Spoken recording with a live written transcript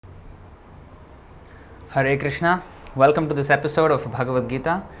Hare Krishna. Welcome to this episode of Bhagavad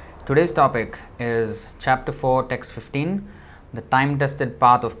Gita. Today's topic is Chapter 4, Text 15, the time-tested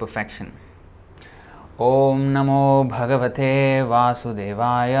path of perfection. Om Namo Bhagavate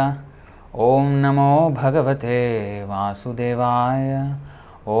Vasudevaya. Om Namo Bhagavate Vasudevaya.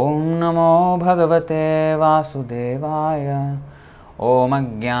 Om Namo Bhagavate Vasudevaya. Om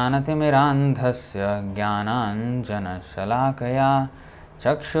Ajnanatimirandhasya Jnananjana Shalakaya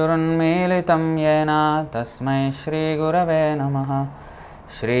Chakshurunmilitam yena tasmai Shri Gurave namaha.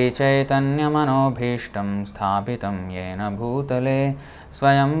 Shri Chaitanya Manobhishtam sthapitam yena bhutale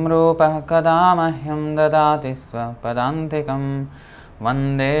swayam rupa kadamahyam dadati swapadantikam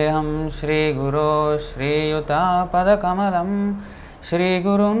vandeham Shri Guru Shri Yuta Padakamalam Shri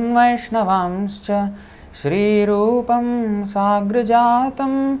Gurun Vaishnavamscha Shri Rupam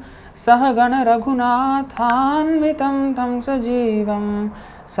Sagrajatam Sahagana Raghunathanvitam tam sajivam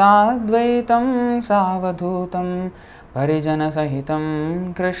sadvaitam savadhutam parijana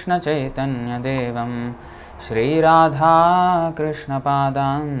sahitam Krishna Chaitanya Devam Shri Radha Krishna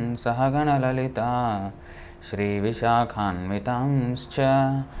Padan Sahagana Lalita Shri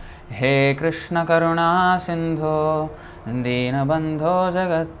Vishakhanvitamscha He Krishna Karuna Sindho Dinabandho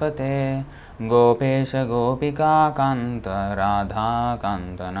Jagatpate Gopesha Gopika Kanta Radha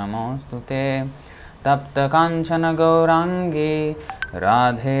Kanta Namostute Tapta Kanchana Gaurangi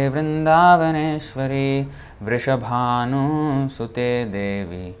Radhe Vrindavaneshwari Vrishabhanu Sute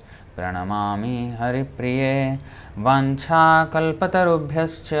Devi Pranamami Haripriye Vancha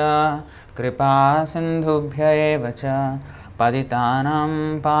Kalpatarubhyascha Kripa Sindhubhya evacha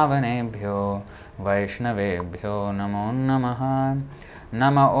Paditanam Pavanebhyo Vaishnavebhyo Namo Namaha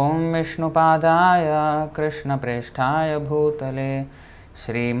Nama Om Vishnupadaya Krishna Presthaya Bhutale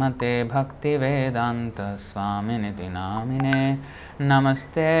Srimate Bhakti Vedanta Swaminiti Namine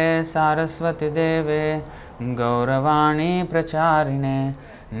Namaste Saraswati Deve Gauravani Pracharine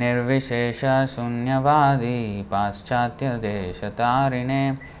Nirvishesha Sunyavadi Paschatya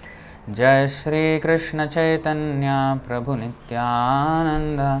Deshatarine Jai Shri Krishna Chaitanya Prabhu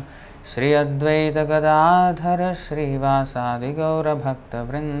Nityananda Shri Advaita Gadadhara Shri Vasadi Gaura Bhakta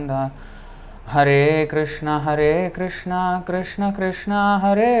Vrinda Hare Krishna Krishna Krishna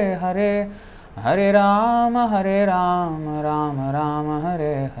Hare Hare Hare Rama Rama Rama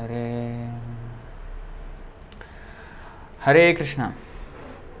Hare Hare. Hare Krishna.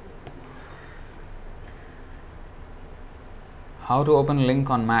 How to open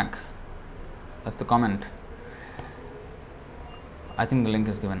link on Mac? That's the comment. I think the link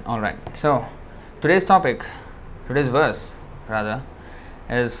is given. Alright, so today's verse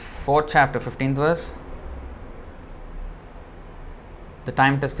is 4th chapter, 15th verse, the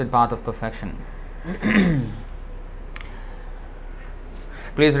time-tested path of perfection.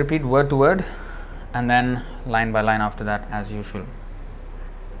 Please repeat word to word and then line by line after that as usual.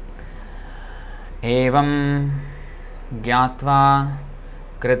 Evam gyatva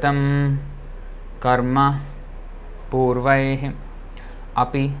kritam karma purvaihi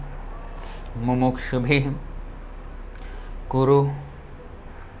api mumukshubhi kuru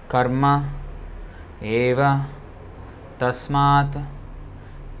karma eva tasmat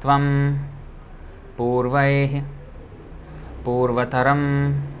tvam purvaihi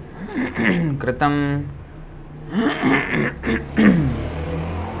purvataram kritam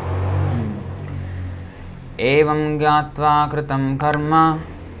evam gyatva kritam karma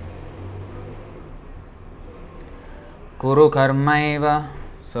Kuru karmaiva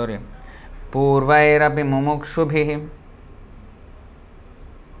purvairapi mumukshubhi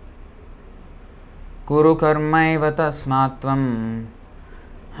Kuru karmaiva tasmatvam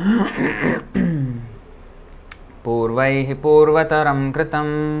purvaihi purvataram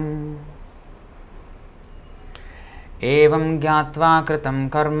kritam Evam gyatva kritam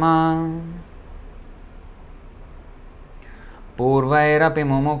karma purvairapi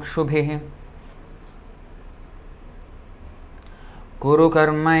mumukshubhi Kuru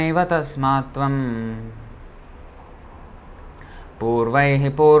karmaiva tasmatvam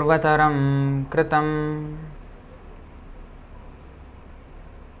purvaihi purvataram kritam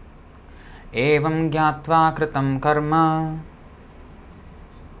Evam gyatva kritam karma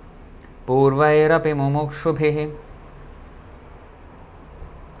purvairapi mumukshubhi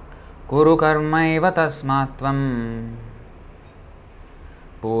Kuru karmaiva tasmatvam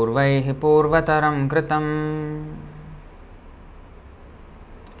purvaihi purvataram kritam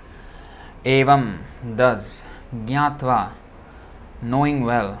Evam, thus, Jnatva, knowing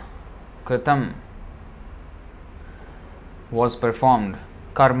well, Kritam, was performed,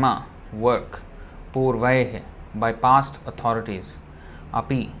 Karma, work, Purvaihe, by past authorities,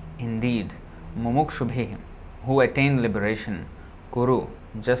 Api, indeed, mumukshubhi, who attain liberation, kuru,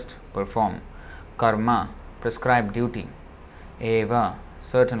 just perform, karma, prescribed duty, eva,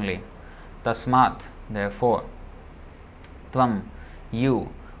 certainly, tasmat, therefore, tvam, you,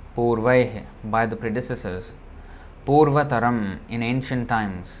 purvaih, by the predecessors, purvataram, in ancient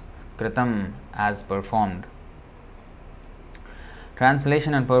times, kritam, as performed.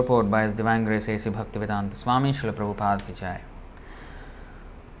 Translation and purport by His Divine Grace A.C. Bhaktivedanta Swami Srila Prabhupada Vijay.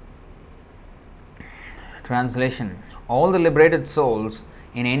 Translation. All the liberated souls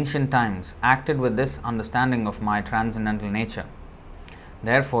in ancient times acted with this understanding of my transcendental nature.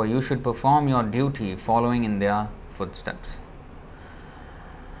 Therefore, you should perform your duty following in their footsteps.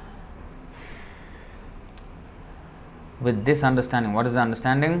 With this understanding, what is the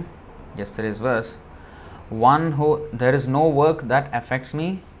understanding? Yesterday's verse. There is no work that affects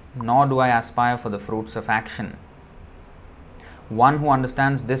me, nor do I aspire for the fruits of action. One who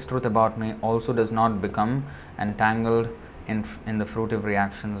understands this truth about me also does not become entangled in the fruitive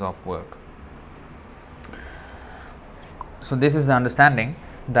reactions of work. So this is the understanding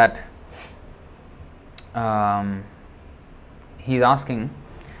that he is asking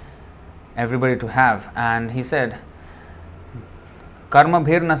everybody to have, and he said, Karma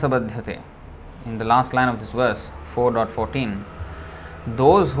bhir na sabadhyate. In the last line of this verse, 4.14,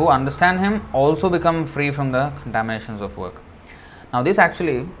 those who understand him also become free from the contaminations of work. Now this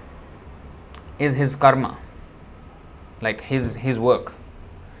actually is his karma, like his work.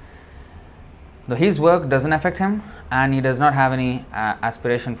 Though his work doesn't affect him and he does not have any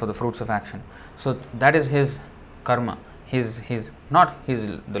aspiration for the fruits of action. So that is his karma, not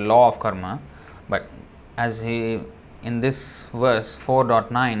the law of karma, but as he in this verse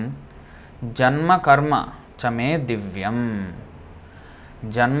 4.9, Janma karma chame divyam.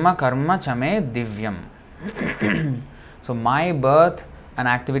 Janma karma chame divyam. So my birth and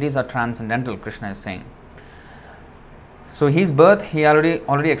activities are transcendental, Krishna is saying. So his birth, he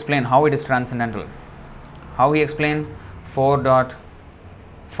already explained how it is transcendental. How he explained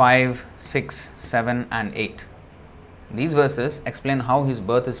 4.5, 6, 7 and 8. These verses explain how his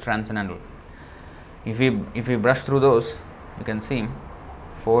birth is transcendental. If we brush through those, you can see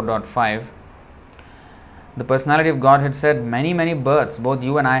 4.5, the personality of Godhead said, many, many births, both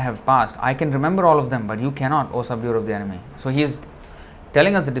you and I have passed. I can remember all of them, but you cannot, O subduer of the enemy. So he is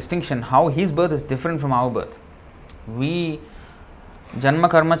telling us the distinction, how his birth is different from our birth. We, Janma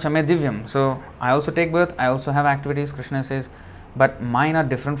karma chame divyam. So I also take birth, I also have activities, Krishna says, but mine are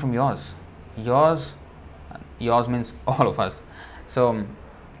different from yours. Yours means all of us. So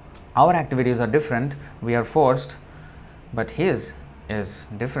our activities are different, we are forced, but his is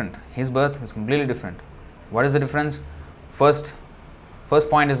different. His birth is completely different. What is the difference? First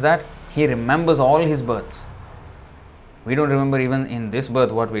point is that he remembers all his births. We don't remember even in this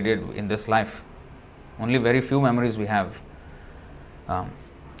birth what we did in this life. Only very few memories we have.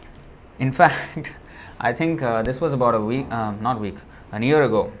 In fact, I think this was about a year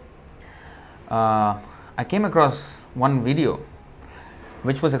ago. I came across one video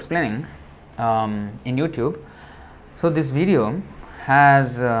which was explaining in YouTube. So this video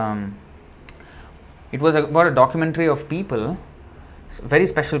has, it was about a documentary of people, very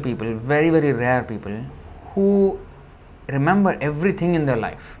special people, very, very rare people who remember everything in their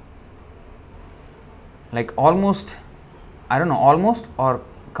life. Like almost or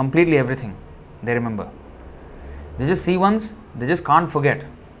completely everything they remember. They just see once, they just can't forget.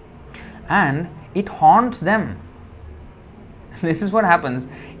 And it haunts them. This is what happens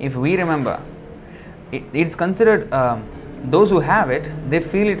if we remember. It's considered, those who have it, they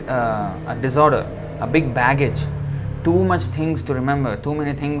feel it a disorder, a big baggage, too much things to remember, too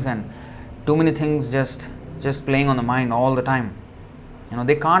many things just playing on the mind all the time.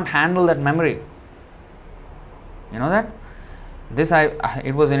 They can't handle that memory. You know that?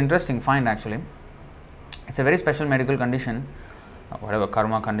 It was an interesting find actually. It's a very special medical condition, whatever,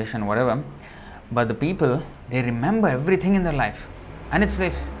 karma condition, whatever. But the people, they remember everything in their life. And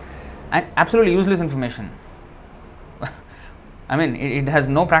it's absolutely useless information. I mean, it has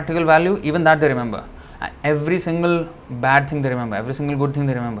no practical value, even that they remember. Every single bad thing they remember, every single good thing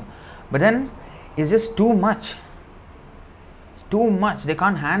they remember. But then, it's just too much. It's too much. They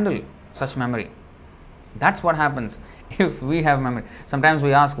can't handle such memory. That's what happens if we have memory. Sometimes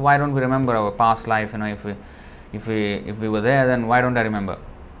we ask, why don't we remember our past life? If we were there, then why don't I remember?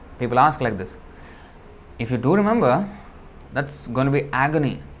 People ask like this. If you do remember, that's going to be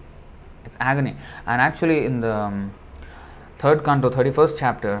agony. It's agony. And actually in the 3rd canto, 31st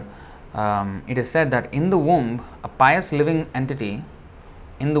chapter, it is said that in the womb, a pious living entity,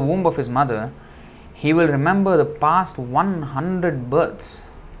 in the womb of his mother, he will remember the past 100 births.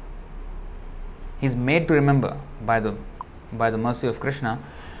 He's made to remember by the mercy of Krishna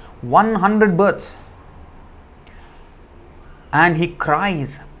 100 births. And he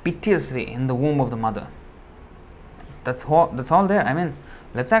cries piteously in the womb of the mother. That's all there. I mean,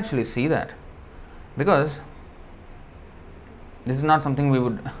 let's actually see that, because this is not something we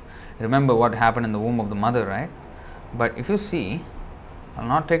would remember what happened in the womb of the mother, right? But if you see, I'll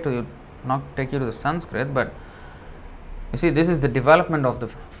not take you to the Sanskrit, but you see, this is the development of the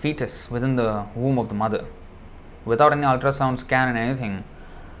fetus within the womb of the mother, without any ultrasound scan and anything,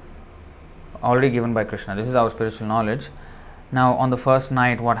 already given by Krishna. This is our spiritual knowledge. Now, on the first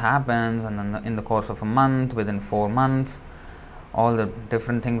night, what happens, and then in the course of a month, within 4 months, all the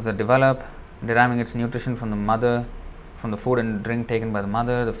different things that develop, deriving its nutrition from the mother, from the food and drink taken by the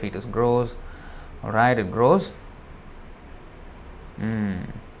mother, the fetus grows. All right, it grows. You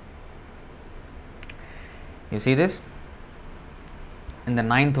see this? In the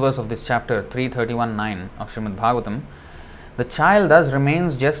 9th verse of this chapter, 331.9 of Srimad Bhagavatam, the child thus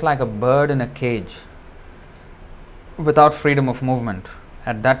remains just like a bird in a cage, without freedom of movement.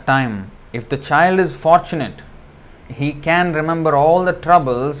 At that time, if the child is fortunate, he can remember all the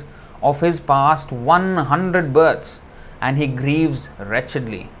troubles of his past 100 births, and he grieves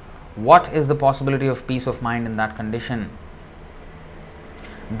wretchedly. What is the possibility of peace of mind in that condition?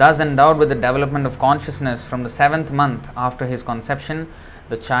 Thus endowed with the development of consciousness from the 7th month after his conception,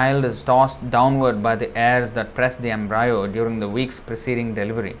 the child is tossed downward by the airs that press the embryo during the weeks preceding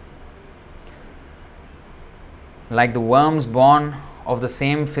delivery. Like the worms born of the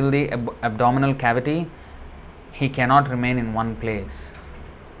same filthy abdominal cavity, he cannot remain in one place.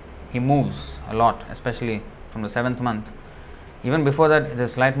 He moves a lot, especially from the 7th month. Even before that,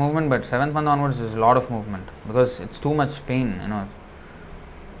 there's slight movement, but 7th month onwards, there's a lot of movement because it's too much pain,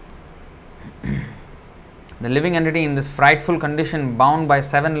 The living entity in this frightful condition, bound by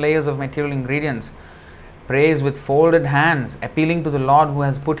 7 layers of material ingredients, prays with folded hands, appealing to the Lord who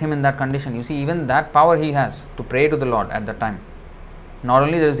has put him in that condition. You see, even that power he has to pray to the Lord at that time. Not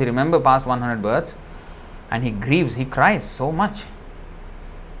only does he remember past 100 births, and he grieves, he cries so much.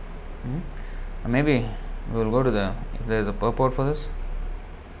 Maybe we will go to if there is a purport for this.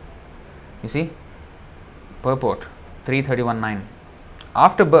 You see, purport 331.9.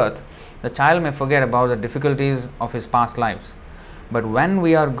 After birth, the child may forget about the difficulties of his past lives. But when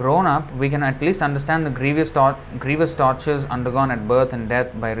we are grown up, we can at least understand the grievous tortures undergone at birth and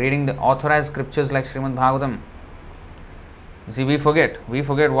death by reading the authorized scriptures like Srimad Bhagavatam. You see, we forget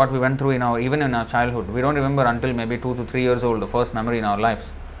what we went through even in our childhood. We don't remember until maybe 2 to 3 years old, the first memory in our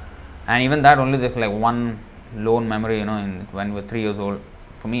lives. And even that only just like one lone memory, when we were 3 years old,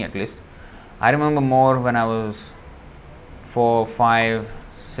 for me at least. I remember more when I was 4, 5,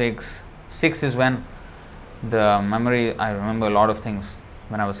 6. 6 is when the memory, I remember a lot of things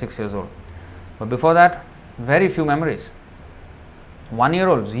when I was 6 years old. But before that, very few memories. 1 year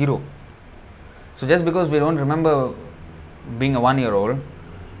old, 0. So just because we don't remember being a 1 year old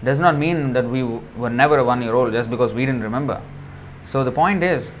does not mean that we were never a 1 year old just because we didn't remember. So the point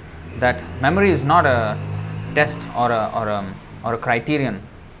is that memory is not a test or a criterion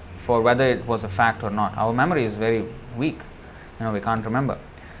for whether it was a fact or not. Our memory is very weak. We can't remember.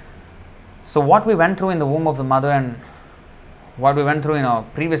 So what we went through in the womb of the mother and what we went through in our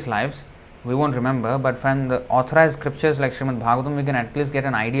previous lives, we won't remember, but from the authorized scriptures like Srimad Bhagavatam, we can at least get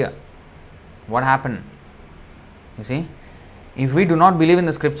an idea what happened. You see, if we do not believe in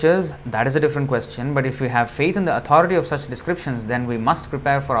the scriptures, that is a different question, but if we have faith in the authority of such descriptions, then we must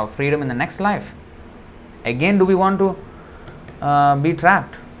prepare for our freedom in the next life. Again, do we want to be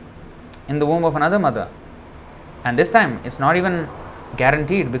trapped in the womb of another mother? And this time, it's not even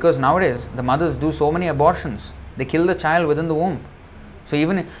guaranteed, because nowadays the mothers do so many abortions. They kill the child within the womb. So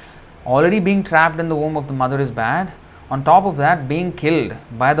even already being trapped in the womb of the mother is bad. On top of that, being killed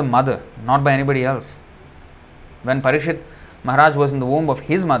by the mother, not by anybody else. When Parikshit Maharaj was in the womb of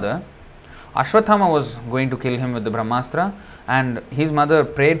his mother, Ashwathama was going to kill him with the Brahmastra, and his mother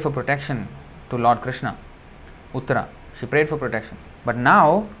prayed for protection to Lord Krishna. Uttara, she prayed for protection. But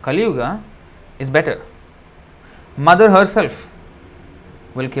now Kali Yuga is better. Mother herself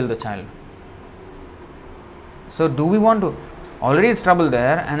will kill the child. So do we want to? Already it's trouble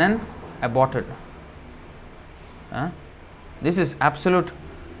there and then aborted. This is absolute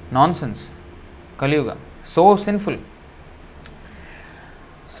nonsense. Kali Yuga, so sinful.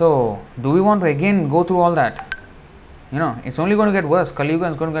 So do we want to again go through all that? It's only going to get worse. Kali Yuga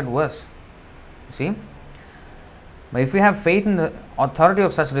is going to get worse. See? But if we have faith in the authority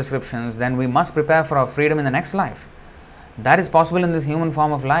of such descriptions, then we must prepare for our freedom in the next life. That is possible in this human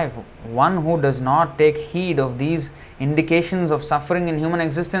form of life. One who does not take heed of these indications of suffering in human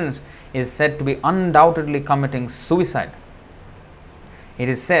existence is said to be undoubtedly committing suicide. It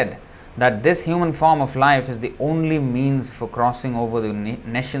is said that this human form of life is the only means for crossing over the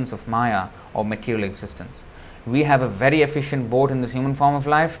nescience of Maya or material existence. We have a very efficient boat in this human form of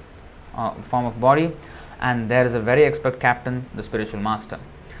life, form of body, and there is a very expert captain, the spiritual master.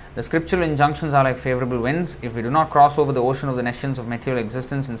 The scriptural injunctions are like favorable winds. If we do not cross over the ocean of the nescience of material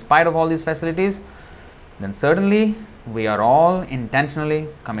existence in spite of all these facilities, then certainly we are all intentionally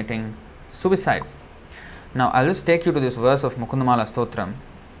committing suicide. Now, I'll just take you to this verse of Mukundamala Stotram.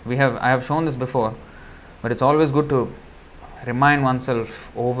 I have shown this before, but it's always good to remind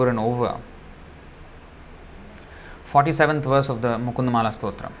oneself over and over. 47th verse of the Mukundamala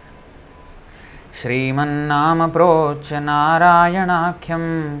Stotram. Shrimannama procha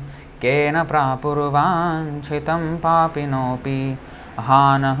narayanakyam kena prapurvanchitam papinopi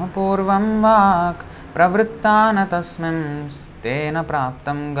ahanah purvam vak pravrittana tasmim stena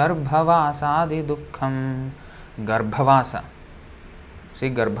praptam garbhavasadi dukkham. Garbhavasa. See,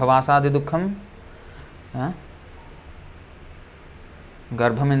 garbhavasadi dukkham.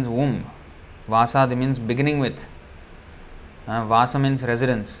 Garbha means womb. Vasadi means beginning with. Vasa means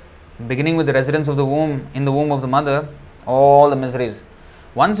residence. Beginning with the residence of the womb, in the womb of the mother, all the miseries.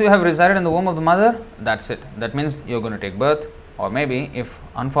 Once you have resided in the womb of the mother, that's it. That means you're going to take birth, or maybe, if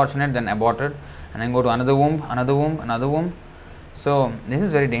unfortunate, then aborted, and then go to another womb, another womb, another womb. So, this is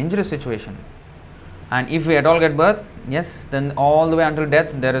a very dangerous situation. And if we at all get birth, yes, then all the way until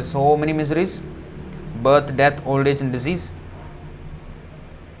death, there are so many miseries. Birth, death, old age and disease.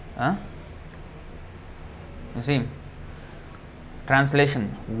 You see.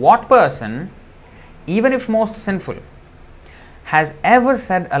 Translation: what person, even if most sinful, has ever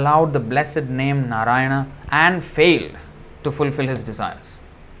said aloud the blessed name Narayana and failed to fulfill his desires?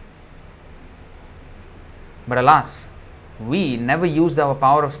 But alas, we never used our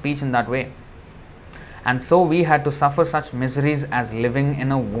power of speech in that way, and so we had to suffer such miseries as living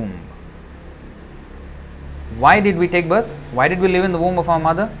in a womb. Why did we take birth? Why did we live in the womb of our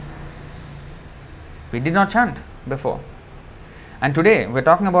mother? We did not chant before. And today we are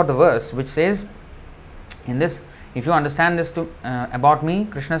talking about the verse which says, in this, if you understand this about me,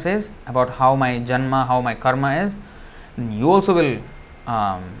 Krishna says, about how my janma, how my karma is, you also will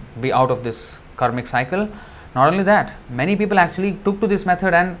be out of this karmic cycle. Not only that, many people actually took to this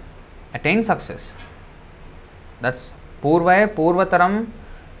method and attained success. That's purvaya purvataram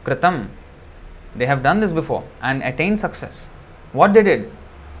kritam. They have done this before and attained success. What they did?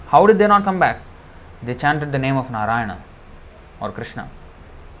 How did they not come back? They chanted the name of Narayana or Krishna.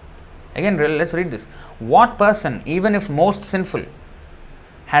 Again, let's read this. What person, even if most sinful,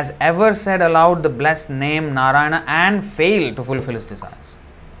 has ever said aloud the blessed name Narayana and failed to fulfill his desires?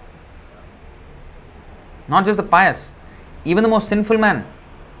 Not just the pious, even the most sinful man.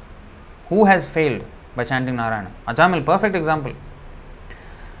 Who has failed by chanting Narayana? Ajamil, perfect example.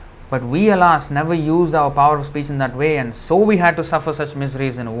 But we, alas, never used our power of speech in that way, and so we had to suffer such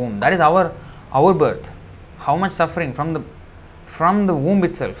miseries in a womb. That is our birth. How much suffering from the womb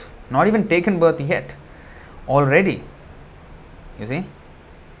itself. Not even taken birth yet. Already. You see?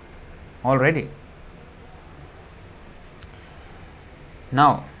 Already.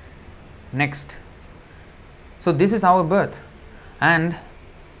 Now, next. So this is our birth. And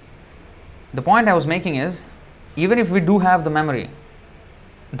the point I was making is, even if we do have the memory,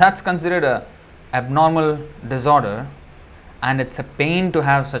 that's considered a abnormal disorder, and it's a pain to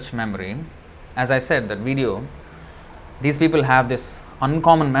have such memory. As I said, that video, these people have this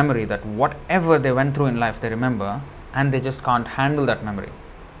uncommon memory that whatever they went through in life they remember, and they just can't handle that memory.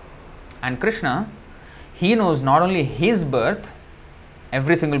 And Krishna, he knows not only his birth,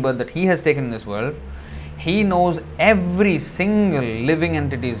 every single birth that he has taken in this world, he knows every single living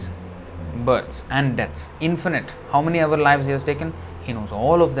entity's births and deaths, infinite. How many ever lives he has taken, he knows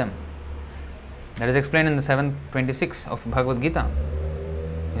all of them. That is explained in the 726 of Bhagavad Gita.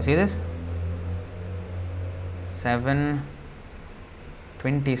 You see this?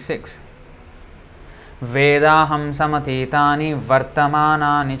 7:26. Vedaham samatitani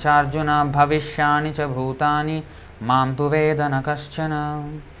vartamanani charjuna bhavishyani cha bhutani mam tu vedana kaschana.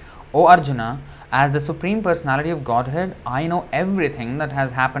 O Arjuna, as the Supreme Personality of Godhead, I know everything that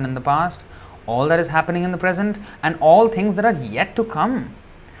has happened in the past, all that is happening in the present, and all things that are yet to come.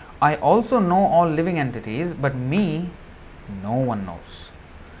 I also know all living entities, but me, no one knows.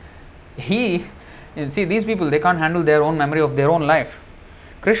 See, these people, they can't handle their own memory of their own life.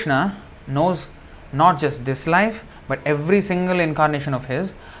 Krishna knows not just this life, but every single incarnation of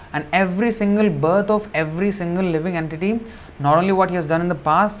his, And every single birth of every single living entity, not only what he has done in the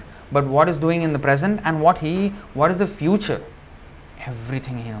past, but what is doing in the present and what is the future,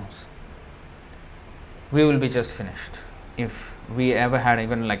 everything he knows. We will be just finished. If we ever had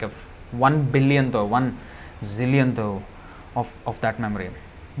even like a 1 billionth or 1 zillionth of that memory,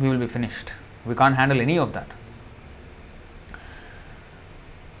 we will be finished. We can't handle any of that.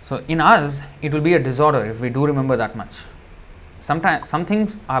 So in us, it will be a disorder if we do remember that much. Sometimes some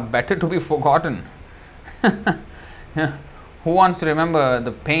things are better to be forgotten. Yeah. Who wants to remember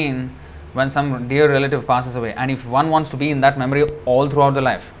the pain when some dear relative passes away? And if one wants to be in that memory all throughout the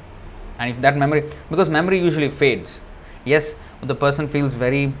life, and if that memory, because memory usually fades. Yes, the person feels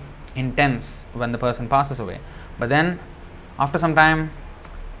very intense when the person passes away, but then after some time,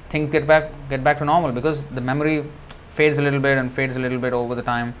 things get back to normal, because the memory fades a little bit and fades a little bit over the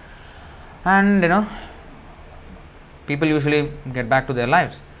time, and people usually get back to their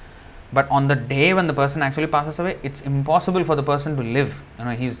lives. But on the day when the person actually passes away, it's impossible for the person to live.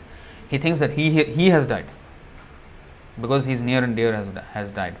 He thinks that he has died, because his near and dear has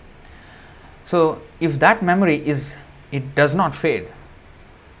died. So if that memory does not fade,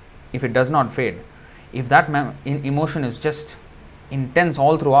 if that emotion is just intense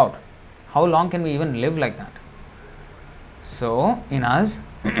all throughout, how long can we even live like that? So in us,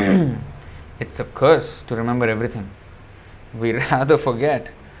 it's a curse to remember everything. We rather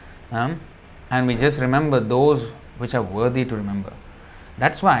forget, and we just remember those which are worthy to remember.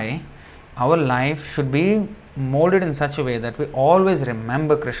 That's why our life should be molded in such a way that we always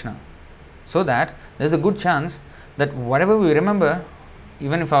remember Krishna, so that there's a good chance that whatever we remember,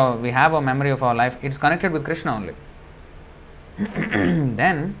 even if we have a memory of our life, it's connected with Krishna only.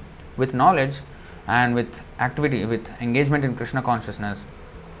 Then with knowledge and with activity, with engagement in Krishna consciousness,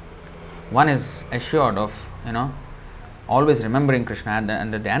 one is assured of always remembering Krishna,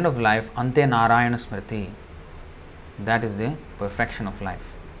 and at the end of life, Ante Narayana Smriti. That is the perfection of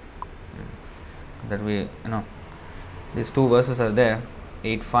life. That these two verses are there,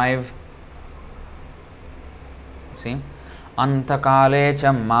 8.5. See, Antakale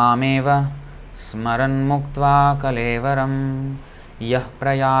cha mameva smaran muktva kalevaram yah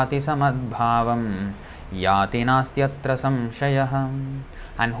prayati samadbhavam yati nastyatra samshayah.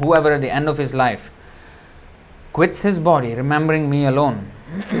 And whoever at the end of his life quits his body, remembering me alone,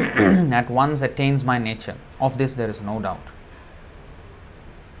 at once attains my nature. Of this there is no doubt.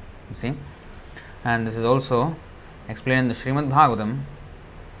 You see? And this is also explained in the Srimad Bhagavatam,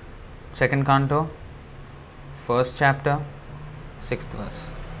 2nd canto, 1st chapter, 6th verse.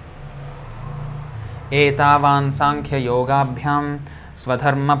 Etavan sankhya yogabhyam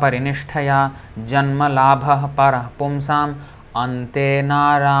swadharma parinishthaya janma labha parah pumsam ante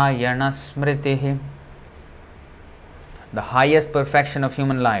narayana smritihi. The highest perfection of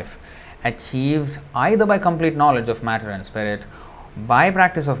human life, achieved either by complete knowledge of matter and spirit, by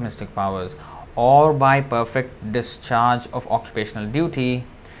practice of mystic powers, or by perfect discharge of occupational duty,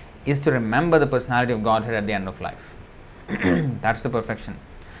 is to remember the personality of Godhead at the end of life. That's the perfection.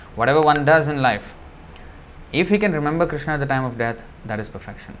 Whatever one does in life, if he can remember Krishna at the time of death, that is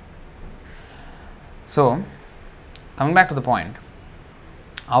perfection. So, coming back to the point,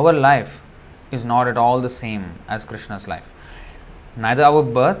 our life is not at all the same as Krishna's life. Neither our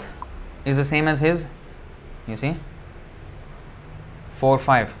birth is the same as his. You see?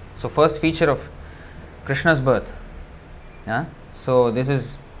 4.5. So first feature of Krishna's birth. Yeah? So this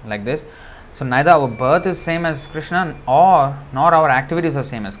is like this. So neither our birth is same as Krishna, nor our activities are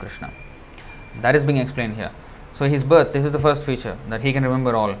same as Krishna. That is being explained here. So his birth, this is the first feature, that he can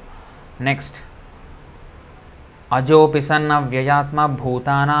remember all. Next, Ajopi san avyayatma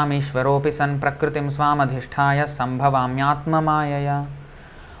bhutanam ishvaropi san prakritim swam adhishthaya sambhavamyatma mayaya.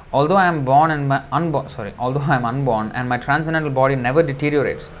 Although I am unborn and my transcendental body never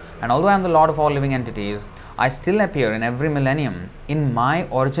deteriorates, and although I am the Lord of all living entities, I still appear in every millennium in my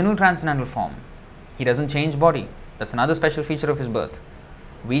original transcendental form. He doesn't change body. That's another special feature of his birth.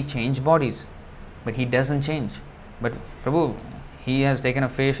 We change bodies, but he doesn't change. But Prabhu, he has taken a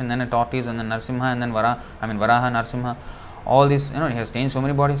fish and then a tortoise and then Narsimha and then Varaha, Narsimha, all this, he has changed so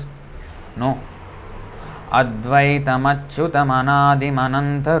many bodies. No. Advaitam achyutam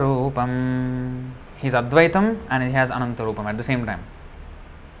anadim anantarupam. He's Advaitam and he has Anantarupam at the same time.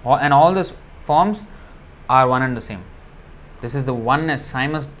 And all these forms are one and the same. This is the oneness,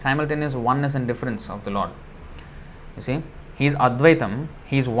 simultaneous oneness and difference of the Lord. You see, he is Advaitam,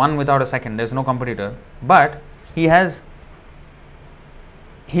 he is one without a second, there is no competitor, but he has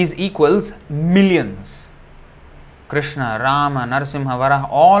his equals millions. Krishna, Rama, Narsimha, Varaha,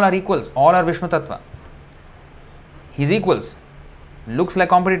 all are equals, all are Vishnu Tattva. His equals. looks like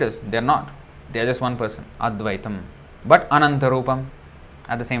competitors. They are not. They are just one person, Advaitam, but Anantarupam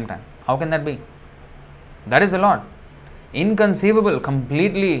at the same time. How can that be? That is the Lord. Inconceivable,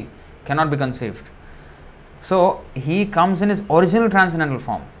 completely cannot be conceived. So he comes in his original transcendental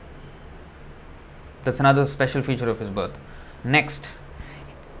form. That's another special feature of his birth. Next,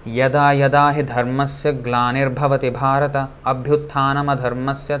 Yada yada hi dharmasya glanir-bhavati bharata abhyutthanam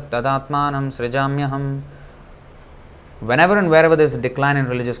adharmasya tadatmanam srijamyaham. Whenever and wherever there is a decline in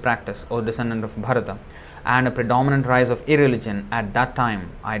religious practice, O descendant of Bharata, and a predominant rise of irreligion, at that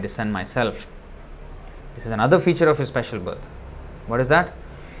time I descend myself. This is another feature of his special birth. What is that?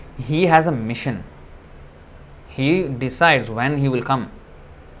 He has a mission. He decides when he will come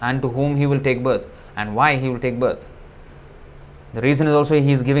and to whom he will take birth and why he will take birth. The reason is also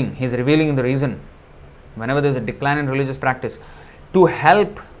he is giving, he is revealing the reason. Whenever there is a decline in religious practice, to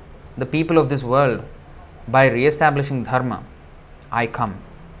help the people of this world by re-establishing dharma, I come.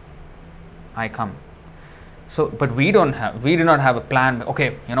 I come. So, but we do not have a plan.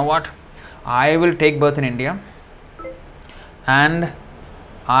 Okay, you know what? I will take birth in India and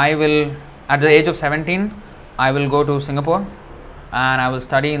I will, at the age of 17, I will go to Singapore and I will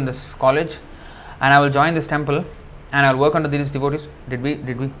study in this college and I will join this temple and I will work under these devotees. Did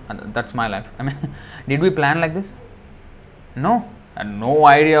we? That's my life. I mean, did we plan like this? No. And no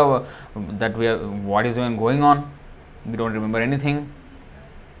idea that what is even going on. We don't remember anything.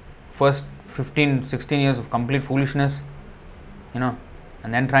 First 15, 16 years of complete foolishness, and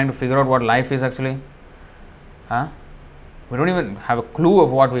then trying to figure out what life is actually. We don't even have a clue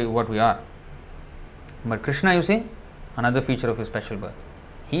of what we are. But Krishna, you see, another feature of his special birth.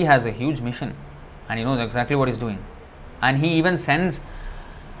 He has a huge mission and he knows exactly what he's doing. And he even sends,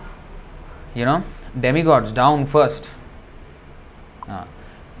 demigods down first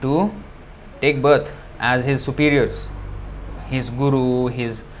to take birth as his superiors, his guru,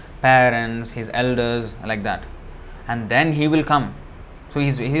 his parents, his elders, like that. And then he will come. So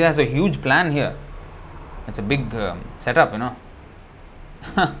he has a huge plan here. It's a big setup,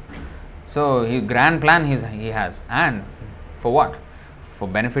 So grand plan he has. And for what? For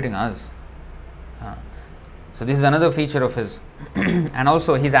benefiting us. So this is another feature of his. And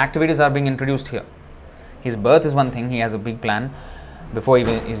also his activities are being introduced here. His birth is one thing, he has a big plan before he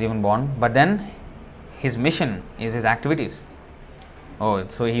is even born. But then his mission is his activities. Oh,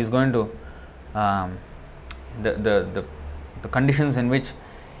 so he is going to the conditions in which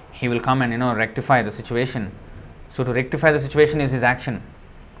he will come and rectify the situation. So to rectify the situation is his action.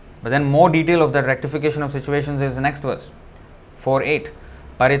 But then more detail of that rectification of situations is the next verse. 4:8.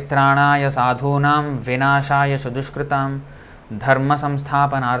 Paritranaya sadhunam vinashaya sudushkritam dharma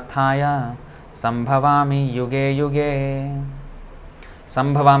samsthapanarthaya sambhavami yuge yuge.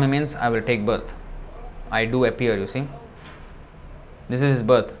 Sambhavami means I will take birth. I do appear, you see. This is his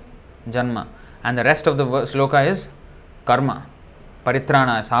birth, Janma. And the rest of the sloka is Karma.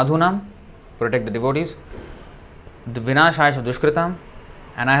 Paritrana sadhunam, protect the devotees. The vinashaya dushkritam,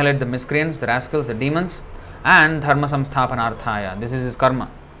 annihilate the miscreants, the rascals, the demons. And dharma samsthapanarthaya. This is his karma.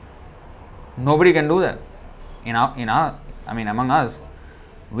 Nobody can do that. Among us,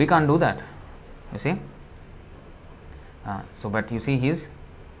 we can't do that. You see? But you see, he's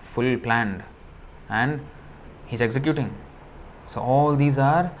full planned and he's executing. So all these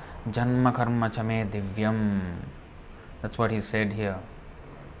are Janma Karma Chame Divyam. That's what he said here.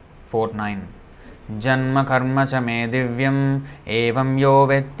 4:9. Janma Karma Chame Divyam Evam Yo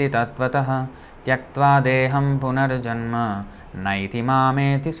Vetti Tatvatah Tyaktva Deham Punarjanma Naiti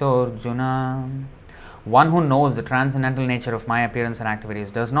Mameti Sorjuna. One who knows the transcendental nature of my appearance and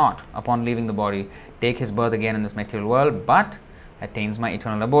activities does not, upon leaving the body, take his birth again in this material world, but attains my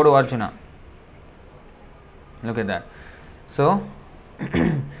eternal abode, O Arjuna. Look at that. So,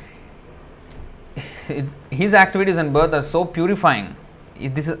 his activities and birth are so purifying.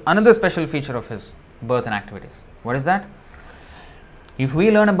 This is another special feature of his birth and activities. What is that? If we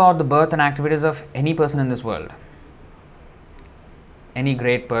learn about the birth and activities of any person in this world, any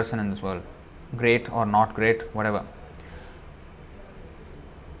great person in this world, great or not great, whatever,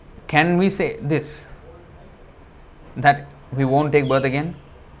 can we say this, that we won't take birth again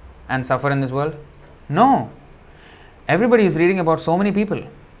and suffer in this world? No. Everybody is reading about so many people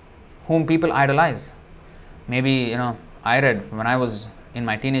whom people idolize. Maybe, I read, when I was in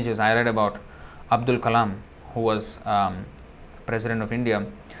my teenagers, I read about Abdul Kalam, who was President of India,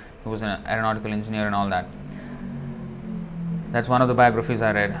 who was an aeronautical engineer and all that. That's one of the biographies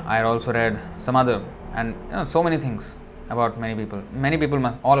I read. I also read some other, and so many things about many people. Many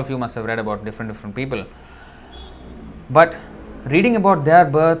people, all of you must have read about different people. But reading about their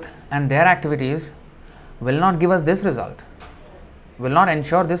birth and their activities will not give us this result. will not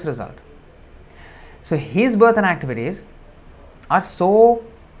ensure this result. So his birth and activities are so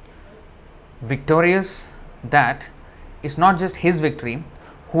victorious that it's not just his victory.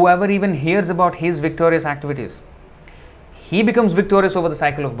 Whoever even hears about his victorious activities, he becomes victorious over the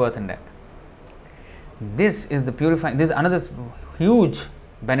cycle of birth and death. This is the purifying, this is another huge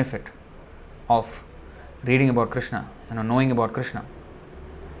benefit of reading about Krishna, knowing about Krishna.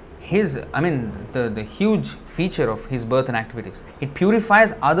 The huge feature of his birth and activities, it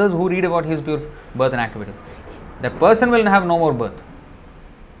purifies others who read about his birth and activities. The person will have no more birth.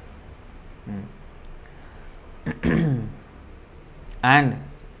 And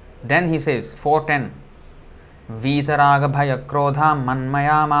then he says, 4:10, Vitaraga bhaya krodha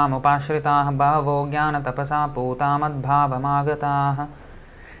manmaya mam upashritah bhavo jnana tapasa puta madbhavamagataha.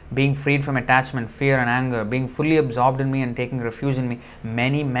 Being freed from attachment, fear and anger, being fully absorbed in me and taking refuge in me.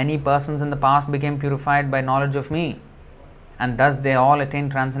 Many persons in the past became purified by knowledge of me, and thus they all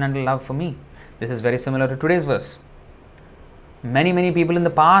attained transcendental love for me. This is very similar to today's verse. Many people in the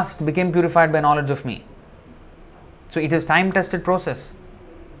past became purified by knowledge of me. So it is time-tested process.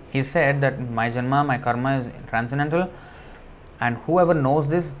 He said that my janma, my karma is transcendental, and whoever knows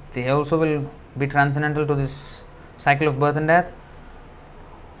this, they also will be transcendental to this cycle of birth and death.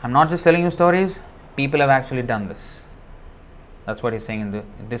 I'm not just telling you stories, people have actually done this. That's what he's saying in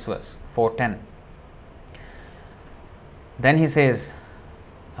this verse, 4:10. Then he says,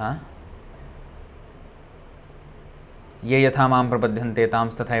 Ye yatha mam prapadyante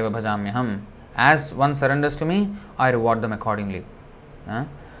tams tathaiva bhajamyaham. As one surrenders to me, I reward them accordingly.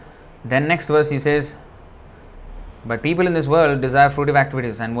 Then next verse he says, but people in this world desire fruitive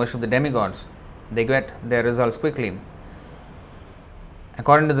activities and worship the demigods. They get their results quickly.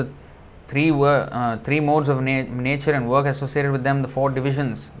 According to the three modes of nature and work associated with them, the 4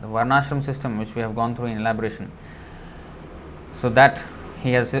 divisions, the Varnashram system, which we have gone through in elaboration. So that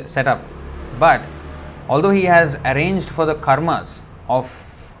he has set up. But although he has arranged for the karmas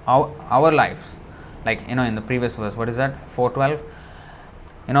of our lives, like in the previous verse, what is that? 4:12.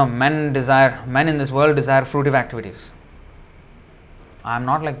 Men in this world desire fruitive activities. I am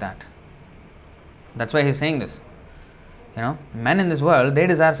not like that. That's why he is saying this. Men in this world, they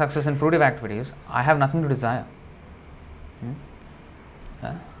desire success in fruitive activities. I have nothing to desire.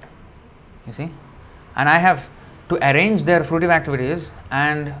 You see? And I have to arrange their fruitive activities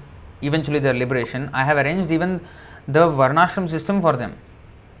and eventually their liberation. I have arranged even the Varnashram system for them.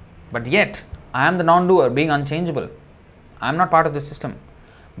 But yet, I am the non-doer, being unchangeable. I am not part of this system.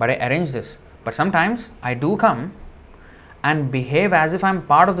 But I arrange this. But sometimes I do come and behave as if I am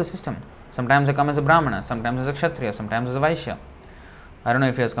part of the system. Sometimes I come as a Brahmana, sometimes as a Kshatriya, sometimes as a Vaishya. I don't know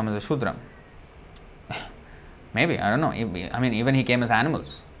if he has come as a Shudra. Maybe, I don't know. Even he came as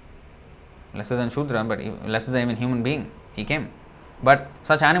animals. Lesser than Shudra, but lesser than even human being. He came. But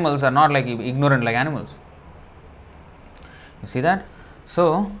such animals are not like ignorant like animals. You see that?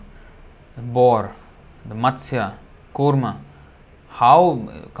 So, the boar, the Matsya, Kurma, how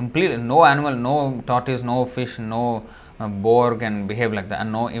completely no animal, no tortoise, no fish, no boar can behave like that,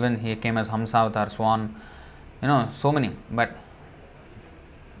 and no, even he came as Hamsa avatar, swan, so many. But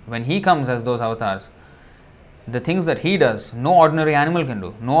when he comes as those avatars, the things that he does, no ordinary animal can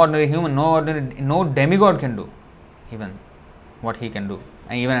do, no ordinary human, no demigod can do, even what he can do,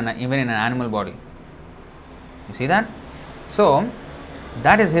 and even in an animal body. You see that? So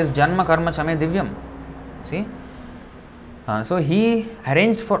that is his janma karma chame divyam. See? So he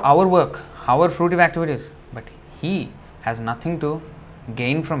arranged for our work, our fruitive activities, but he has nothing to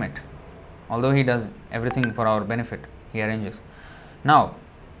gain from it. Although he does everything for our benefit, he arranges. Now,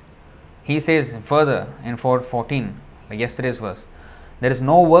 he says further in 4:14, like yesterday's verse, there is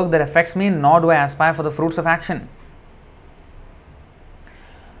no work that affects me, nor do I aspire for the fruits of action.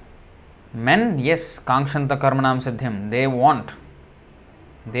 Men, yes, kankshanta karmanam siddhyam, they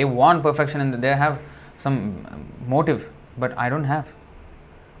want perfection and they have some motive, but I don't have.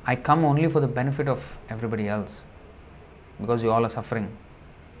 I come only for the benefit of everybody else, because you all are suffering.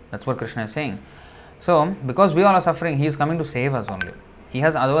 That's what Krishna is saying. So, because we all are suffering, he is coming to save us only. He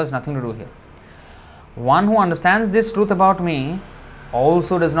has otherwise nothing to do here. One who understands this truth about me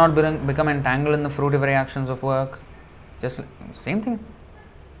also does not become entangled in the fruitive reactions of work. Just same thing.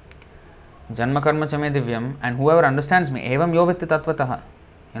 Janma karma chame divyam, and whoever understands me, evam yo vitti tatvatah,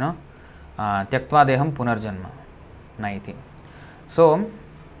 tyaktva deham punarjanma naiti. So,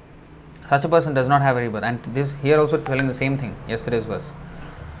 such a person does not have a rebirth. And this here also telling the same thing, yesterday's verse.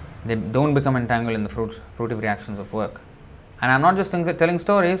 They don't become entangled in the fruitive reactions of work. And I am not just telling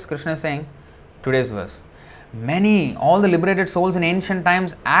stories, Krishna is saying, today's verse. All the liberated souls in ancient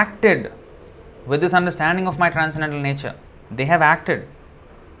times acted with this understanding of my transcendental nature. They have acted.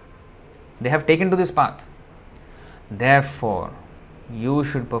 They have taken to this path. Therefore, you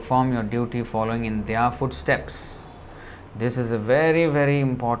should perform your duty following in their footsteps. This is a very, very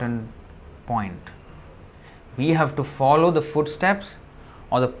important point. We have to follow the footsteps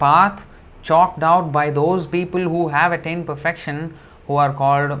or the path chalked out by those people who have attained perfection, who are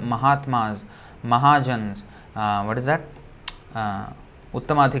called Mahatmas, Mahajans, what is that?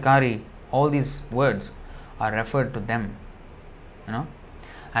 Uttamadhikari. All these words are referred to them, you know,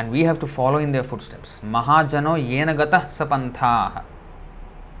 and we have to follow in their footsteps. Mahajano yena gatah sapantha.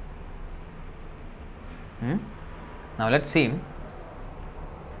 Now let's see.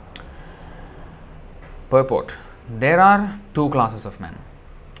 Purport. There are two classes of men.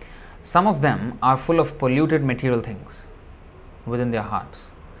 Some of them are full of polluted material things within their hearts,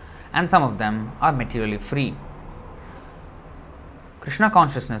 and some of them are materially free. Krishna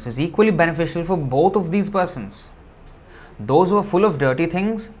consciousness is equally beneficial for both of these persons. Those who are full of dirty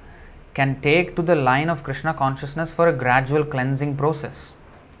things can take to the line of Krishna consciousness for a gradual cleansing process.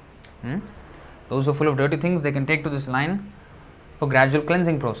 Those who are full of dirty things, they can take to this line for gradual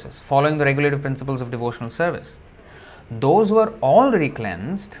cleansing process, following the regulative principles of devotional service. Those who are already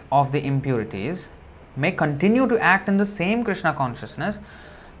cleansed of the impurities may continue to act in the same Krishna consciousness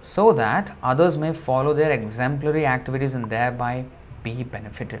so that others may follow their exemplary activities and thereby be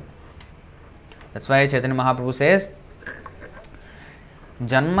benefited. That's why Chaitanya Mahaprabhu says,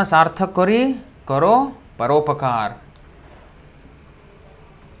 Janma sarthak kori karo paropakar.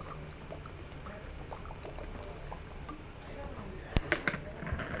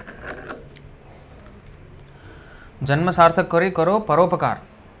 Janma sarthak kori karo paropakar.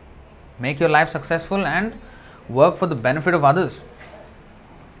 Make your life successful and work for the benefit of others.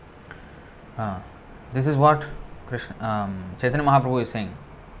 This is what Chaitanya Mahaprabhu is saying.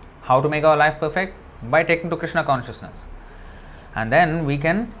 How to make our life perfect? By taking to Krishna consciousness. And then we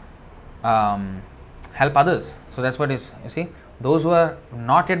can help others. So that's what is, you see, those who are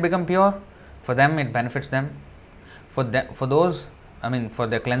not yet become pure, for them it benefits them. For those, for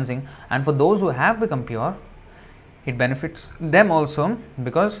their cleansing. And for those who have become pure, it benefits them also,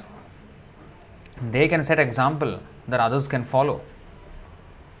 because they can set example that others can follow.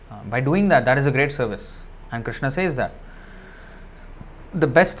 By doing that, that is a great service. And Krishna says that the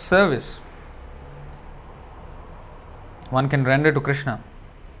best service one can render to Krishna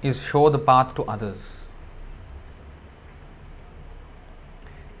is show the path to others.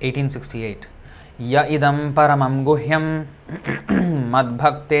 1868. Ya idam paramam guhyam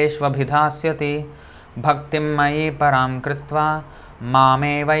madbhakteshvabhidhasyati bhaktim mayi param kritva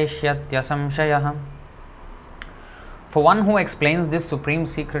mame vaishyatya samshayah. For one who explains this supreme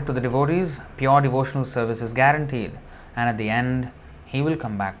secret to the devotees, pure devotional service is guaranteed, and at the end, he will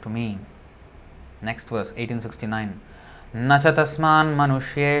come back to me. Next verse, 1869. Nacha tasman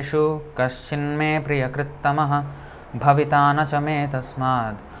manushyeshu kaschinme priyakrittamah bhavita nacha me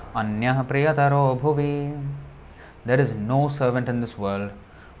tasmad anyah priyataro bhuvi. There is no servant in this world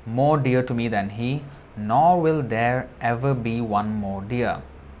more dear to me than he, nor will there ever be one more dear.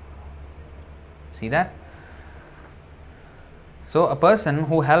 See that? So a person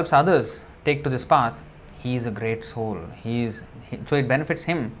who helps others take to this path, he is a great soul. So it benefits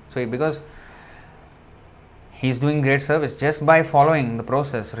him. Because he is doing great service just by following the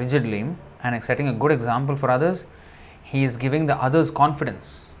process rigidly and setting a good example for others, he is giving the others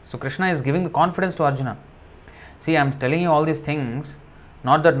confidence. So Krishna is giving the confidence to Arjuna. See, I am telling you all these things,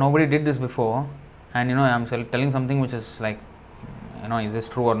 not that nobody did this before, and I am telling something which is like, is this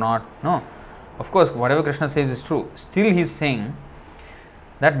true or not? No. Of course, whatever Krishna says is true. Still, he is saying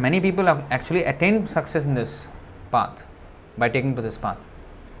that many people have actually attained success in this path by taking to this path.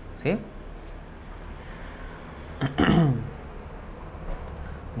 See?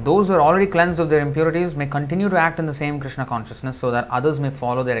 Those who are already cleansed of their impurities may continue to act in the same Krishna consciousness so that others may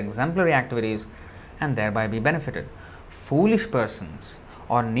follow their exemplary activities and thereby be benefited. Foolish persons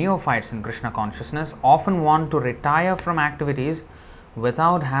or neophytes in Krishna consciousness often want to retire from activities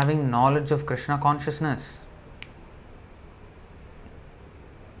without having knowledge of Krishna consciousness.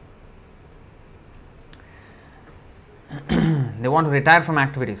 They want to retire from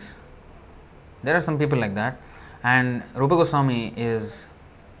activities. There are some people like that, and Rupa Goswami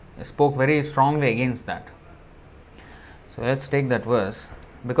spoke very strongly against that. So let's take that verse,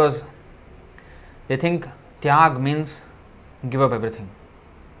 because they think tyag means give up everything.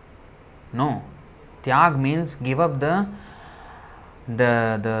 No, tyag means give up the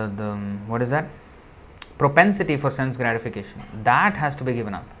what is that? Propensity for sense gratification. That has to be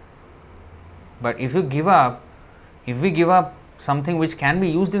given up. But if we give up something which can be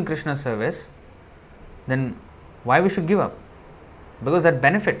used in Krishna's service, then why we should give up? because that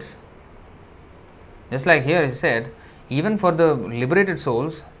benefits. Just like here he said, even for the liberated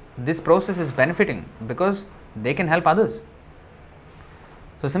souls, this process is benefiting because they can help others.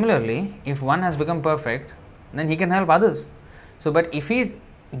 So similarly, if one has become perfect, then he can help others. So, but if he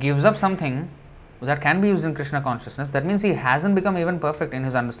gives up something that can be used in Krishna consciousness, that means he hasn't become even perfect in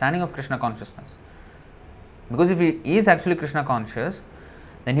his understanding of Krishna consciousness. Because if he is actually Krishna conscious,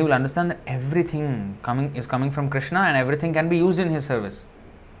 then he will understand that everything is coming from Krishna and everything can be used in his service.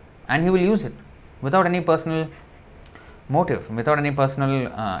 And he will use it without any personal motive, without any personal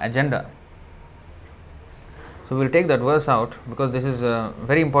agenda. So we will take that verse out because this is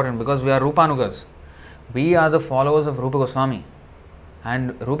very important, because we are Rupanugas. We are the followers of Rupa Goswami.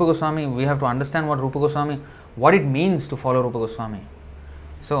 And Rupa Goswami, we have to understand what Rupa Goswami, what it means to follow Rupa Goswami.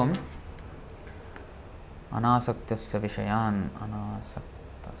 So, Anasaktasya Vishayan,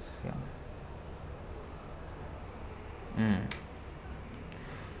 Anasaktasya.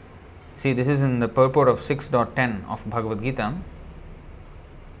 See, this is in the purport of 6.10 of Bhagavad Gita.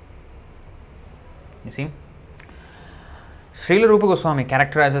 You see? Srila Rupa Goswami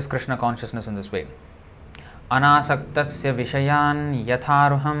characterizes Krishna consciousness in this way. Anasaktasya Vishayan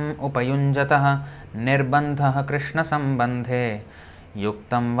Yatharuham Upayunjatah Nirbandhah Krishna Sambandhe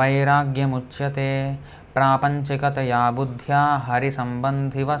Yuktam Vairagyam Uchyate Prapanchikataya Buddhya Hari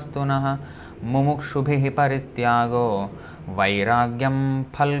Sambandhi Vastunah Mumukshubhihi Parityago Vairagyam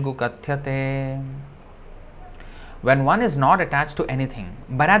Phalgu Kathyate. When one is not attached to anything,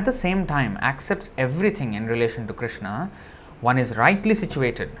 but at the same time accepts everything in relation to Krishna, one is rightly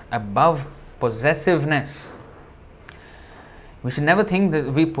situated above possessiveness. We should never think that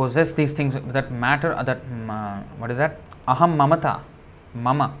we possess these things that matter, what is that? Aham mamata,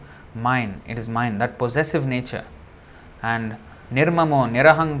 mama, mine, it is mine, that possessive nature. And nirmamo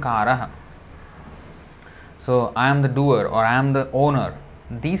nirahankaraha. So I am the doer or I am the owner.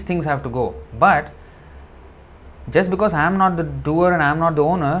 These things have to go. But just because I am not the doer and I am not the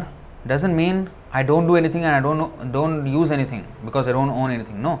owner doesn't mean I don't do anything and I don't use anything because I don't own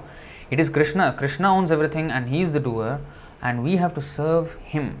anything. No, it is Krishna. Krishna owns everything and he is the doer and we have to serve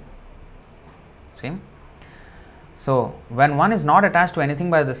him. See? So when one is not attached to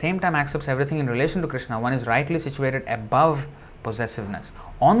anything but at the same time accepts everything in relation to Krishna, one is rightly situated above possessiveness.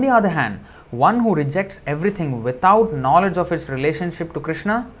 On the other hand, one who rejects everything without knowledge of its relationship to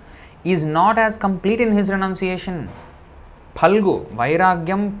Krishna is not as complete in his renunciation. Phalgu,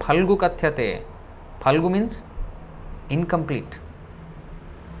 Vairagyam Phalgu Kathyate. Phalgu means incomplete.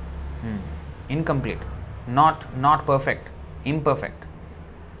 Incomplete. Not perfect. Imperfect.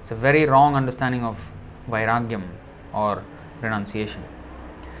 It's a very wrong understanding of Vairagyam or renunciation.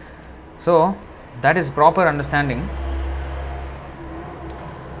 So, that is proper understanding.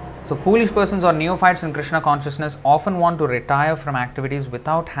 So, foolish persons or neophytes in Krishna consciousness often want to retire from activities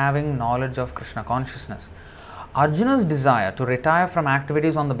without having knowledge of Krishna consciousness. Arjuna's desire to retire from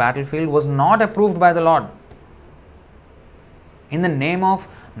activities on the battlefield was not approved by the Lord. In the name of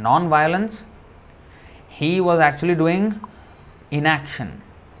non-violence, he was actually doing inaction.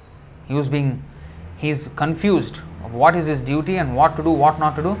 He is confused of what is his duty and what to do, what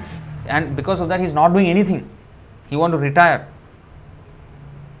not to do, and because of that he is not doing anything. He wants to retire.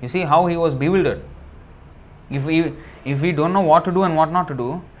 You see how he was bewildered. If we don't know what to do and what not to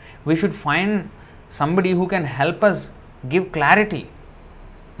do, we should find somebody who can help us give clarity.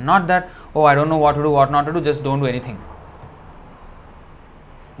 Not that, oh, I don't know what to do, what not to do, just don't do anything.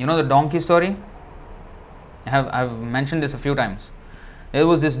 You know the donkey story? I've mentioned this a few times. There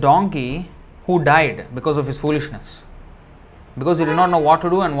was this donkey who died because of his foolishness. Because he did not know what to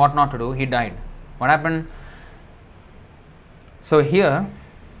do and what not to do, he died. What happened? So here,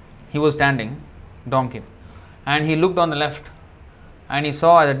 he was standing, donkey, and he looked on the left and he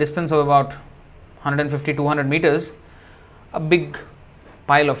saw at a distance of about 150-200 meters a big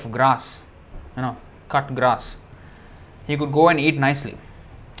pile of grass, cut grass. He could go and eat nicely.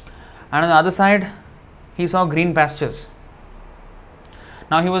 And on the other side, he saw green pastures.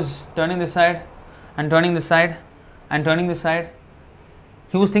 Now he was turning this side and turning this side and turning this side.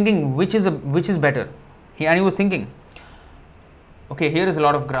 He was thinking which is better. He was thinking, okay, here is a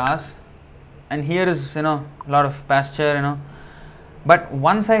lot of grass and here is a lot of pasture, but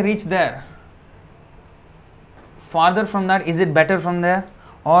once I reach there, farther from that, is it better from there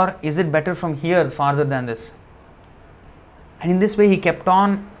or is it better from here farther than this? And in this way he kept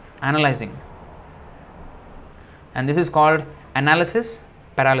on analyzing, and this is called analysis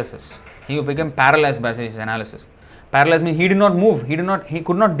paralysis. He became paralyzed by his analysis. Paralyzed means he did not move, he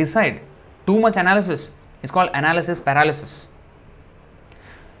could not decide. Too much analysis is called analysis paralysis.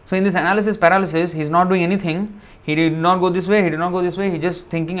 So in this analysis paralysis, he is not doing anything. He did not go this way, he did not go this way, he just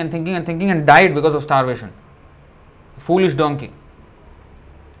thinking and thinking and thinking and died because of starvation. Foolish donkey.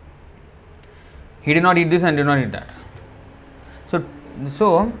 He did not eat this and did not eat that.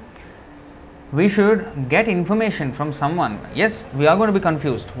 So we should get information from someone. Yes, we are going to be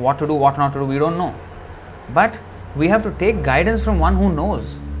confused. What to do, what not to do, we don't know. But we have to take guidance from one who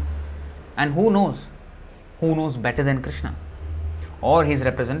knows. And who knows? Who knows better than Krishna? Or his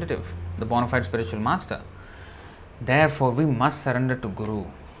representative, the bona fide spiritual master. Therefore, we must surrender to Guru.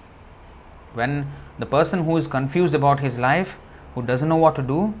 When the person who is confused about his life, who doesn't know what to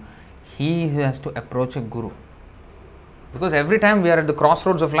do, he has to approach a Guru. Because every time we are at the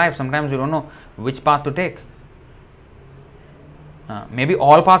crossroads of life, sometimes we don't know which path to take. Maybe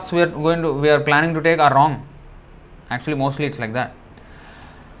all paths we are planning to take are wrong. Actually, mostly it's like that.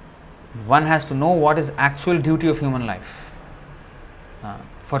 One has to know what is actual duty of human life.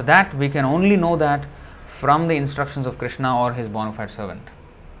 For that, we can only know that from the instructions of Krishna or his bona fide servant.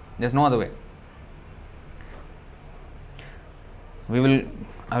 There's no other way.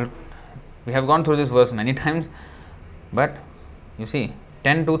 We have gone through this verse many times, but you see,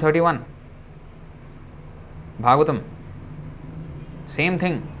 10:2:31, Bhagavatam, same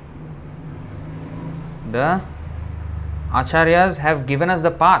thing. The Acharyas have given us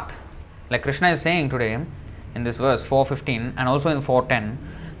the path. Like Krishna is saying today in this verse 4:15 and also in 4:10,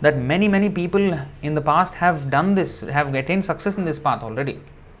 that many people in the past have done this, have attained success in this path already.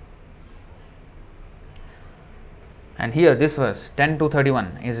 And here this verse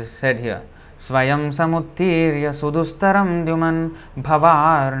 10:2:31 is said here, Swayam samuttirya sudustaram dyuman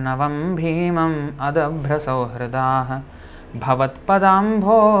bhavarnavam bhimam adabhra sauhridah bhavat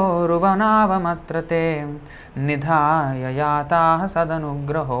padambho ruvanavamatrate nidhaya yatah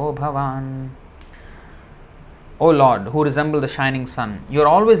sadanugraho bhavan. O Lord, who resemble the shining sun, you are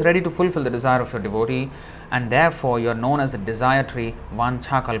always ready to fulfill the desire of your devotee, and therefore you are known as a desire tree,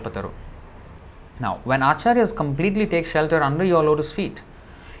 Vancha Kalpataru. Now, when Acharyas completely take shelter under your lotus feet,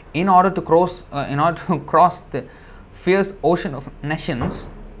 in order to cross the fierce ocean of nations,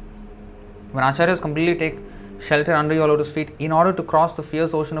 when Acharyas completely take shelter under your lotus feet, in order to cross the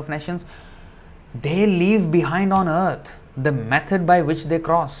fierce ocean of nations, they leave behind on earth the method by which they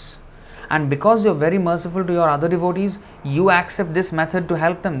cross. And because you are very merciful to your other devotees, you accept this method to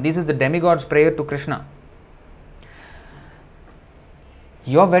help them. This is the demigod's prayer to Krishna.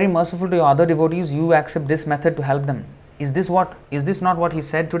 You are very merciful to your other devotees, you accept this method to help them. Is this not what he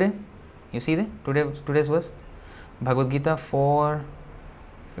said today? You see today's verse? Bhagavad Gita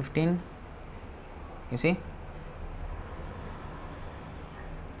 4:15. You see?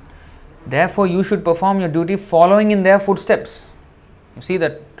 Therefore, you should perform your duty following in their footsteps. You see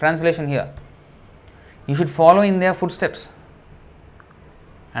that translation here. You should follow in their footsteps.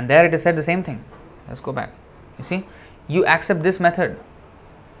 And there it is said the same thing. Let's go back. You see? You accept this method,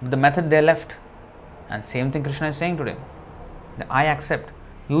 the method they left. And same thing Krishna is saying today. That I accept.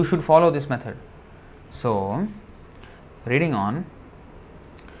 You should follow this method. So, reading on.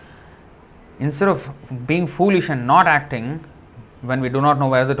 Instead of being foolish and not acting when we do not know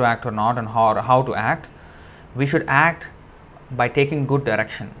whether to act or not and how to act, we should act by taking good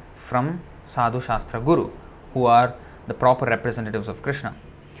direction from Sadhu Shastra Guru, who are the proper representatives of Krishna.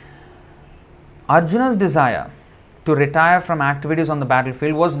 Arjuna's desire to retire from activities on the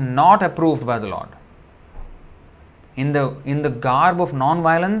battlefield was not approved by the Lord. In the garb of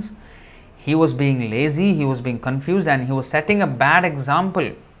non-violence, he was being lazy, he was being confused, and he was setting a bad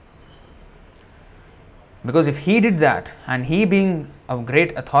example. Because if he did that, and he being a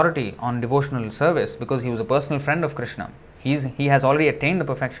great authority on devotional service, because he was a personal friend of Krishna, he has already attained the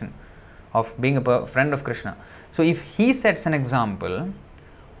perfection of being a friend of Krishna. So if he sets an example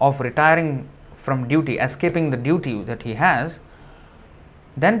of retiring from duty, escaping the duty that he has,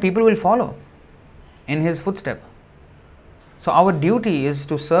 then people will follow in his footstep. So our duty is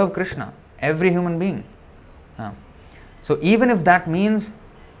to serve Krishna, every human being. So even if that means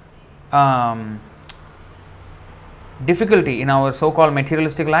difficulty in our so-called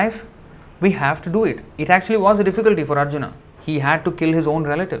materialistic life, we have to do it. It actually was a difficulty for Arjuna. He had to kill his own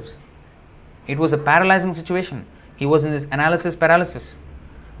relatives. It was a paralyzing situation. He was in this analysis paralysis.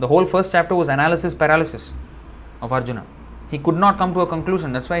 The whole first chapter was analysis paralysis of Arjuna. He could not come to a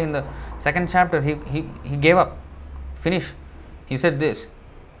conclusion. That's why in the second chapter he gave up. Finish. He said this.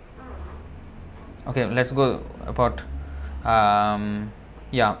 Okay, let's go about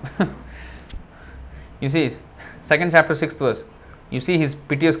you see, second chapter, 6th verse. You see his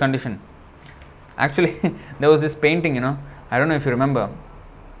piteous condition. Actually, there was this painting, I don't know if you remember,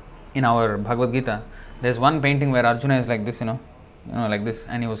 in our Bhagavad Gita, there's one painting where Arjuna is like this, like this,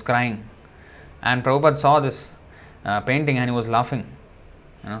 and he was crying. And Prabhupada saw this painting and he was laughing.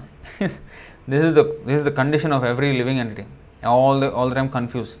 This is the condition of every living entity. All the time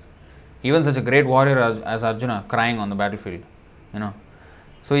confused. Even such a great warrior as Arjuna crying on the battlefield.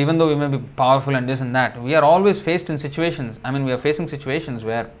 So even though we may be powerful and this and that, we are always faced in situations. We are facing situations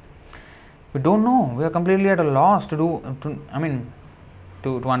where we don't know. We are completely at a loss to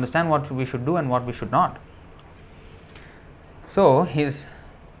understand what we should do and what we should not. So he's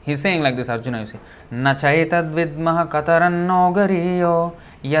saying like this, Arjuna, you see, na chaitad vidmah kataranno gariyo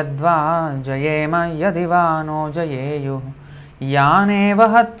yadva jayema yadivano jayeyu yaneva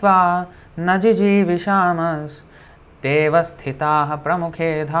hatva najiji vishamas devasthitaha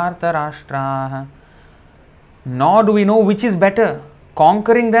pramukhe dhartarashtraha. Nor do we know which is better,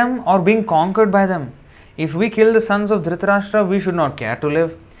 conquering them or being conquered by them. If we kill the sons of Dhritarashtra, we should not care to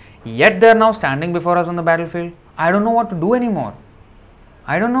live. Yet they are now standing before us on the battlefield. I don't know what to do anymore.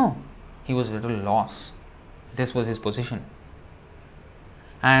 I don't know. He was a little lost. This was his position.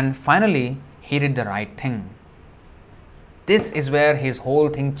 And finally, he did the right thing. This is where his whole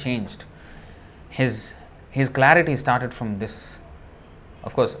thing changed. His clarity started from this.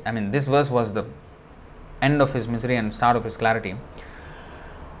 Of course, this verse was the end of his misery and start of his clarity.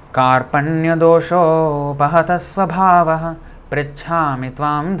 Karpanya dosho pahata svabhavah prichhami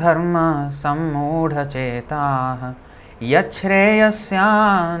tvam dharma sammudha chetah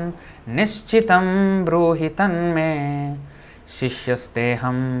yachreyasyan nishchitam bruhitan me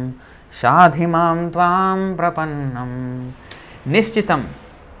shishyasteham shadhimam tvam prapannam. Nishchitam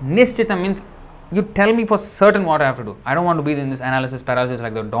means you tell me for certain what I have to do. I don't want to be in this analysis paralysis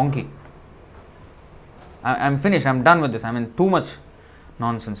like the donkey. I'm finished. I'm done with this. Too much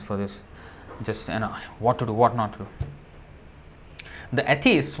nonsense for this. Just what to do, what not to do. The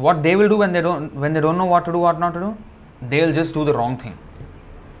atheists, what they will do when they don't know what to do, what not to do, they'll just do the wrong thing,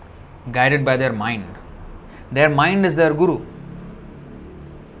 guided by their mind. Their mind is their guru.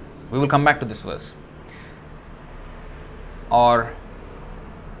 We will come back to this verse.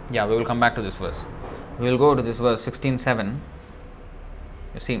 We will come back to this verse. We will go to this verse 16:7.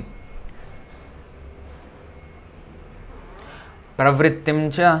 You see,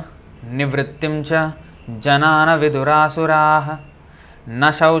 pravrittim cha nivrittim cha janana vidurasuraha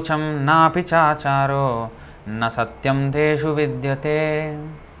na shaucham na pichacharo na satyam teshu vidyate.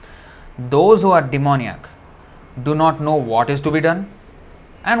 Those who are demoniac do not know what is to be done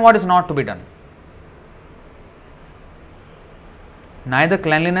and what is not to be done. Neither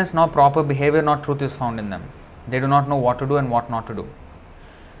cleanliness nor proper behavior nor truth is found in them. They do not know what to do and what not to do.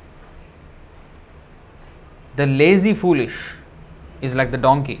 The lazy foolish is like the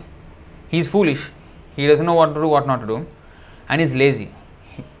donkey. He is foolish. He doesn't know what to do, what not to do, and is lazy.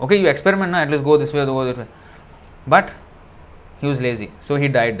 Okay, you experiment now, at least go this way, go that way. But he was lazy, so he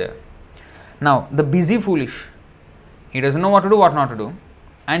died there. Now, the busy foolish, he doesn't know what to do, what not to do,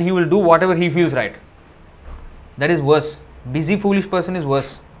 and he will do whatever he feels right. That is worse. Busy foolish person is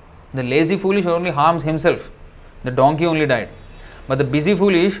worse. The lazy foolish only harms himself. The donkey only died. But the busy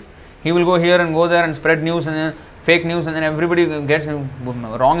foolish, he will go here and go there and spread news and then fake news, and then everybody gets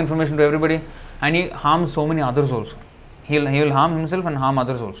wrong information to everybody, and he harms so many others also. He will harm himself and harm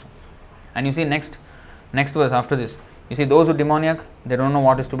others also. And you see next verse after this, you see those who demoniac, they don't know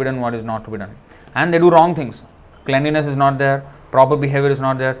what is to be done, what is not to be done, and they do wrong things. Cleanliness is not there, proper behavior is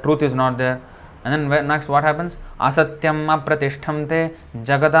not there, truth is not there. And then next what happens? Asatyam apratishtamte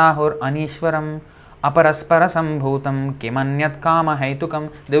jagadahur anishwaram aparaspara sambhutam kimanyat kama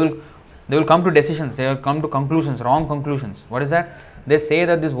haitukam. They will come to decisions, they will come to conclusions, wrong conclusions. What is that? They say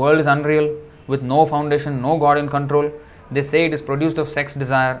that this world is unreal, with no foundation, no God in control. They say it is produced of sex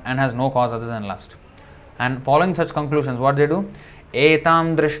desire and has no cause other than lust. And following such conclusions, what they do?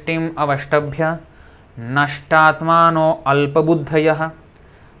 Etam drishtim avashtabhya nashtatmano alpabuddhayah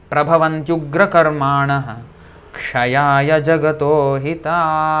prabhavantyugra karmanah kshayaya jagato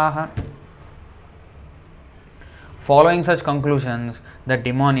hitah. Following such conclusions, the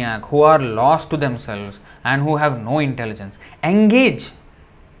demoniac who are lost to themselves and who have no intelligence engage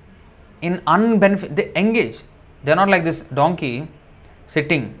in unbenefit. They engage. They are not like this donkey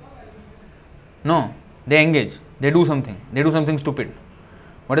sitting. No, they engage. They do something. They do something stupid.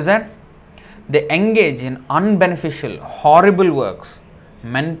 What is that? They engage in unbeneficial, horrible works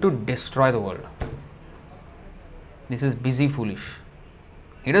meant to destroy the world. This is busy foolish.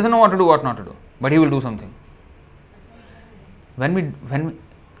 He doesn't know what to do, what not to do, but he will do something. When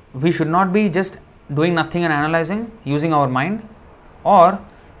we should not be just doing nothing and analyzing, using our mind, or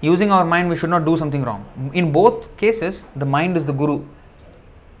using our mind we should not do something wrong. In both cases, the mind is the guru.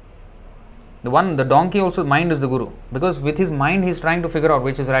 The donkey also, mind is the guru, because with his mind he is trying to figure out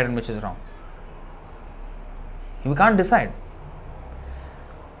which is right and which is wrong. We can't decide.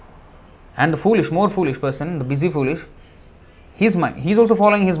 And the foolish, more foolish person, the busy foolish, his mind, he's also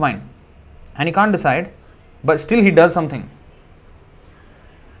following his mind. And he can't decide, but still he does something.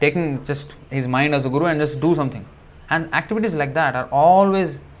 Taking just his mind as a guru and just do something. And activities like that are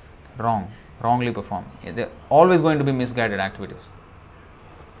always wrong, wrongly performed. They're always going to be misguided activities.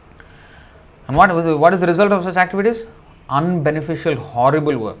 And what is the result of such activities? Unbeneficial,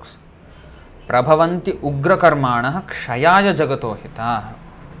 horrible works. Prabhavanti ugra karmana kshayaya jagato hita.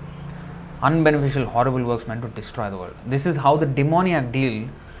 Unbeneficial, horrible works meant to destroy the world. This is how the demoniac deal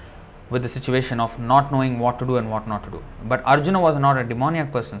with the situation of not knowing what to do and what not to do. But Arjuna was not a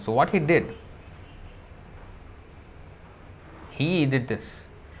demoniac person. So what he did, he did this.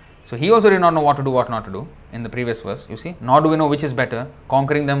 So he also did not know what to do, what not to do in the previous verse. You see, nor do we know which is better,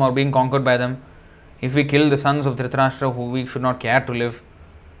 conquering them or being conquered by them. If we kill the sons of Dhritarashtra who we should not care to live,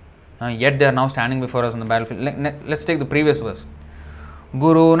 yet they are now standing before us on the battlefield. Let's take the previous verse.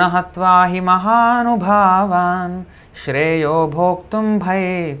 Guru nahatva hi mahanubhavan shreyo bhoktum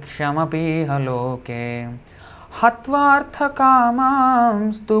bhaikshyamapi haloke hatvartha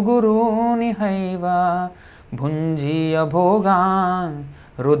kamam stu guru nihaiva bhunjiya bhogan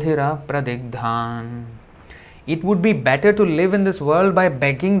rudhira pradigdhan. It would be better to live in this world by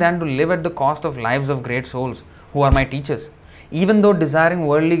begging than to live at the cost of lives of great souls who are my teachers. Even though desiring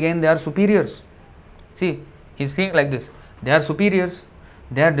worldly gain, they are superiors. See, he's saying like this. They are superiors.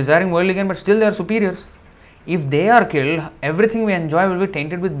 They are desiring worldly gain, but still they are superiors. If they are killed, everything we enjoy will be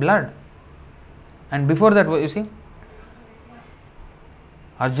tainted with blood. And before that, you see,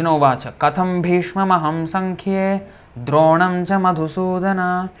 Arjuna uvacha katham bhishma maham sankhye dronam cha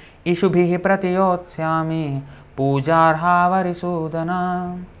madhusudana ishubhihi pratiyotsyami pujarha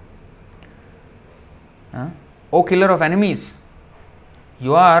varisudana. O killer of enemies,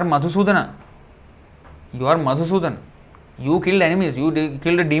 you are Madhusudana. You are Madhusudan. You killed enemies, you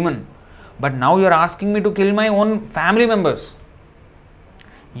killed a demon. But now you are asking me to kill my own family members.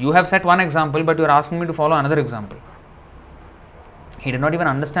 You have set one example, but you are asking me to follow another example. He did not even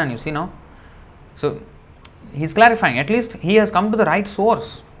understand, you see now. So, he is clarifying. At least he has come to the right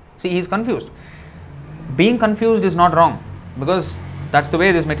source. See, he is confused. Being confused is not wrong, because that's the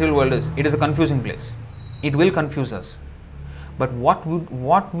way this material world is. It is a confusing place. It will confuse us. But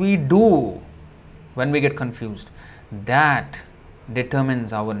what we do when we get confused, that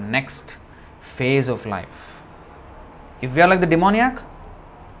determines our next phase of life. If we are like the demoniac,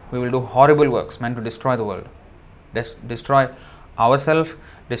 we will do horrible works meant to destroy the world, destroy ourselves,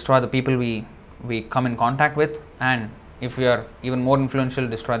 destroy the people we come in contact with, and if we are even more influential,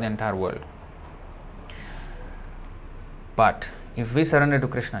 destroy the entire world. But if we surrender to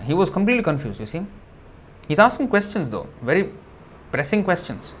Krishna, he was completely confused, you see. He's asking questions though, very pressing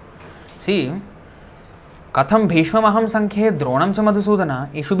questions. See, Katham bhishma maham sankhye dronam cha madhusudana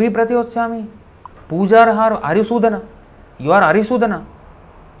ishubhi pratiyotsyami pujarha arisudana. You are Arisudana.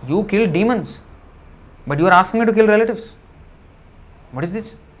 You kill demons, but you are asking me to kill relatives. What is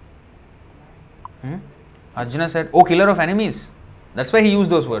this? Arjuna said, O killer of enemies. That's why he used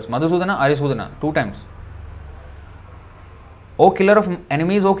those words, Madhusudana, Arisudana, 2 times. O killer of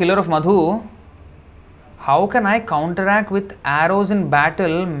enemies, O killer of Madhu, how can I counteract with arrows in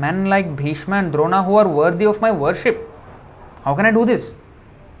battle men like Bhishma and Drona who are worthy of my worship? How can I do this?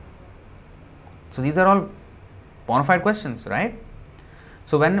 So these are all bona fide questions, right?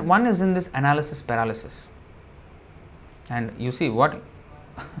 So when one is in this analysis paralysis, and you see what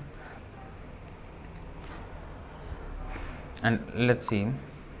and let's see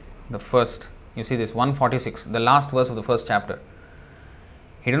the first, you see this 146, the last verse of the first chapter.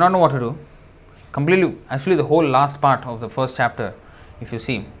 He did not know what to do. Completely, actually the whole last part of the first chapter, if you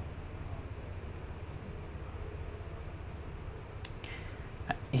see,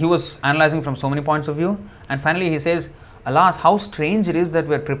 he was analyzing from so many points of view, and finally he says, alas, how strange it is that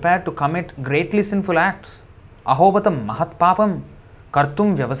we are prepared to commit greatly sinful acts. Ahobatam mahat papam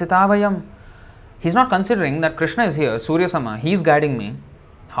kartum vyavasitavayam. He's not considering that Krishna is here, Surya Sama, he is guiding me.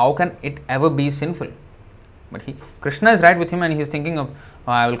 How can it ever be sinful? But Krishna is right with him and he is thinking of,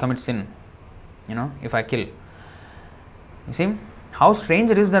 oh, I will commit sin, if I kill. You see, how strange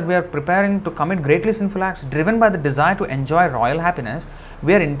it is that we are preparing to commit greatly sinful acts. Driven by the desire to enjoy royal happiness,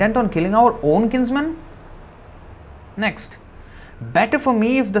 we are intent on killing our own kinsmen. Next, better for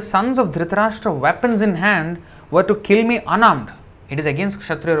me if the sons of Dhritarashtra, weapons in hand, were to kill me unarmed. It is against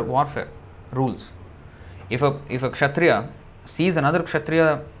Kshatriya warfare rules. If a Kshatriya sees another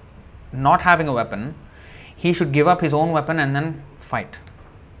Kshatriya not having a weapon, he should give up his own weapon and then fight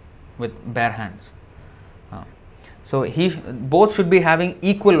with bare hands. So both should be having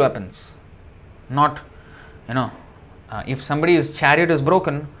equal weapons, not You know, if somebody's chariot is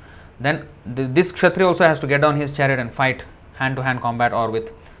broken, then this Kshatriya also has to get on his chariot and fight hand to hand combat, or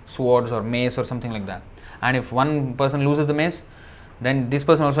with swords or mace or something like that. And if one person loses the mace, then this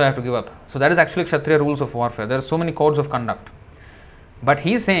person also has to give up. So that is actually Kshatriya rules of warfare. There are so many codes of conduct. But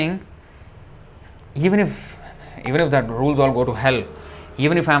he is saying, even if that rules all go to hell,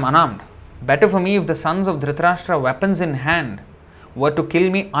 even if I am unarmed, better for me if the sons of Dhritarashtra, weapons in hand, were to kill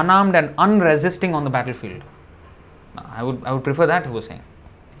me unarmed and unresisting on the battlefield. I would prefer that, he was saying.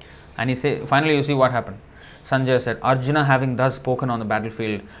 And finally you see what happened. Sanjaya said, Arjuna, having thus spoken on the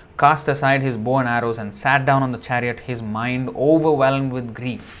battlefield, cast aside his bow and arrows and sat down on the chariot, his mind overwhelmed with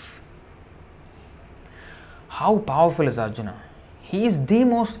grief. How powerful is Arjuna? He was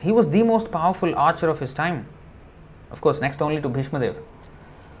the most powerful archer of his time. Of course, next only to Bhishma Dev.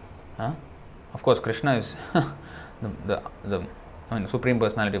 Of course, Krishna is the Supreme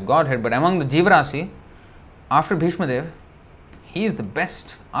Personality of Godhead, but among the Jivarasi, after Bhishma Dev, he is the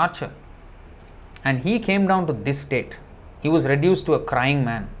best archer. And he came down to this state. He was reduced to a crying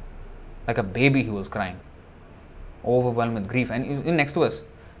man. Like a baby he was crying. Overwhelmed with grief. And in next verse,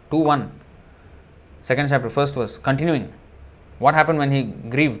 2:1, second chapter, first verse, continuing. What happened when he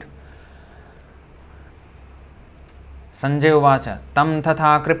grieved? Sanjay uvacha tam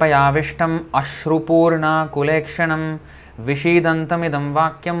tatha kripayavishtam ashrupurna kulekshanam vishidantam idam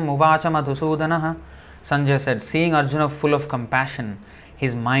vakyam uvacha Madhusudanaha. Sanjay said, seeing Arjuna full of compassion,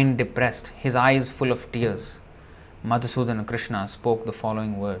 his mind depressed, his eyes full of tears, Madhusudana, Krishna, spoke the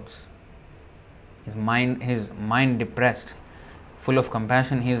following words. His mind depressed, full of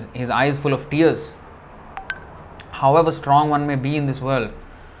compassion, his eyes full of tears. However strong one may be in this world,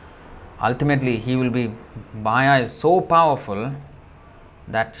 ultimately he will be, Maya is so powerful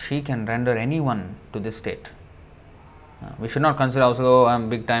that she can render anyone to this state. We should not consider also, oh, I am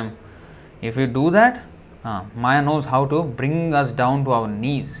big time. If we do that, Maya knows how to bring us down to our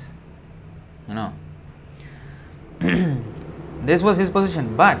knees. This was his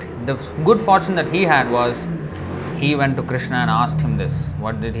position. But the good fortune that he had was, he went to Krishna and asked him this.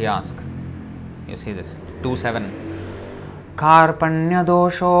 What did he ask? You see this, 2:7. Karpanya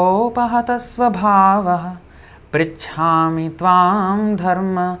doshopahata svabhavaha prichhami tvam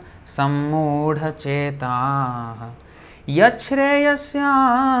dharma sammudha chetaha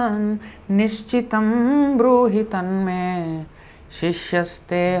yachreyasyan nishchitam bruhi tanme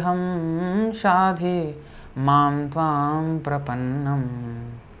shishyasteham shadhi mam tvam prapannam.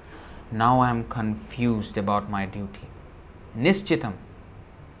 Now I am confused about my duty. Nishchitam.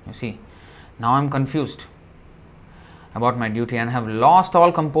 You see, now I am confused about my duty and have lost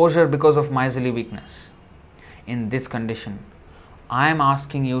all composure because of miserly weakness. In this condition, I am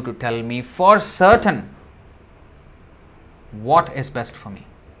asking you to tell me for certain what is best for me.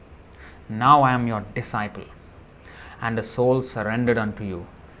 Now I am your disciple and a soul surrendered unto you.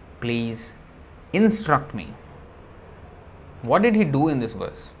 Please instruct me. What did he do in this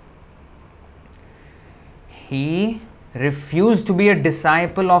verse? He refused to be a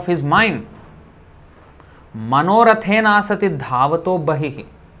disciple of his mind. Manorathena asati dhavato bahihi.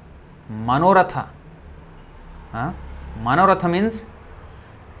 Manoratha. Manoratha means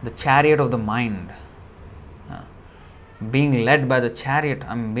the chariot of the mind. Being led by the chariot,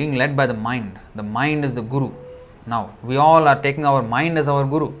 I am being led by the mind. The mind is the guru. Now, we all are taking our mind as our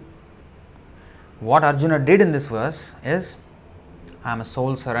guru. What Arjuna did in this verse is, I am a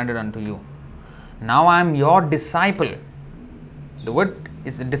soul surrendered unto you. Now I am your disciple. The word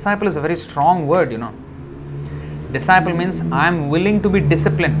disciple is a very strong word, Disciple means I am willing to be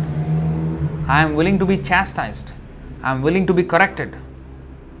disciplined. I am willing to be chastised. I am willing to be corrected.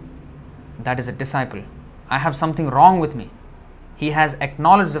 That is a disciple. I have something wrong with me. He has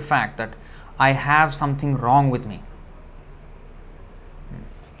acknowledged the fact that I have something wrong with me.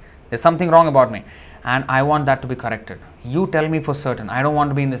 There's something wrong about me and I want that to be corrected. You tell me for certain. I don't want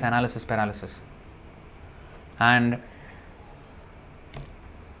to be in this analysis paralysis. And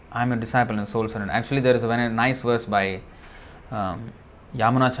I am a disciple and soul surrender. Actually, there is a very nice verse by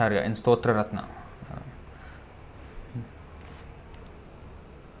Yamunacharya in Stotra Ratna.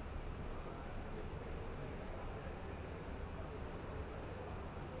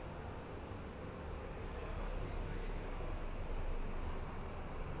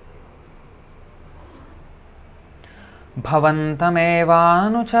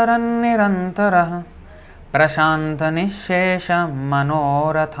 Bhavantamevanucharan nirantaraha prashanta nishesha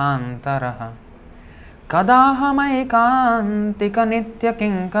manorathantaraha kadahamaekantika nitya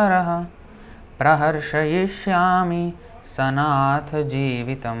kinkaraha praharshayishyami sanatha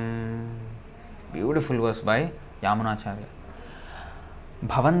jeevitam. Beautiful verse by Yamunacharya.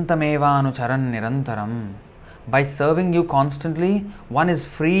 Bhavantamevanucharan nirantaram By serving you constantly, one is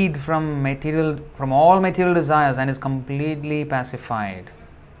freed from all material desires and is completely pacified.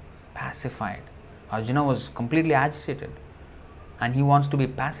 Pacified. Arjuna was completely agitated and he wants to be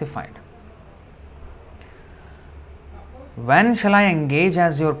pacified. When shall I engage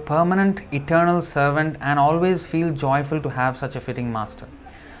as your permanent eternal servant and always feel joyful to have such a fitting master?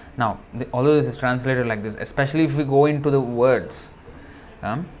 Now, although this is translated like this, especially if we go into the words,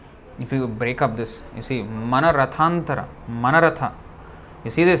 if you break up this, you see Manarathantara, Manaratha.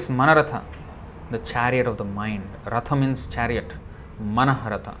 You see this Manaratha, the chariot of the mind. Ratha means chariot,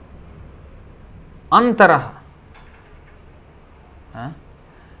 Manaharatha. Antaraha,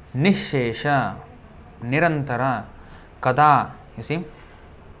 Nishesha, Nirantara, Kada. You see,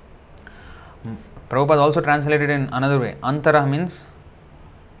 Prabhupada also translated in another way. Antara means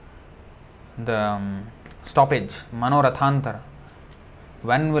the stoppage, Manorathantara.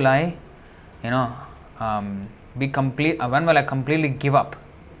 When will I, be complete? When will I completely give up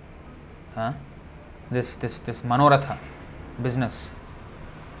this Manoratha business?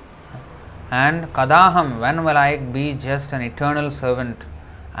 And Kadaham, when will I be just an eternal servant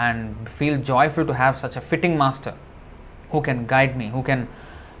and feel joyful to have such a fitting master who can guide me, who can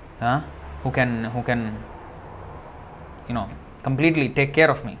completely take care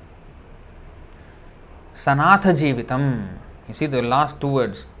of me. Sanatha Jivitam. You see the last two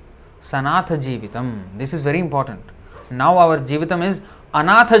words. Sanatha Jivitam. This is very important. Now our Jivitam is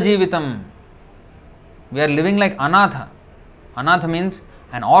Anatha Jivitam. We are living like Anatha. Anatha means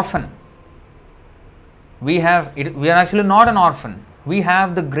an orphan. We are actually not an orphan. We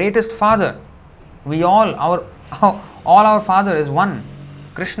have the greatest father. All our father is one,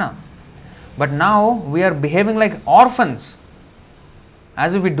 Krishna. But now we are behaving like orphans,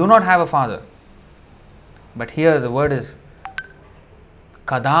 as if we do not have a father. But here the word is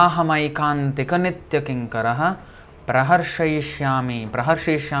Kadahamaikante nitya kinkaraha praharshayishyami.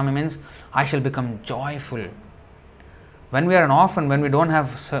 Praharshayishyami means I shall become joyful. When we are an orphan, when we don't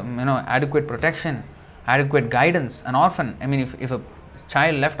have adequate protection, adequate guidance, an orphan, if a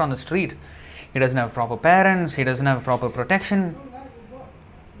child left on the street, he doesn't have proper parents, he doesn't have proper protection.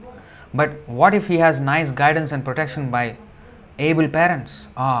 But what if he has nice guidance and protection by able parents?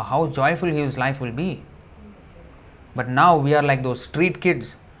 How joyful his life will be. But now we are like those street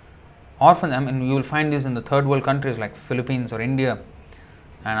kids, orphans. You will find this in the third world countries like Philippines or India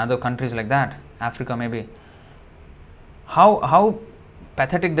and other countries like that, Africa maybe. How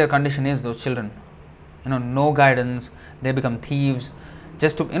pathetic their condition is, those children. No guidance, they become thieves.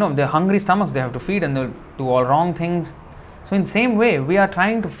 Just to, their hungry stomachs they have to feed and they'll do all wrong things. So in the same way, we are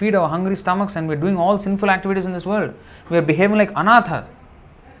trying to feed our hungry stomachs and we're doing all sinful activities in this world. We are behaving like Anatha.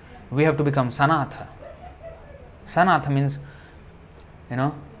 We have to become Sanatha. Sanatha means,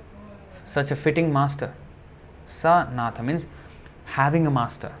 such a fitting master. Sanatha means having a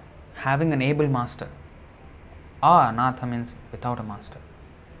master, having an able master. Anatha means without a master.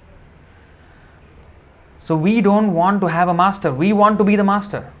 So we don't want to have a master, we want to be the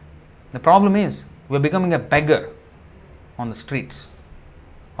master. The problem is, we are becoming a beggar on the streets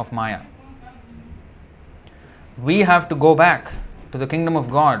of Maya. We have to go back to the kingdom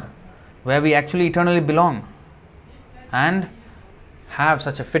of God, where we actually eternally belong, and have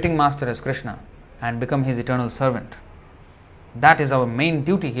such a fitting master as Krishna and become his eternal servant. That is our main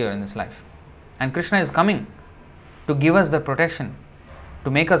duty here in this life. And Krishna is coming to give us the protection,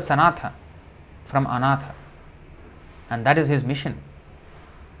 to make us Sanatha from Anatha. And that is his mission.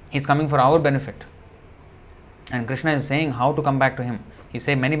 He is coming for our benefit. And Krishna is saying how to come back to him. He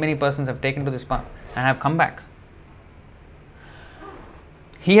said many persons have taken to this path and have come back.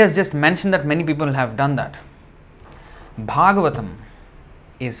 He has just mentioned that many people have done that. Bhagavatam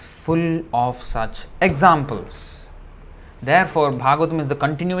is full of such examples. Therefore, Bhagavatam is the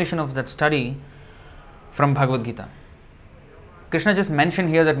continuation of that study from Bhagavad Gita. Krishna just mentioned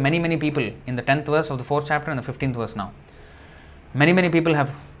here that many people in the 10th verse of the 4th chapter and the 15th verse now. Many people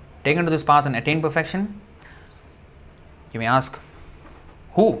have taken to this path and attained perfection. You may ask,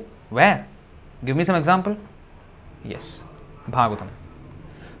 who? Where? Give me some example. Yes, Bhagavatam.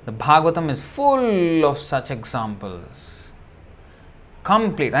 The Bhagavatam is full of such examples.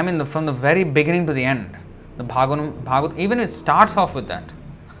 Complete. From the very beginning to the end. The Bhagavatam, even it starts off with that.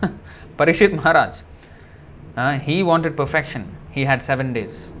 Parikshit Maharaj, he wanted perfection. He had 7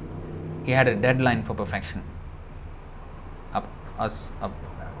 days. He had a deadline for perfection. A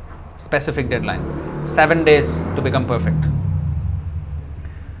specific deadline. 7 days to become perfect.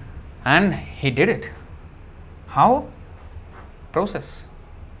 And he did it. How? Process.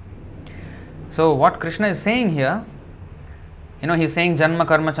 So what Krishna is saying here, He's saying Janma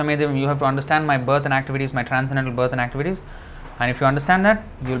Karma Chamedevam, you have to understand my birth and activities, my transcendental birth and activities. And if you understand that,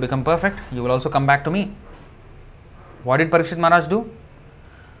 you will become perfect. You will also come back to me. What did Parikshit Maharaj do?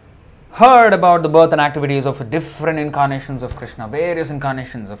 Heard about the birth and activities of different incarnations of Krishna, various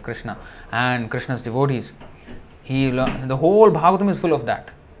incarnations of Krishna and Krishna's devotees. The whole Bhagavatam is full of that.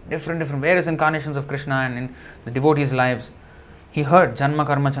 Different various incarnations of Krishna and in the devotees' lives. He heard Janma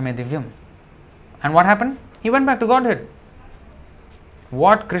Karma Chame Divyam. And what happened? He went back to Godhead.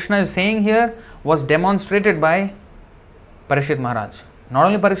 What Krishna is saying here was demonstrated by Parikshit Maharaj. Not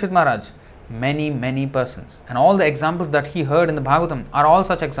only Parikshit Maharaj, many persons. And all the examples that he heard in the Bhagavatam are all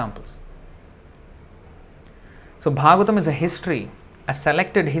such examples. So Bhagavatam is a history, a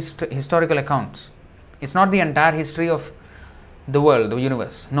selected historical accounts. It's not the entire history of the world, the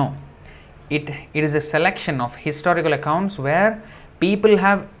universe. No. It is a selection of historical accounts where people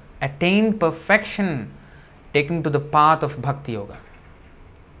have attained perfection, taken to the path of Bhakti Yoga.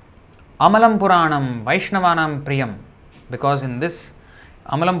 Amalam Puranam, Vaishnavanam Priyam. Because in this,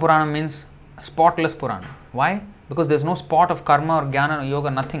 Amalam Puranam means spotless Purana. Why? Because there is no spot of karma or jnana or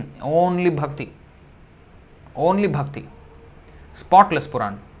yoga, nothing. Only bhakti. Only bhakti. Spotless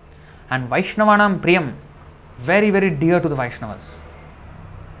Purana. And Vaishnavanam Priyam, very dear to the Vaishnavas.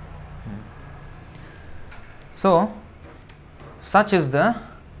 So, such is the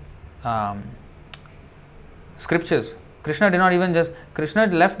scriptures. Krishna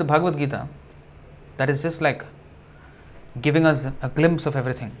left the Bhagavad Gita. That is just like giving us a glimpse of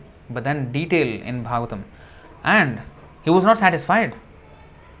everything, but then detail in Bhagavatam. And he was not satisfied.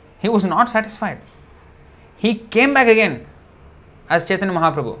 He was not satisfied. He came back again as Chaitanya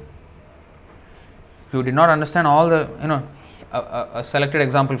Mahaprabhu. You did not understand all the, a selected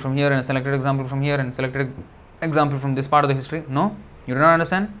example from here and a selected example from here and selected example from this part of the history. No, you did not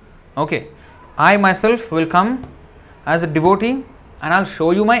understand. Okay, I myself will come as a devotee and I'll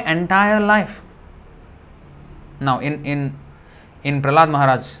show you my entire life. Now, in Prahlad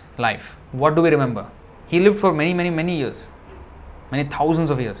Maharaj's life, what do we remember? He lived for many years, many thousands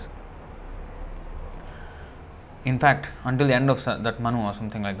of years. In fact, until the end of that Manu or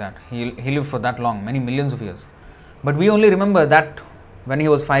something like that, he lived for that long, many millions of years. But we only remember that when he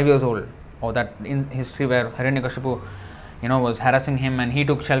was 5 years old, or that in history where Hiranyakashipu, was harassing him and he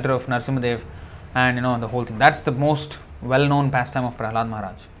took shelter of Narasimhadev, and the whole thing. That's the most well-known pastime of Prahlad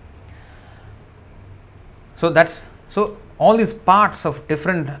Maharaj. So all these parts of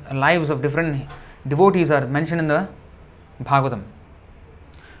different lives of different devotees are mentioned in the Bhagavatam.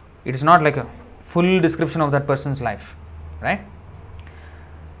 It is not like a full description of that person's life, right?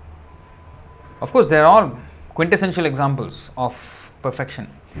 Of course, they are all quintessential examples of perfection.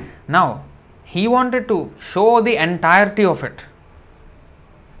 Now, he wanted to show the entirety of it,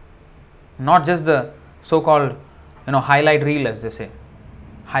 not just the so-called, highlight reel, as they say.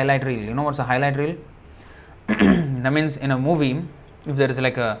 Highlight reel. You know what's a highlight reel? That means in a movie, if there is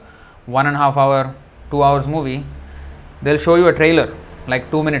like a 1.5 hour, 2 hours movie, they'll show you a trailer, like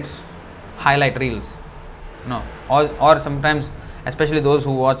 2 minutes, highlight reels. Or sometimes, especially those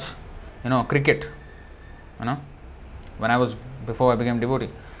who watch, cricket. Before I became devotee,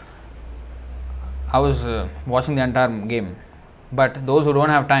 I was watching the entire game. But those who don't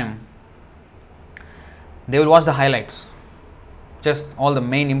have time, they will watch the highlights, just all the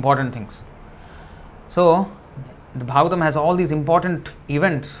main important things. So, the Bhagavatam has all these important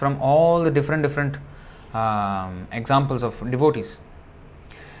events from all the different examples of devotees.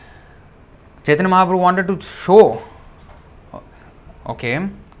 Chaitanya Mahaprabhu wanted to show,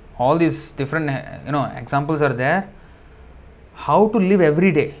 all these different, examples are there, how to live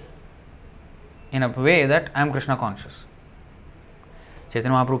every day in a way that I am Krishna conscious.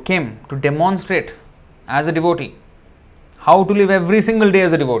 Chaitanya Mahaprabhu came to demonstrate as a devotee how to live every single day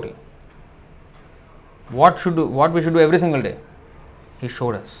as a devotee. What we should do every single day. He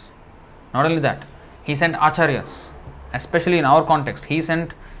showed us. Not only that, he sent acharyas, especially in our context. He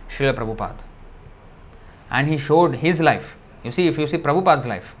sent Srila Prabhupada, and he showed his life. You see, if you see Prabhupada's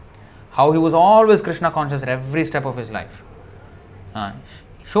life, how he was always Krishna conscious at every step of his life.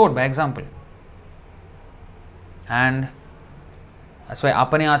 Showed by example. And that's why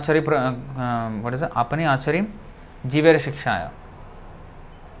apani achari, apani achari jivere shikshaya.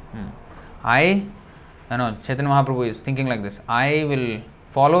 Chaitanya Mahaprabhu is thinking like this: I will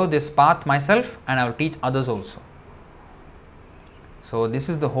follow this path myself and I will teach others also. So this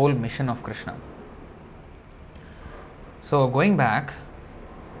is the whole mission of Krishna. So going back,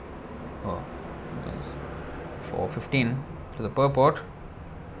 4:15 to the purport.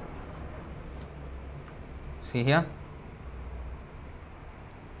 See here.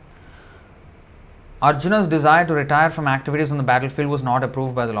 Arjuna's desire to retire from activities on the battlefield was not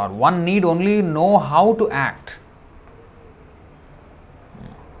approved by the Lord. One need only know how to act.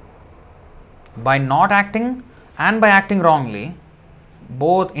 By not acting and by acting wrongly,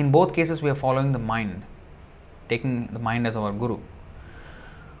 in both cases we are following the mind, taking the mind as our guru.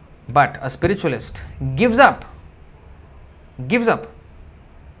 But a spiritualist gives up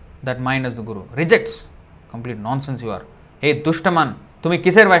that mind as the guru, rejects. Complete nonsense you are. Hey Dushtaman, tumi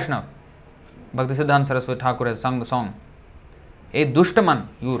kiser Vaishnav? Bhaktisiddhanta Saraswati Thakur has sung the song. Hey Dushtaman,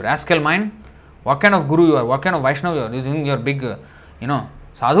 you rascal mind, what kind of guru you are? What kind of Vaishnav you are? Do you think you are big,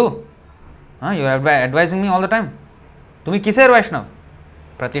 sadhu? You are advising me all the time. Tumi kiser Vaishnav?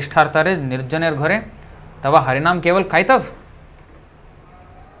 Pratishthartare nirjaner ghare tava harinam keval kaitav.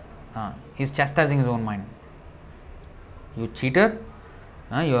 He is chastising his own mind. You cheater,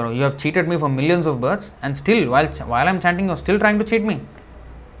 you have cheated me for millions of births, and still while I am chanting you are still trying to cheat me.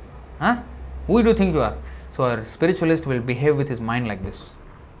 Who do you think you are? So a spiritualist will behave with his mind like this.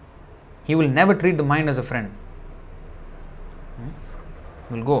 He will never treat the mind as a friend.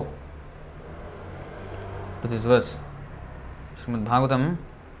 He will go to this verse. Srimad Bhagavatam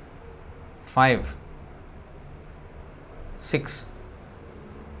 5, 6,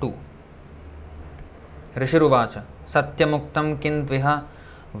 2. Rishiruvacha Satyamuktam kintviha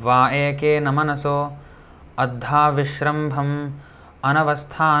va eke namanaso adha vishrambham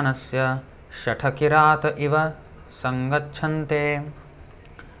anavasthanasya shathakirata iva sangachante.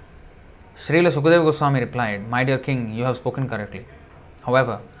 Srila Sukadeva Goswami replied, My dear king, you have spoken correctly.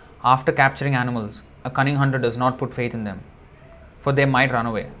 However, after capturing animals, a cunning hunter does not put faith in them, for they might run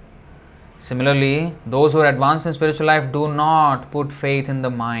away. Similarly, those who are advanced in spiritual life do not put faith in the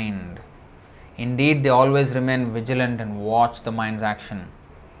mind. Indeed, they always remain vigilant and watch the mind's action.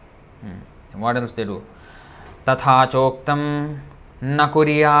 What else they do? Tatha choktam na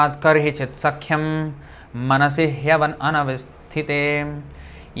kuriyat karhichit sakhyam manasi hyavan anavesthite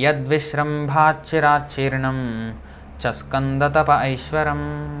yad vishrambhachirachirnam chaskandatapa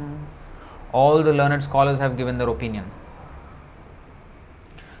aishwaram. All the learned scholars have given their opinion.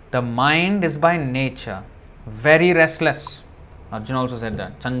 The mind is by nature very restless. Arjuna also said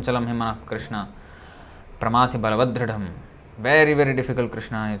that. Chanchalam himana Krishna pramati balavadridham. Very, very difficult.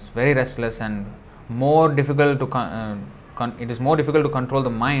 Krishna is very restless and more difficult to it is more difficult to control the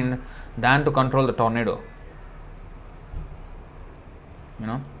mind than to control the tornado.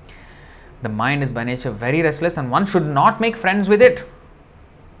 The mind is by nature very restless and one should not make friends with it.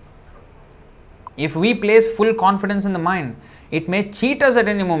 If we place full confidence in the mind, it may cheat us at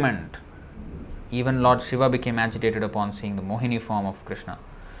any moment. Even Lord Shiva became agitated upon seeing the Mohini form of Krishna.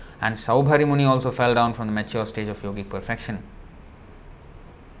 And Saubhari Muni also fell down from the mature stage of yogic perfection.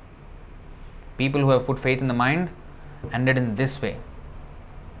 People who have put faith in the mind ended in this way.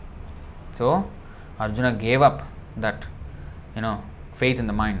 So, Arjuna gave up that, faith in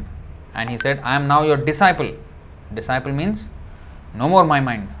the mind. And he said, I am now your disciple. Disciple means, no more my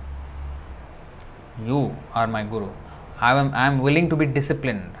mind. You are my guru. I am willing to be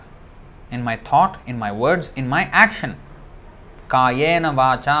disciplined in my thought, in my words, in my action. Kayena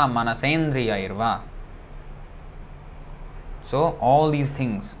vacha manasendriyairva. So all these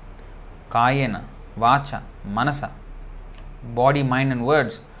things, kayena, vacha, manasa, body, mind and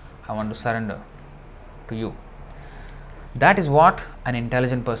words, I want to surrender to you. That is what an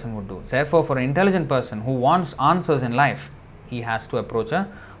intelligent person would do. Therefore, for an intelligent person who wants answers in life, he has to approach a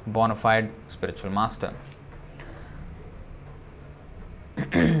bona fide spiritual master.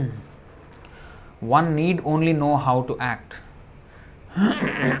 One need only know how to act.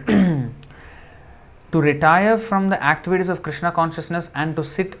 To retire from the activities of Krishna consciousness and to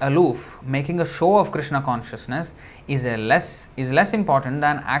sit aloof, making a show of Krishna consciousness, is less important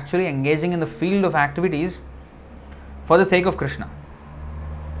than actually engaging in the field of activities for the sake of Krishna.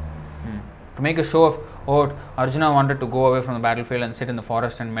 To make a show of, Arjuna wanted to go away from the battlefield and sit in the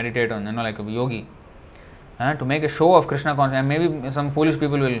forest and meditate on, like a yogi. To make a show of Krishna consciousness, and maybe some foolish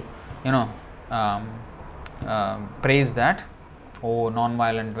people will, praise that. Oh,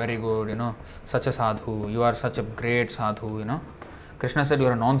 non-violent, very good, such a sadhu, you are such a great sadhu, Krishna said, you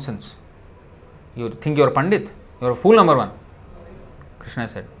are a nonsense. You think you are a pandit, you are a fool number one. Krishna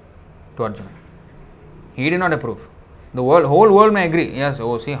said to Arjuna. He did not approve. The whole world may agree. Yes,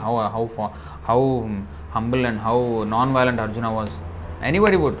 see how humble and how non-violent Arjuna was.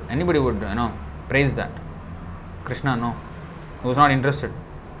 Anybody would, praise that. Krishna, no. He was not interested.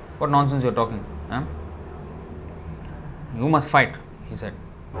 What nonsense you are talking? You must fight, he said.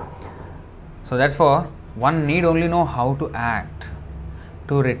 So therefore, one need only know how to act,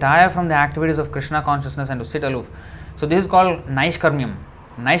 to retire from the activities of Krishna consciousness and to sit aloof. So this is called Naishkarmyam.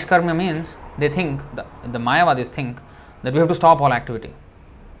 Naishkarmya means they think, the Mayavadis think that we have to stop all activity.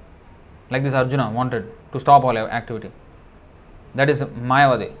 Like this Arjuna wanted to stop all activity. That is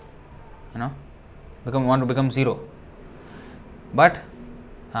Mayavadi, want to become zero. But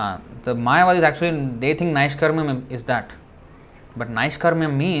the Mayavadis actually, they think Naishkarmya is that. But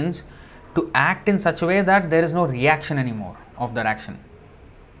Naishkarmya means to act in such a way that there is no reaction anymore of that action.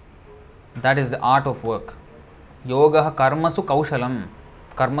 That is the art of work. Yoga karmasu kaushalam.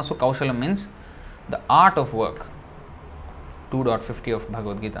 Karmasu kaushalam means the art of work. 2.50 of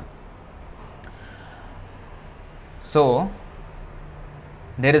Bhagavad Gita. So,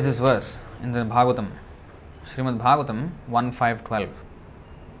 there is this verse in the Bhagavatam, Srimad Bhagavatam 1.5.12.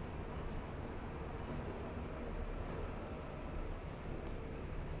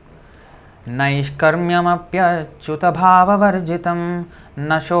 Naishkarmyamapyachyuta bhavavarjitam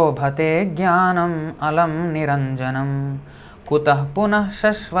na shobhate jnanam alam niranjanam kutah punah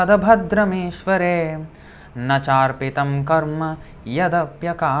shashvada bhadrameshvare na charpitam karma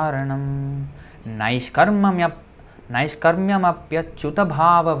yadapyakaranam naishkarmyamapyachyuta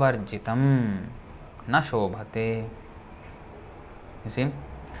bhavavarjitam na shobhate. You see,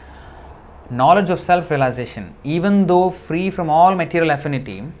 knowledge of self-realization, even though free from all material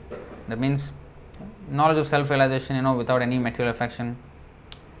affinity. That means knowledge of self-realization, without any material affection.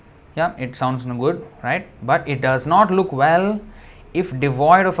 Yeah, it sounds good, right? But it does not look well if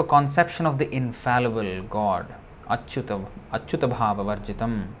devoid of a conception of the infallible God. Achyuta bhava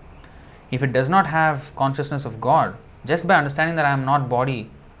varjitam. If it does not have consciousness of God, just by understanding that I am not body,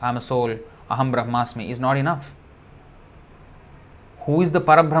 I am a soul, aham brahmasmi, is not enough. Who is the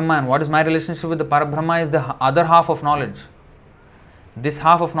Parabrahma and what is my relationship with the Parabrahma is the other half of knowledge. This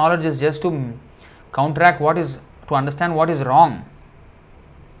half of knowledge is just to counteract to understand what is wrong.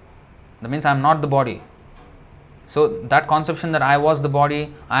 That means I am not the body. So that conception that I was the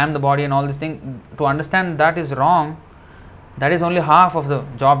body, I am the body and all these things, to understand that is wrong, that is only half of the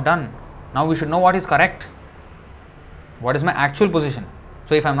job done. Now we should know what is correct. What is my actual position?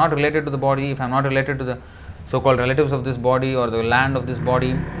 So if I am not related to the body, if I am not related to the so-called relatives of this body or the land of this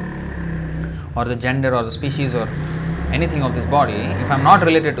body or the gender or the species or anything of this body, if I am not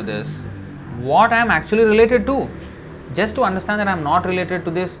related to this, what I am actually related to? Just to understand that I am not related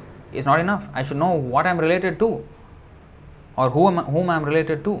to this is not enough. I should know what I am related to or whom I am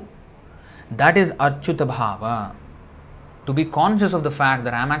related to. That is Achyuta Bhava. To be conscious of the fact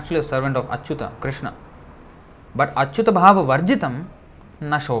that I am actually a servant of Achyuta, Krishna. But Achyuta Bhava Varjitam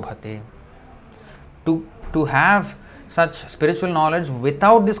na shobhate. To have such spiritual knowledge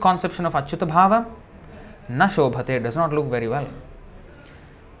without this conception of Achyuta Bhava, na shobhate, does not look very well.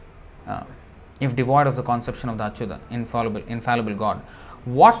 If devoid of the conception of the Achyuta, infallible God.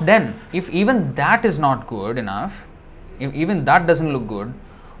 What then? If even that is not good enough, if even that doesn't look good,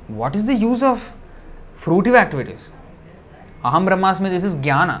 what is the use of fruitive activities? Aham Brahmasmi, this is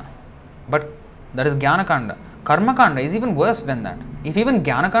Jnana, but that is Jnana Kanda. Karma Kanda is even worse than that. If even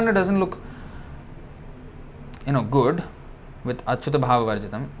Jnana Kanda doesn't look good with Achyuta Bhava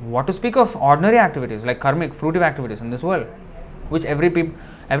Varjitam, what to speak of ordinary activities like karmic, fruitive activities in this world, which every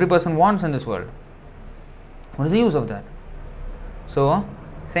person wants in this world. What is the use of that? So,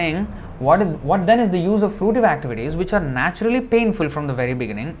 saying, what then is the use of fruitive activities which are naturally painful from the very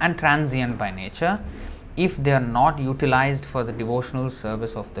beginning and transient by nature if they are not utilized for the devotional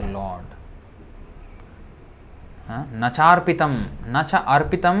service of the Lord? Nacha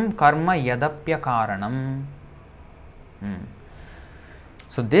arpitam karma yadapya karanam.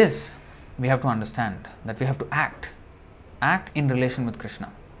 So this we have to understand, that we have to act in relation with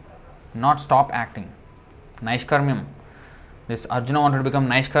Krishna, not stop acting. Naishkarmyam. This Arjuna wanted to become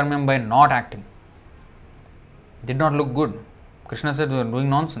Naishkarmyam by not acting. Did not look good. Krishna said, you are doing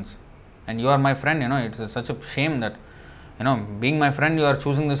nonsense and you are my friend, it's such a shame that, being my friend you are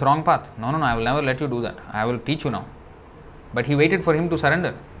choosing this wrong path. No, I will never let you do that. I will teach you now. But he waited for him to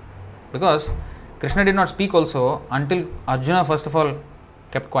surrender, because Krishna did not speak also until Arjuna first of all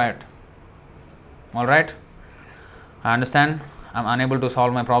kept quiet. Alright, I understand, I am unable to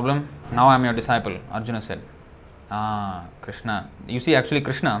solve my problem, now I am your disciple, Arjuna said. Krishna. You see, actually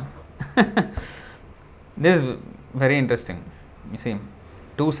Krishna, this is very interesting. You see,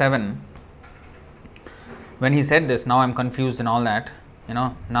 2.7, when he said this, now I am confused and all that,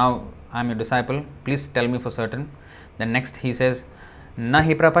 now I am your disciple, please tell me for certain. Then next he says,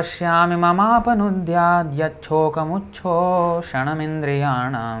 Nahi prapashyami mamapanudyad yachhokamuchho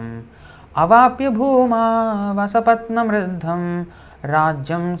shanamindriyanam avapya bhuma vasapatnam riddham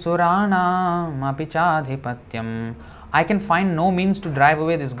rajyam suranam apichadhipatyam. I can find no means to drive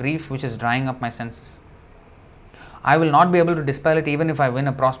away this grief which is drying up my senses. I will not be able to dispel it even if I win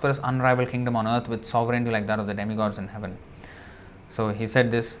a prosperous, unrivaled kingdom on earth with sovereignty like that of the demigods in heaven. So he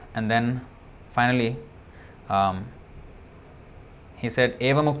said this, and then finally he said,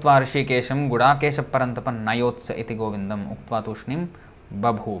 Eva muktva rishikesham gudakesha parantapan nayotsa iti govindam uktva tushnim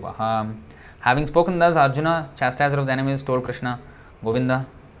babhuvaha. Having spoken thus, Arjuna, chastiser of the enemies, told Krishna, Govinda,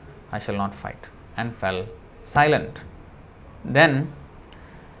 I shall not fight, and fell silent. Then,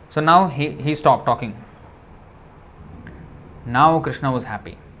 so now he stopped talking. Now Krishna was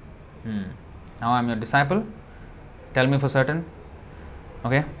happy. Now I am your disciple. Tell me for certain.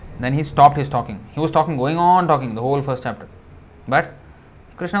 Okay. Then he stopped his talking. He was talking, going on talking the whole first chapter. But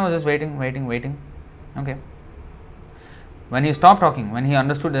Krishna was just waiting. Okay. When he stopped talking, when he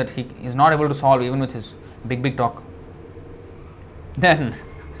understood that he is not able to solve even with his big talk, then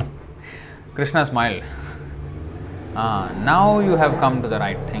Krishna smiled. Now you have come to the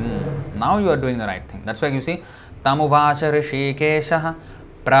right thing. Now you are doing the right thing. That's why you see, Tamuvacha Rishikesha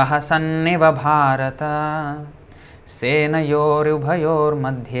Prahasanniva Bharata Senayor Ubhayor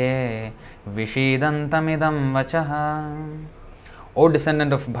Madhye Vishidantamidam Vachaha. O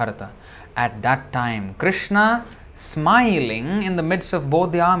descendant of Bharata, at that time Krishna, smiling in the midst of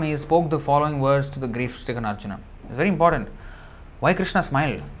both the armies, spoke the following words to the grief-stricken Arjuna. It's very important. Why Krishna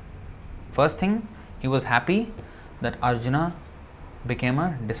smiled? First thing, he was happy that Arjuna became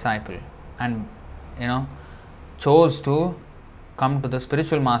a disciple and chose to come to the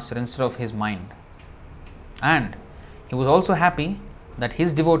spiritual master instead of his mind. And he was also happy that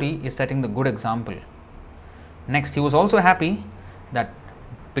his devotee is setting the good example. Next, he was also happy that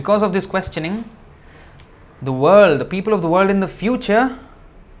because of this questioning, the people of the world in the future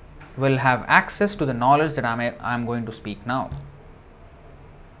will have access to the knowledge that I am going to speak now.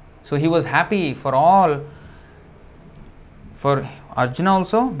 So he was happy for Arjuna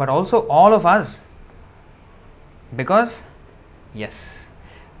also, but also all of us. Because, yes,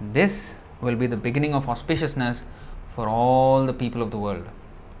 this will be the beginning of auspiciousness for all the people of the world.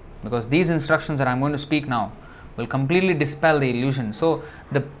 Because these instructions that I am going to speak now will completely dispel the illusion. So,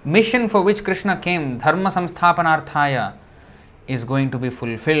 the mission for which Krishna came, Dharma Samsthapanarthaya, is going to be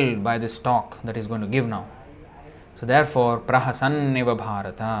fulfilled by this talk that he is going to give now. So, therefore, Prahasanniva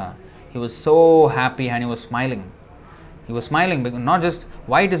Bharata, he was so happy and he was smiling. He was smiling because not just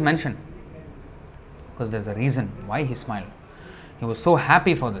why it is mentioned, because there is a reason why he smiled. He was so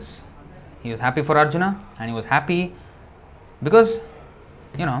happy for this. He was happy for Arjuna, and he was happy because,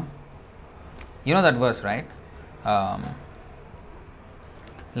 you know that verse, right?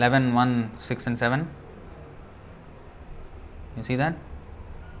 11, 1, 6 and 7. You see that?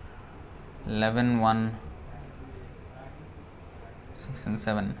 11, 1, 6 and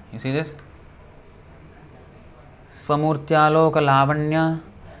 7. You see this? Swamurtyaloka lavanya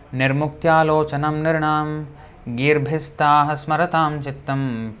nirmuktялochanam nirnam girbhistah smaratam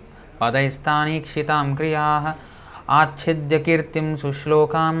chittam padaistanikshitam kriyah achidya kirtim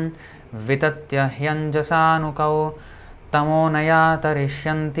sushlokam vitatya hyanjasanukau tamonaya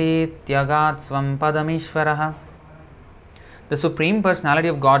tarishyanti tyagat svam padamishvaraha. The Supreme Personality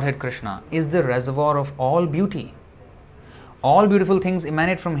of Godhead Krishna is the reservoir of all beauty. All beautiful things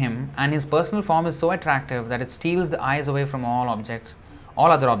emanate from him, and his personal form is so attractive that it steals the eyes away from all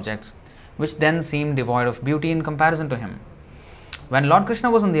other objects, which then seem devoid of beauty in comparison to him. When Lord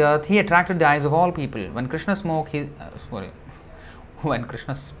Krishna was on the earth, he attracted the eyes of all people. When Krishna spoke,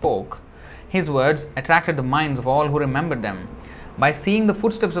 his words attracted the minds of all who remembered them. By seeing the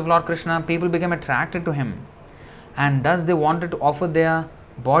footsteps of Lord Krishna, people became attracted to him, and thus they wanted to offer their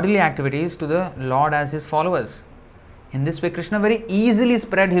bodily activities to the Lord as his followers. In this way, Krishna very easily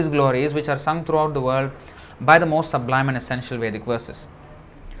spread his glories, which are sung throughout the world by the most sublime and essential Vedic verses.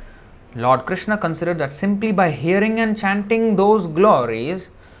 Lord Krishna considered that simply by hearing and chanting those glories,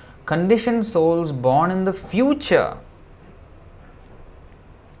 conditioned souls born in the future.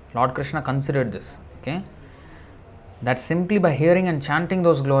 Lord Krishna considered this, okay? That simply by hearing and chanting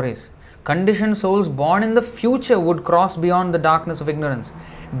those glories, conditioned souls born in the future would cross beyond the darkness of ignorance.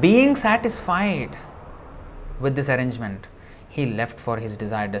 Being satisfied with this arrangement, he left for his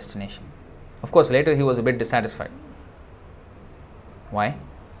desired destination. Of course, later he was a bit dissatisfied. Why?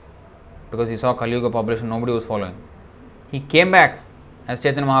 Because he saw Kali Yuga population, nobody was following. He came back as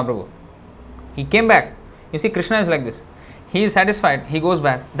Chaitanya Mahaprabhu. He came back. You see, Krishna is like this. He is satisfied, he goes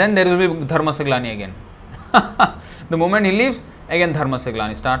back. Then there will be Dharma Siglani again. The moment he leaves, again Dharma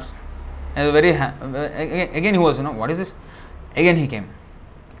Siglani starts. And again he was, what is this? Again he came.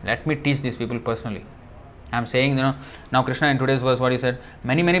 Let me teach these people personally. I am saying, now Krishna in today's verse, what he said,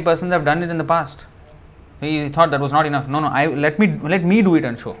 many persons have done it in the past. He thought that was not enough. No, let me do it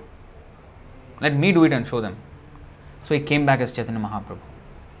and show. Let me do it and show them. So he came back as Chaitanya Mahaprabhu.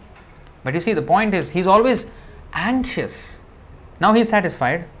 But you see, the point is, he's always anxious. Now he's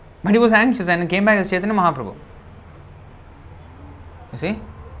satisfied, but he was anxious and came back as Chaitanya Mahaprabhu. You see?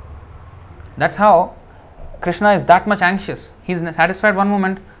 That's how Krishna is that much anxious. He's satisfied one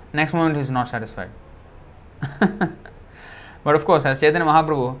moment, next moment he's not satisfied. But of course, as Chaitanya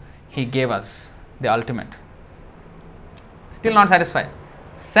Mahaprabhu, he gave us the ultimate. Still not satisfied.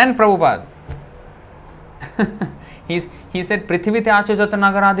 Send Prabhupada. He said, Prithivite achajata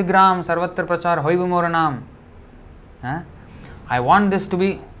nagaradigram sarvatra prachar hoivu moranam. I want this to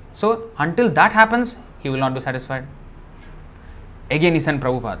be. So, until that happens, he will not be satisfied. Again, he sent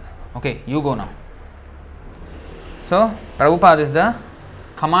Prabhupada. Okay, you go now. So, Prabhupada is the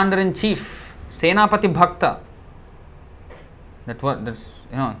commander-in-chief, Senapati Bhakta. That's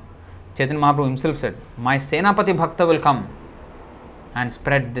Chaitanya Mahaprabhu himself said, my Senapati Bhakta will come and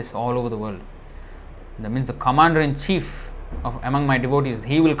spread this all over the world. That means the commander-in-chief among my devotees,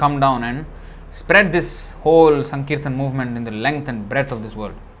 he will come down and spread this whole Sankirtan movement in the length and breadth of this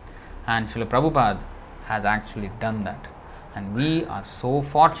world. And Srila Prabhupada has actually done that. And we are so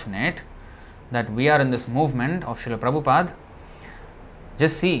fortunate that we are in this movement of Srila Prabhupada.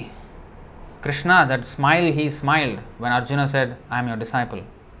 Just see, Krishna, that smile he smiled when Arjuna said, I am your disciple,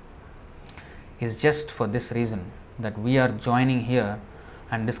 is just for this reason, that we are joining here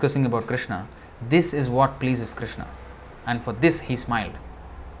and discussing about Krishna. This is what pleases Krishna. And for this he smiled.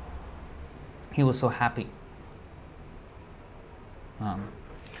 He was so happy.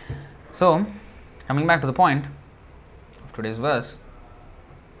 So, coming back to the point of today's verse,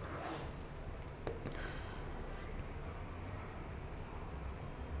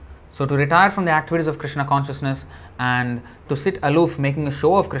 so to retire from the activities of Krishna consciousness and to sit aloof making a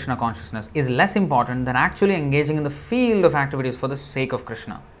show of Krishna consciousness is less important than actually engaging in the field of activities for the sake of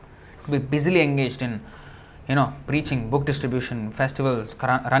Krishna. To be busily engaged in, preaching, book distribution, festivals,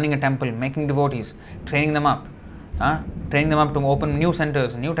 running a temple, making devotees, training them up to open new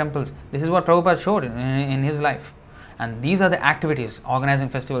centers, new temples. This is what Prabhupada showed in his life. And these are the activities: organizing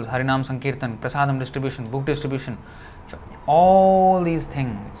festivals, Harinam Sankirtan, Prasadam distribution, book distribution, all these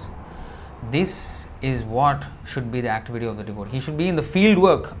things. This is what should be the activity of the devotee. He should be in the field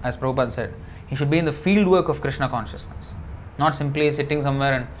work, as Prabhupada said. He should be in the field work of Krishna consciousness. Not simply sitting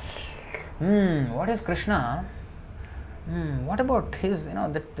somewhere and, what is Krishna? What about his,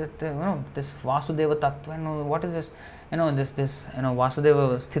 this Vasudeva Tattva, what is this, this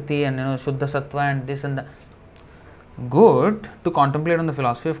Vasudeva Sthiti and, Shuddha Sattva and this and that. Good to contemplate on the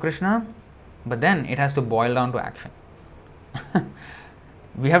philosophy of Krishna, but then it has to boil down to action.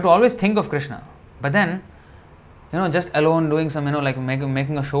 We have to always think of Krishna, but then, just alone doing some, like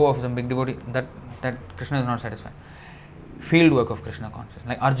making a show of some big devotee, that Krishna is not satisfied. Field work of Krishna consciousness,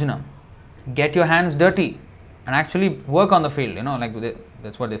 like Arjuna, get your hands dirty and actually work on the field,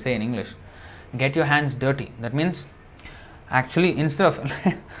 that's what they say in English. Get your hands dirty. That means, actually, instead of,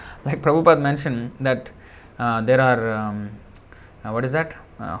 like Prabhupada mentioned, that there are,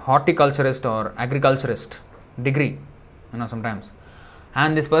 horticulturist or agriculturist degree, sometimes.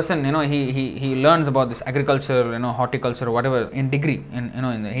 And this person, he learns about this agriculture, horticulture, whatever, in degree.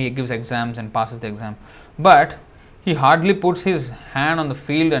 He gives exams and passes the exam. But he hardly puts his hand on the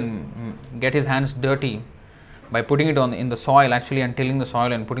field and get his hands dirty by putting it in the soil, actually, and tilling the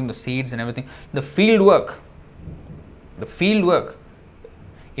soil and putting the seeds and everything. The field work,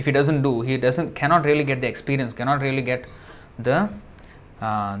 if he doesn't do, cannot really get the experience, cannot really get the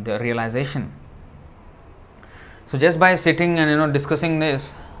realization. So just by sitting and discussing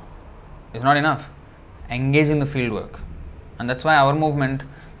this is not enough. Engage in the field work. And that's why our movement,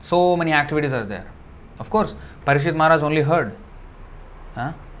 so many activities are there. Of course, Parikshit Maharaj only heard.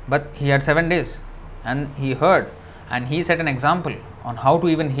 But he had 7 days and he heard and he set an example on how to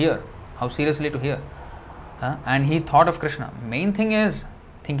even hear, how seriously to hear. And he thought of Krishna. Main thing is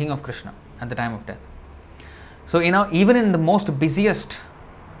thinking of Krishna at the time of death. So even in the most busiest,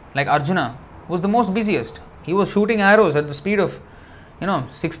 like Arjuna was the most busiest. He was shooting arrows at the speed of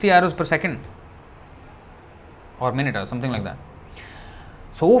 60 arrows per second or minute or something like that.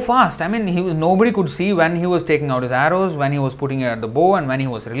 So fast. Nobody could see when he was taking out his arrows, when he was putting it at the bow, and when he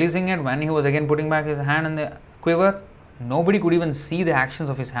was releasing it, when he was again putting back his hand in the quiver. Nobody could even see the actions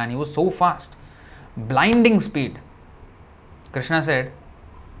of his hand. He was so fast. Blinding speed. Krishna said,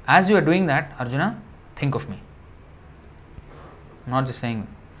 as you are doing that, Arjuna, think of me. I'm not just saying.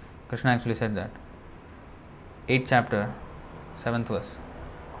 Krishna actually said that. 8th chapter, 7th verse.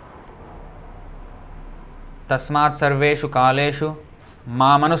 Tasmat sarveshu kaleshu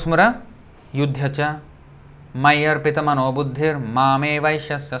mamanusmura yudhyacha mayarpita manobuddhir mame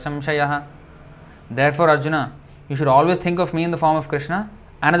vaishyasya samshayah. Therefore, Arjuna, You should always think of me in the form of Krishna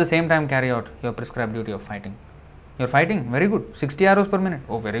and at the same time carry out your prescribed duty of fighting. You're fighting, very good. 60 arrows per minute,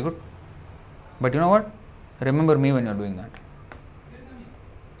 oh, very good. But you know what? Remember me when you're doing that.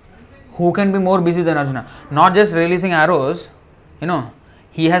 Who can be more busy than Arjuna? Not just releasing arrows,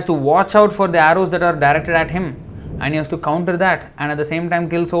 he has to watch out for the arrows that are directed at him, and he has to counter that, and at the same time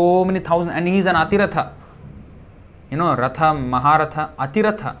kill so many thousands, and he is an Atiratha. Ratha, Maharatha,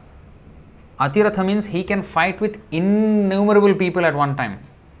 Atiratha. Atiratha means he can fight with innumerable people at one time.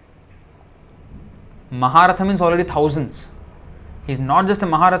 Maharatha means already thousands. He is not just a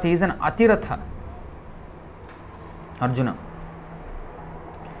Maharatha, he is an Atiratha. Arjuna.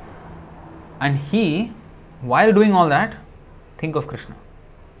 And he, while doing all that, think of Krishna.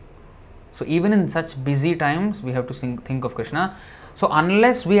 So even in such busy times, we have to think of Krishna. So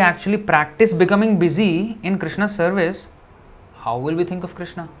unless we actually practice becoming busy in Krishna's service, how will we think of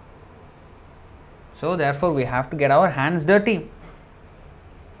Krishna? So therefore we have to get our hands dirty.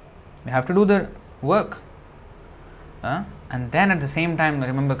 We have to do the work. And then at the same time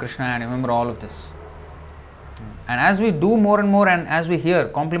remember Krishna and remember all of this. And as we do more and more, and as we hear,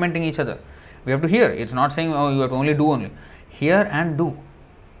 complementing each other, we have to hear. It's not saying, oh, you have to only do only. Hear and do.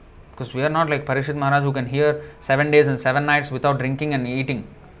 Because we are not like Parikshit Maharaj who can hear 7 days and 7 nights without drinking and eating.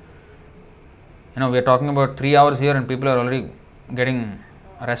 We are talking about 3 hours here and people are already getting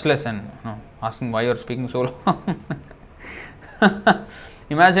restless and asking why you are speaking so long.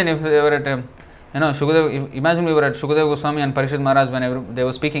 Imagine if they were at, Shukadev, imagine we were at Shukadev Goswami and Parikshit Maharaj when they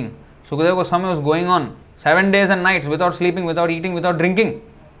were speaking. Shukadev Goswami was going on 7 days and nights without sleeping, without eating, without drinking.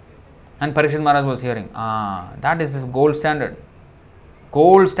 And Parikshit Maharaj was hearing. That is his gold standard.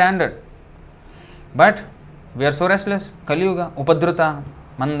 Gold standard. But we are so restless. Kali Yuga, Upadruta,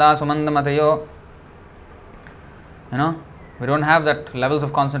 Manda, Sumanda Matayo. We don't have that levels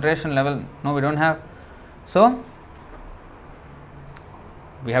of concentration level. No, we don't have. So,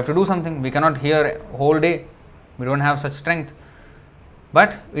 we have to do something. We cannot hear whole day. We don't have such strength.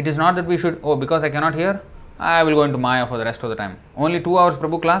 But it is not that we should, because I cannot hear, I will go into Maya for the rest of the time. Only 2 hours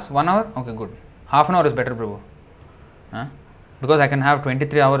Prabhu class, 1 hour? Okay, good. Half an hour is better, Prabhu. Because I can have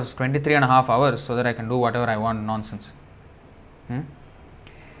 23 hours, 23 and a half hours so that I can do whatever I want, nonsense.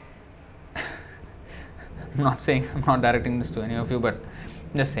 I'm not saying, I'm not directing this to any of you, but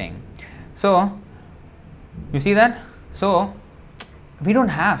just saying. So, you see that? So, we don't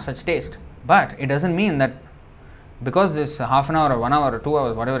have such taste. But it doesn't mean that because this half an hour or 1 hour or 2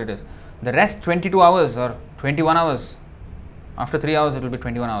 hours, whatever it is, the rest 22 hours or 21 hours, after 3 hours it will be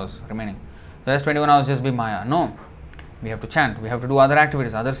 21 hours remaining. The rest 21 hours just be Maya. No. We have to chant, we have to do other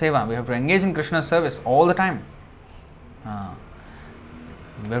activities, other seva, we have to engage in Krishna's service all the time.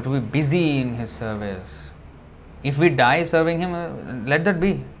 We have to be busy in his service. If we die serving him, let that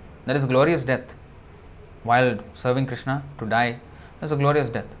be. That is glorious death. While serving Krishna, to die, that's a glorious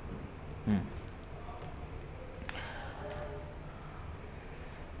death.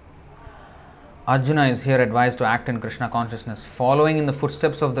 Arjuna is here advised to act in Krishna consciousness, following in the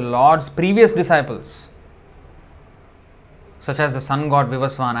footsteps of the Lord's previous disciples, such as the sun god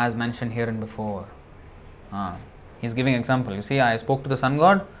Vivaswan, as mentioned here and before. He is giving example. You see, I spoke to the sun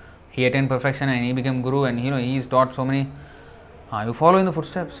god, he attained perfection and he became guru, and he is taught so many. You follow in the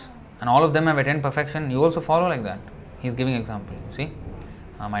footsteps, and all of them have attained perfection. You also follow like that. He is giving example. You see,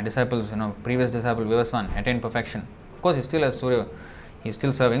 my disciples, previous disciple Vivaswan attained perfection. Of course, he still has Surya. He is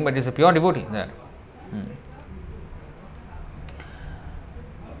still serving, but he is a pure devotee there.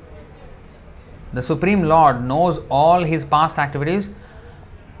 The Supreme Lord knows all his past activities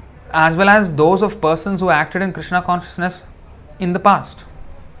as well as those of persons who acted in Krishna consciousness in the past.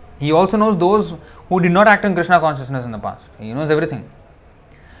 He also knows those who did not act in Krishna consciousness in the past. He knows everything.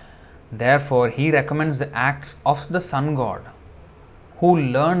 Therefore, he recommends the acts of the sun god, who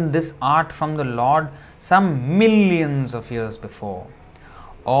learned this art from the Lord some millions of years before.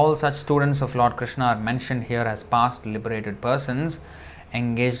 All such students of Lord Krishna are mentioned here as past liberated persons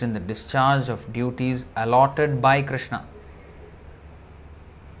engaged in the discharge of duties allotted by Krishna.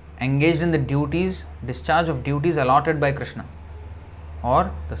 Engaged in the discharge of duties allotted by Krishna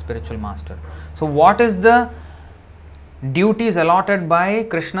or the spiritual master. So, what is the duties allotted by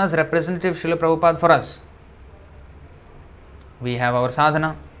Krishna's representative Srila Prabhupada for us? We have our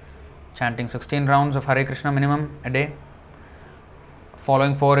sadhana, chanting 16 rounds of Hare Krishna minimum a day,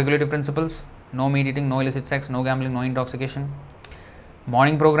 following 4 regulative principles: no meat eating, no illicit sex, no gambling, no intoxication.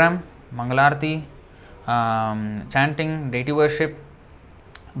 Morning program, Mangalarti, chanting, deity worship,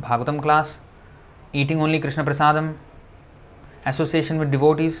 Bhagavatam class, eating only Krishna Prasadam, association with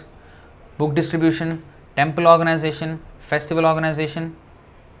devotees, book distribution, temple organization, festival organization,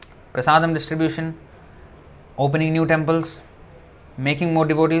 Prasadam distribution, opening new temples, making more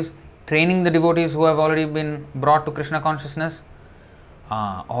devotees, training the devotees who have already been brought to Krishna consciousness.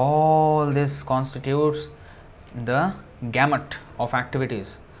 All this constitutes the gamut of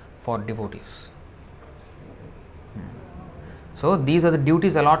activities for devotees. So these are the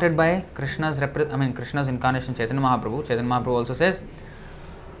duties allotted by Krishna's incarnation Chaitanya Mahaprabhu. Chaitanya Mahaprabhu also says,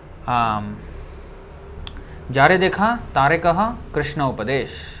 Jare dekha tare kaha Krishna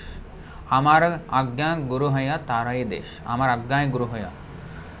upadesh. Amar agya guru haya tara e desh. Amar agya guru haya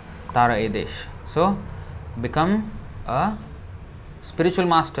tara e desh. So become a spiritual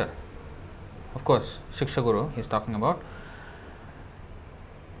master. Of course, Shiksha Guru he is talking about.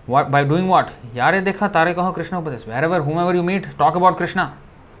 What, by doing what? Yare dekha tare kaho Krishna upadesh. Wherever, whomever you meet, talk about Krishna.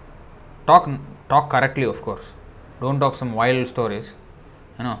 Talk correctly, of course. Don't talk some wild stories.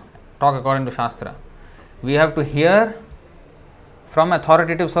 Talk according to Shastra. We have to hear from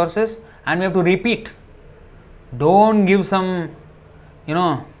authoritative sources and we have to repeat. Don't give some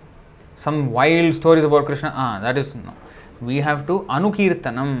wild stories about Krishna. That is no. We have to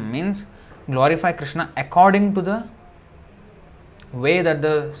anukirtanam, means glorify Krishna according to the way that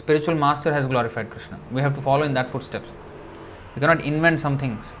the spiritual master has glorified Krishna. We have to follow in that footsteps. We cannot invent some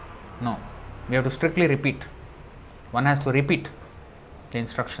things. No. We have to strictly repeat. One has to repeat the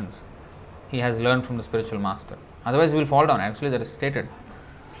instructions he has learned from the spiritual master. Otherwise, we will fall down. Actually, that is stated.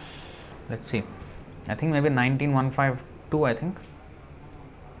 Let's see. I think maybe 19152, I think.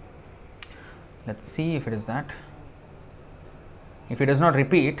 Let's see if it is that. If he does not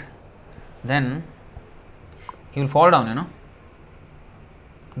repeat, then he will fall down,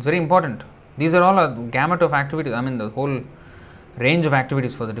 It's very important. These are all a gamut of activities. The whole range of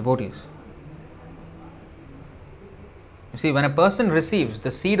activities for the devotees. You see, when a person receives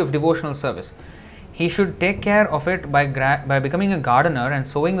the seed of devotional service, he should take care of it by becoming a gardener and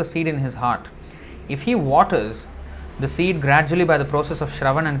sowing the seed in his heart. If he waters the seed gradually by the process of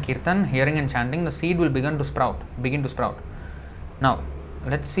Shravan and Kirtan, hearing and chanting, the seed will begin to sprout. Now,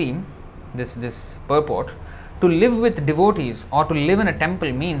 let's see this purport. To live with devotees or to live in a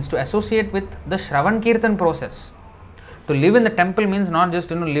temple means to associate with the Shravan Kirtan process. To live in the temple means not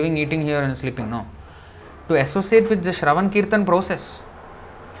just living, eating here and sleeping. No. To associate with the Shravan Kirtan process.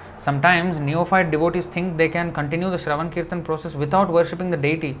 Sometimes neophyte devotees think they can continue the Shravan Kirtan process without worshipping the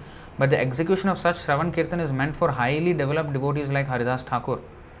deity, but the execution of such Shravan Kirtan is meant for highly developed devotees like Haridas Thakur,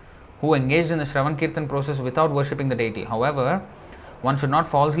 who engaged in the Shravan Kirtan process without worshipping the deity. However, one should not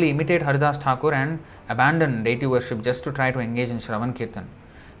falsely imitate Haridas Thakur and abandon deity worship just to try to engage in Shravan Kirtan.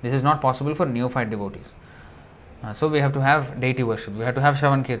 This is not possible for neophyte devotees. So we have to have deity worship, we have to have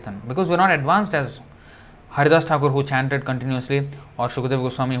Shravan Kirtan, because we are not advanced as Haridas Thakur who chanted continuously, or Shukadev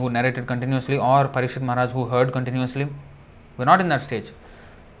Goswami who narrated continuously, or Parikshit Maharaj who heard continuously. We are not in that stage.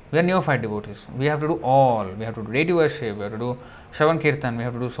 We are neophyte devotees. We have to do all. We have to do deity worship, we have to do Shravan Kirtan, we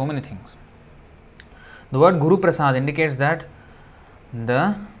have to do so many things. The word Guru Prasad indicates that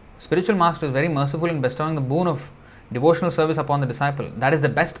the spiritual master is very merciful in bestowing the boon of devotional service upon the disciple. That is the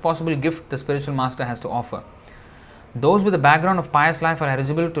best possible gift the spiritual master has to offer. Those with a background of pious life are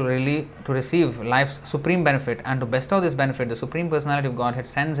eligible to receive life's supreme benefit, and to bestow this benefit, the Supreme Personality of Godhead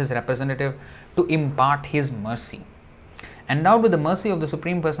sends his representative to impart his mercy. Endowed with the mercy of the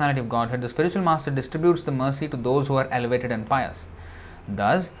Supreme Personality of Godhead, the spiritual master distributes the mercy to those who are elevated and pious.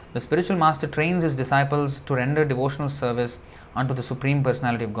 Thus, the spiritual master trains his disciples to render devotional service unto the Supreme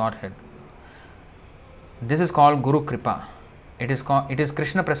Personality of Godhead. This is called Guru Kripa. It is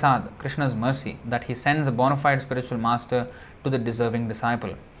Krishna Prasad, Krishna's mercy, that he sends a bona fide spiritual master to the deserving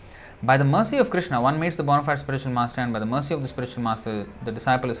disciple. By the mercy of Krishna, one meets the bona fide spiritual master, and by the mercy of the spiritual master, the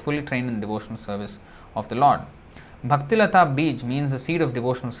disciple is fully trained in devotional service of the Lord. Bhaktilata Bij means the seed of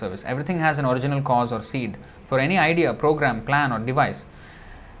devotional service. Everything has an original cause or seed. For any idea, program, plan or device,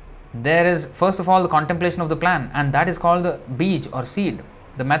 there is first of all the contemplation of the plan, and that is called the Bij or seed.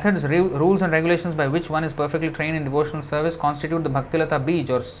 The methods, rules and regulations by which one is perfectly trained in devotional service constitute the Bhaktilata Bij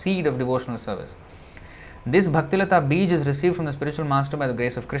or seed of devotional service. This Bhaktilata Bij is received from the spiritual master by the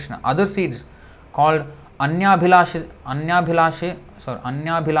grace of Krishna. Other seeds called Anyabhilasha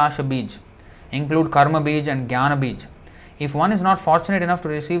Bij include Karma Bij and Jnana Bij. If one is not fortunate enough to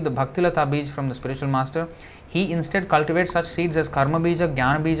receive the Bhaktilata Bij from the spiritual master, he instead cultivates such seeds as Karma Bija,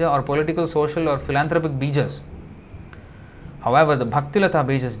 Jnana Bija or political, social or philanthropic Bijas. However, the Bhaktilata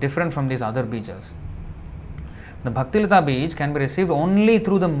Bij is different from these other Bijas. The Bhaktilata Bij can be received only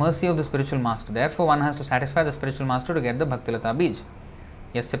through the mercy of the spiritual master. Therefore, one has to satisfy the spiritual master to get the Bhaktilata Bij.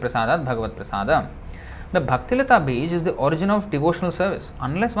 Yasya Prasadat Bhagavat Prasada. The Bhaktilata Bij is the origin of devotional service.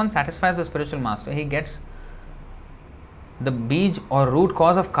 Unless one satisfies the spiritual master, he gets the bij or root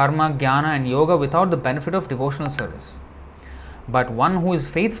cause of karma, jnana and yoga without the benefit of devotional service. But one who is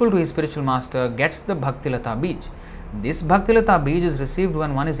faithful to his spiritual master gets the Bhaktilata bij. This Bhaktilata bij is received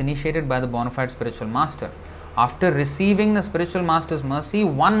when one is initiated by the bona fide spiritual master. After receiving the spiritual master's mercy,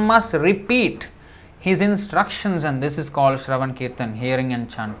 one must repeat his instructions, and this is called Shravan Kirtan, hearing and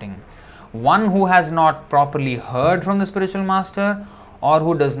chanting. One who has not properly heard from the spiritual master or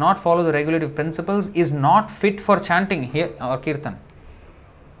who does not follow the regulative principles is not fit for chanting or Kirtan.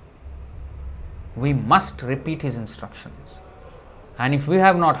 We must repeat his instructions. And if we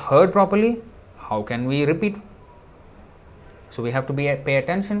have not heard properly, how can we repeat? So we have to pay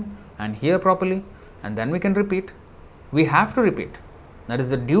attention and hear properly, and then we can repeat. We have to repeat. That is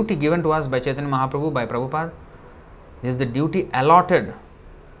the duty given to us by Chaitanya Mahaprabhu, by Prabhupada. This is the duty allotted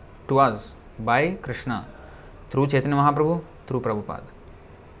to us by Krishna through Chaitanya Mahaprabhu, through Prabhupada.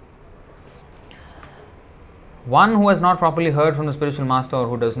 One who has not properly heard from the spiritual master or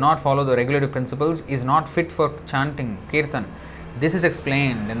who does not follow the regulative principles is not fit for chanting Kirtan. This is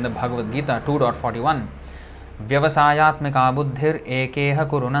explained in the Bhagavad Gita 2.41. Vyavasayatmika buddhir ekeha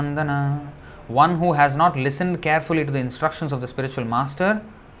kurunandana. One who has not listened carefully to the instructions of the spiritual master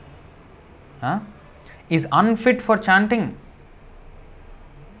is unfit for chanting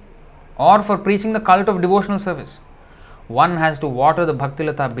or for preaching the cult of devotional service. One has to water the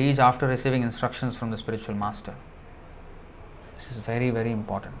Bhaktilata bij after receiving instructions from the spiritual master. This is very, very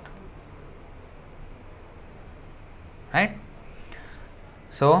important. Right?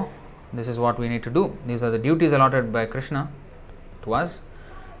 So, this is what we need to do. These are the duties allotted by Krishna to us,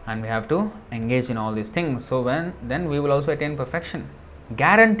 and we have to engage in all these things. So, then we will also attain perfection.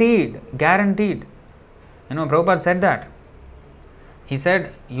 Guaranteed. Guaranteed. Prabhupada said that. He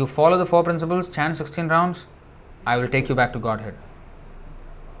said, you follow the 4 principles, chant 16 rounds, I will take you back to Godhead.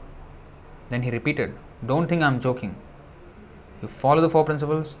 Then he repeated, don't think I am joking. You follow the 4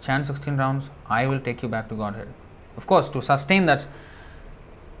 principles, chant 16 rounds, I will take you back to Godhead. Of course, to sustain that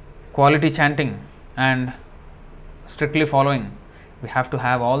quality chanting and strictly following, we have to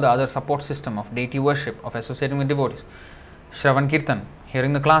have all the other support system of deity worship, of associating with devotees, Shravan Kirtan,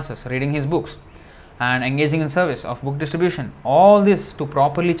 hearing the classes, reading his books, and engaging in service of book distribution. All this to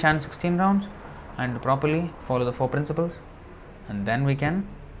properly chant 16 rounds and to properly follow the 4 principles, and then we can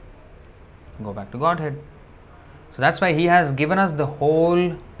go back to Godhead. So that's why he has given us the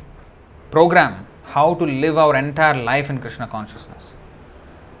whole program, how to live our entire life in Krishna consciousness.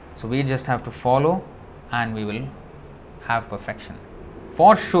 So we just have to follow and we will have perfection.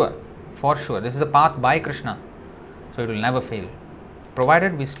 For sure, for sure. This is a path by Krishna. So it will never fail,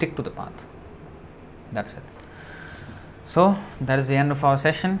 provided we stick to the path. That's it. So that is the end of our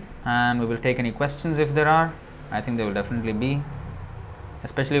session, and we will take any questions if there are. I think there will definitely be.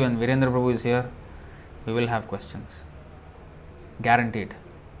 Especially when Virendra Prabhu is here, we will have questions. Guaranteed.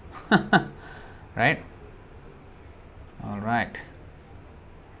 Right? Alright.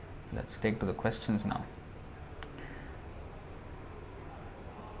 Let's take to the questions now.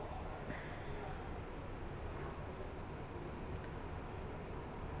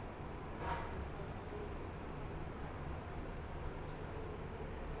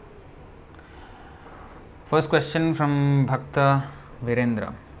 First question from Bhakta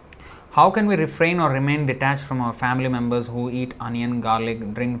Virendra. How can we refrain or remain detached from our family members who eat onion,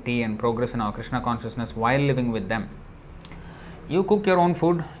 garlic, drink tea and progress in our Krishna consciousness while living with them? You cook your own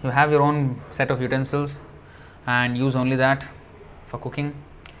food, you have your own set of utensils and use only that for cooking,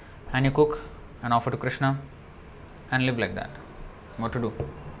 and you cook and offer to Krishna and live like that. What to do?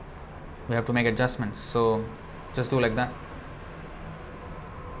 We have to make adjustments, so just do like that.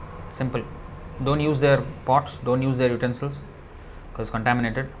 Simple. Don't use their pots, don't use their utensils because it's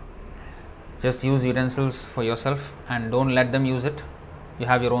contaminated. Just use utensils for yourself and don't let them use it. You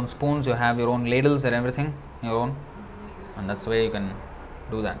have your own spoons, you have your own ladles and everything, your own, and that's the way you can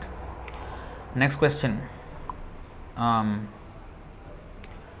do that. Next question. Prem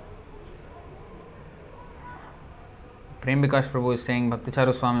Bikash Prabhu is saying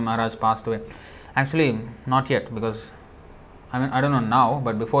Bhakticharu Swami Maharaj passed away. Actually, not yet, because I don't know now,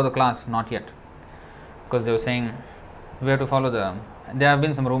 but before the class, not yet. Because they were saying we have to follow there have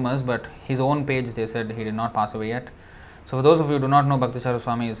been some rumors, but his own page they said he did not pass away yet. So for those of you who do not know, Bhakticharu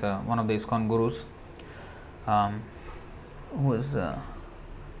Swami is one of the ISKCON gurus who is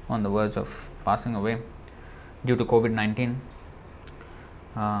on the verge of passing away due to COVID-19.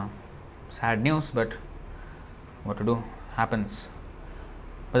 Sad news, but what to do, happens.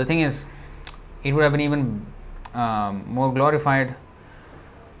 But the thing is, it would have been even more glorified.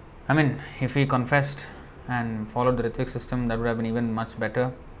 If he confessed and followed the Ritvik system, that would have been even much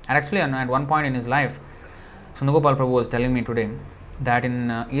better. And actually, at one point in his life, Sundagopal Prabhu was telling me today that in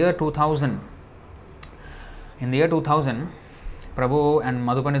the year 2000, Prabhu and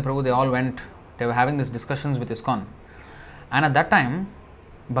Madhupandit Prabhu, they were having these discussions with ISKCON. And at that time,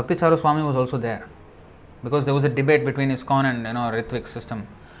 Bhakti Charu Swami was also there, because there was a debate between ISKCON and Ritvik system.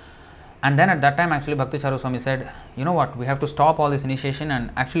 And then at that time, actually, Bhakti Charu Swami said, you know what, we have to stop all this initiation and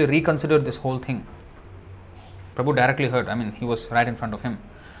actually reconsider this whole thing. Prabhu directly heard, he was right in front of him.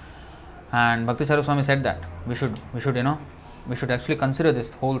 And Bhakti Charu Swami said that we should actually consider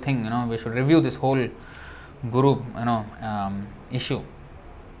this whole thing, we should review this whole Guru, issue.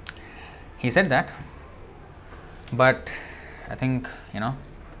 He said that, but I think,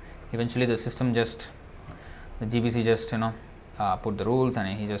 eventually the system the GBC just, put the rules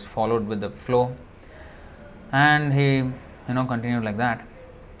and he just followed with the flow, and he, continued like that.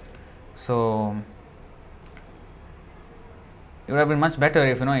 So it would have been much better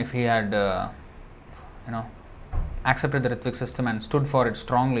if he had, accepted the Ritvik system and stood for it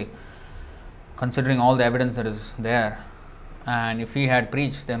strongly, considering all the evidence that is there. And if he had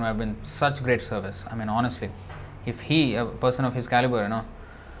preached, then would have been such great service. Honestly, if he, a person of his caliber,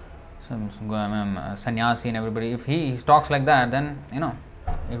 sannyasi and everybody, if he talks like that, then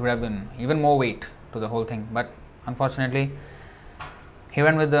it would have been even more weight to the whole thing. But unfortunately, he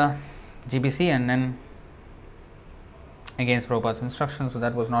went with the GBC and then against Prabhupada's instructions, so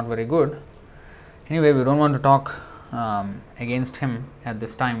that was not very good. Anyway, we don't want to talk against him at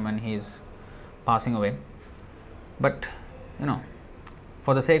this time when he is passing away. But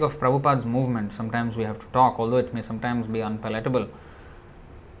for the sake of Prabhupada's movement, sometimes we have to talk, although it may sometimes be unpalatable.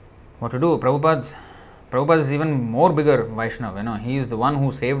 What to do? Prabhupada is even more bigger Vaishnava. He is the one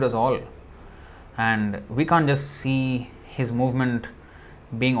who saved us all, and we can't just see his movement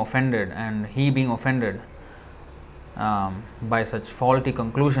being offended and he being offended by such faulty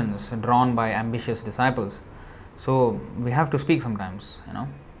conclusions drawn by ambitious disciples. So we have to speak sometimes.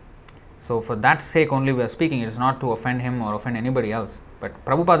 So for that sake only we are speaking. It is not to offend him or offend anybody else, but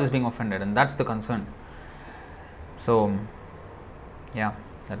Prabhupada is being offended, and that's the concern. So yeah,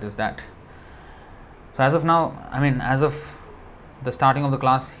 that is that. So as of now, as of the starting of the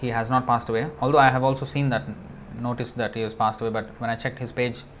class, he has not passed away, although I have also noticed that he has passed away, but when I checked his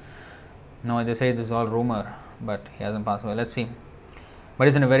page, no, they say this is all rumor, but he hasn't passed away. Let's see. But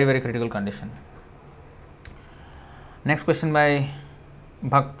he's in a very, very critical condition. Next question by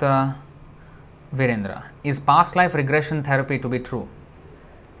Bhakta Virendra. Is past life regression therapy to be true?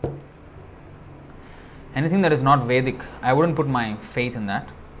 Anything that is not Vedic, I wouldn't put my faith in that.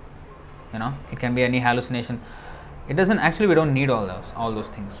 It can be any hallucination. It doesn't, actually we don't need all those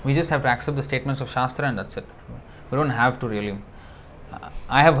things. We just have to accept the statements of Shastra and that's it. We don't have to really.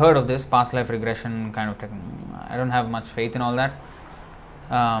 I have heard of this past life regression kind of technique. I don't have much faith in all that.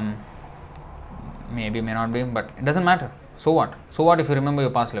 Maybe, may not be, but it doesn't matter. So what? So what if you remember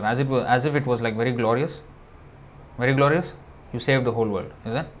your past life as if it was like very glorious? Very glorious? You saved the whole world,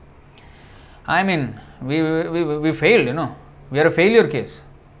 is it? We failed, We are a failure case.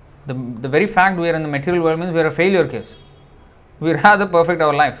 The very fact we are in the material world means we are a failure case. We rather perfect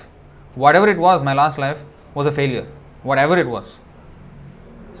our life. Whatever it was, my last life was a failure. Whatever it was.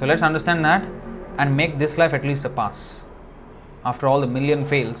 So let's understand that and make this life at least a pass. After all the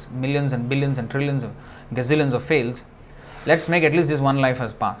millions and billions and trillions of gazillions of fails, let's make at least this one life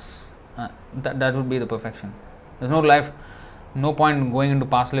as pass. That would be the perfection. There's no point going into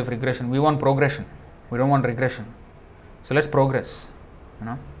past life regression. We want progression. We don't want regression. So let's progress,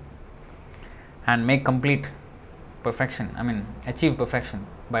 and make complete perfection. Achieve perfection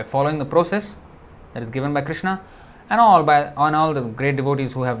by following the process that is given by Krishna and all the great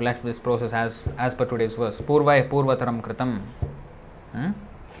devotees who have left this process as per today's verse. Purvai purvataram kritam.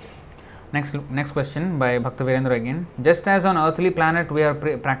 Next question by Bhakta Virendra again. Just as on earthly planet we are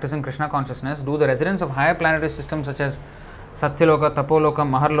practicing Krishna consciousness, do the residents of higher planetary systems such as Satyaloka, Tapoloka,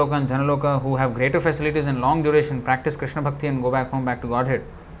 Maharloka and Janaloka, who have greater facilities and long duration, practice Krishna Bhakti and go back home, back to Godhead?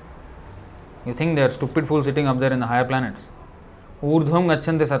 You think they are stupid fools sitting up there in the higher planets? Urdhvam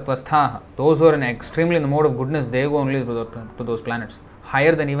gacchante sattvasthaha. Those who are extremely in the mode of goodness, they go only to those planets.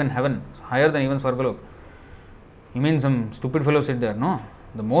 Higher than even heaven, higher than even Swargalok. You mean some stupid fellows sit there? No.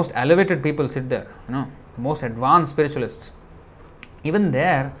 The most elevated people sit there, the most advanced spiritualists. Even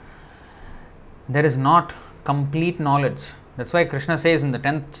there is not complete knowledge. That's why Krishna says in the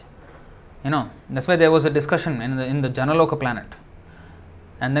 10th, that's why there was a discussion in the Janaloka planet.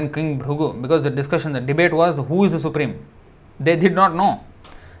 And then King Bhrigu, because the debate was who is the supreme. They did not know.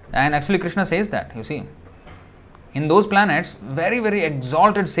 And actually Krishna says that, you see. In those planets, very, very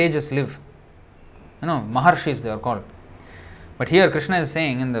exalted sages live. Maharshis they are called. But here Krishna is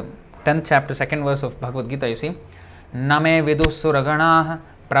saying in the 10th chapter, 2nd verse of Bhagavad Gita, you see, Name vidusuraganah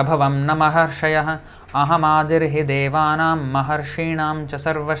prabhavam na maharshayah ahamadirhi devanam maharshinam cha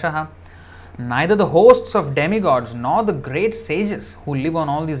sarvashah. Neither the hosts of demigods nor the great sages who live on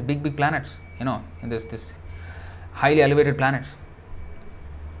all these big planets, this highly elevated planets,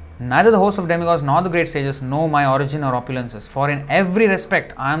 neither the hosts of demigods nor the great sages know my origin or opulences, for in every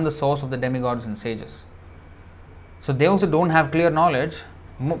respect I am the source of the demigods and sages. So they also don't have clear knowledge.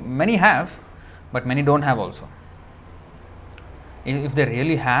 Many have, but many don't have also. If they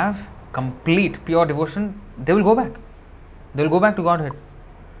really have complete pure devotion, they will go back. They will go back to Godhead.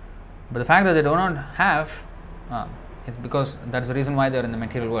 But the fact that they do not have is because that's the reason why they are in the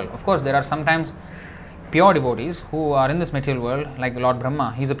material world. Of course, there are sometimes pure devotees who are in this material world, like Lord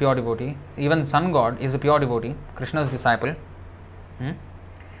Brahma, he is a pure devotee. Even Sun God is a pure devotee, Krishna's disciple.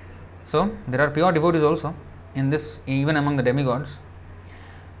 So there are pure devotees also in this, even among the demigods.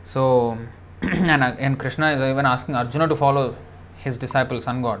 So and Krishna is even asking Arjuna to follow his disciple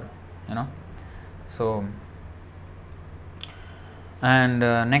Sun God, So and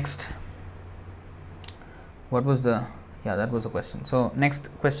next, what was the that was the question. So next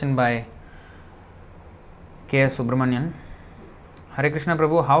question by K.S. Subramanian. Hare Krishna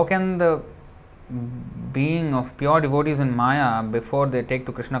Prabhu, how can the being of pure devotees in Maya before they take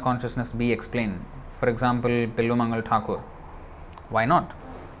to Krishna consciousness be explained? For example, Pillu Mangal Thakur. Why not?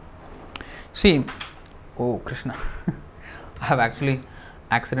 See, oh Krishna, I have actually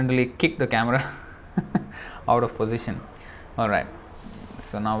accidentally kicked the camera out of position. Alright,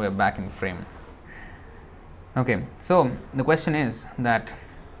 so now we are back in frame. Okay, so the question is that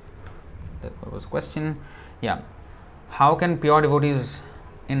what was the question? Yeah, how can pure devotees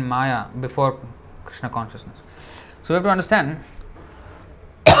in Maya before Krishna consciousness? So we have to understand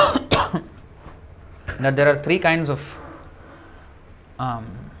that there are three kinds of,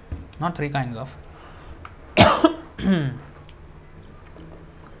 not three kinds of,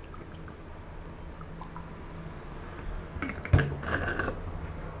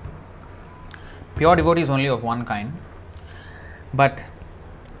 pure devotees only of one kind, but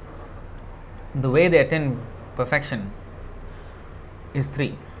the way they attain perfection is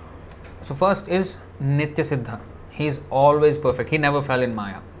three. So first is Nitya Siddha. He is always perfect. He never fell in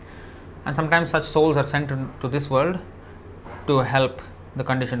Maya. And sometimes such souls are sent to this world to help the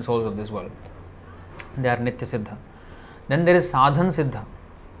conditioned souls of this world. They are Nitya Siddha. Then there is Sadhan Siddha.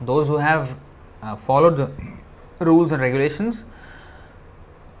 Those who have followed the rules and regulations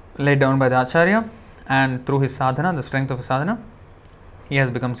laid down by the Acharya, and through his sadhana, the strength of his sadhana, he has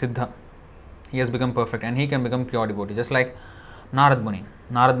become Siddha. He has become perfect and he can become pure devotee. Just like Narad Muni.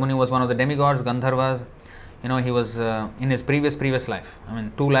 Narad Muni was one of the demigods, Gandharvas. He was in his previous life.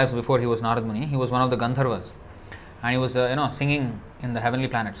 2 lives before he was Narad Muni, he was one of the Gandharvas. And he was, singing in the heavenly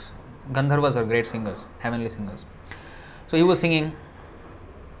planets. Gandharvas are great singers, heavenly singers. So he was singing,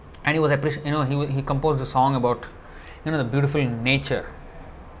 and he was he composed a song about, the beautiful nature,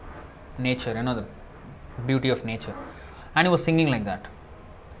 the beauty of nature. And he was singing like that.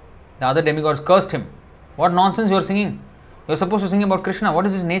 The other demigods cursed him. What nonsense you are singing? You are supposed to sing about Krishna. What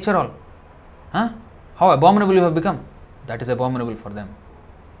is his nature all? Huh? How abominable you have become. That is abominable for them.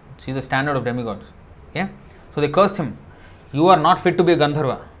 See the standard of demigods. Yeah? So they cursed him. You are not fit to be a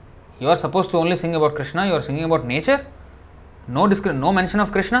Gandharva. You are supposed to only sing about Krishna. You are singing about nature. No mention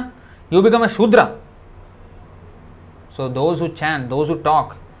of Krishna. You become a Shudra. So those who chant, those who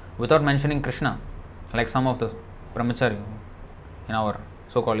talk without mentioning Krishna, like some of the brahmachari in our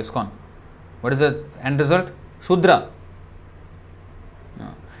so-called ISKCON. What is the end result? Shudra.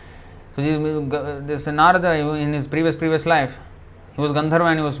 So this Narada, in his previous life, he was Gandharva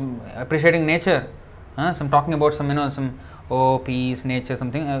and he was appreciating nature. Some talking about some peace, nature,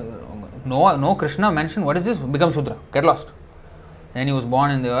 something. No Krishna mentioned. What is this? Become Shudra. Get lost. Then he was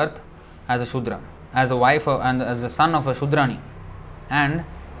born in the earth as a Shudra, as a wife and as the son of a Shudrani. And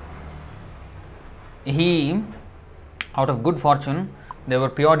he, out of good fortune, they were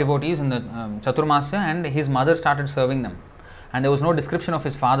pure devotees in the Chaturmasya, and his mother started serving them. And there was no description of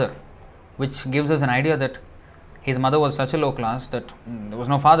his father, which gives us an idea that his mother was such a low class that there was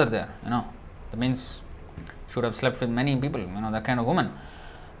no father there. That means should have slept with many people, that kind of woman.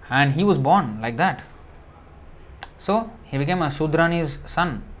 And he was born like that. So he became a Shudrani's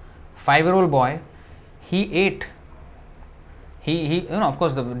son. 5-year-old boy. He ate. He of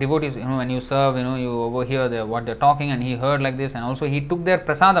course the devotees, when you serve, you overhear what they're talking, and he heard like this, and also he took their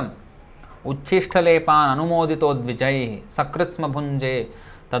prasadam. Uchishtalepan anumodito dvijai sakritsma bhunje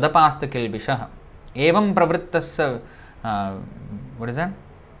tadapasta kilbishah evam pravrittasya what is that?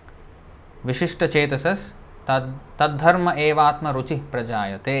 Vishishta chetasas tadharma evatma ruchi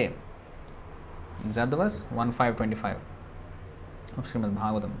prajayate. Is that the verse? 1.5.25 of Srimad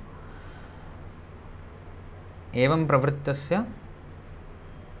Bhagavatam. Evam pravrittasya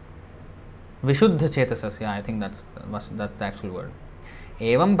vishuddha chetasasya. I think that's the actual word.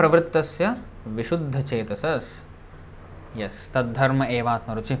 Evam pravrittasya vishuddha chetasas. Yes, tad dharma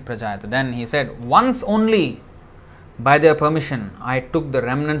evatma ruchi prajayata. Then he said, once only by their permission I took the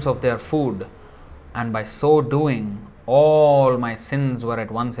remnants of their food, and by so doing all my sins were at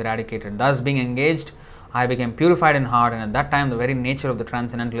once eradicated. Thus being engaged, I became purified in heart, and at that time the very nature of the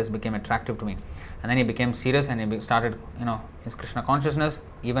transcendentalist became attractive to me. And then he became serious and he started, his Krishna consciousness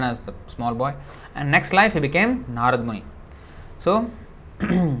even as the small boy. And next life he became Narad Muni. So,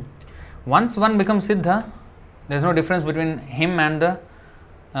 once one becomes Siddha, there is no difference between him and the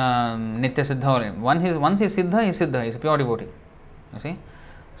Nitya Siddha. Once he is Siddha, he is Siddha, he is a pure devotee. You see?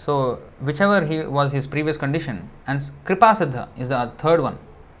 So, whichever he was his previous condition, and Kripa Siddha is the third one.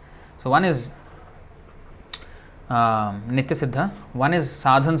 So, one is Nitya Siddha, one is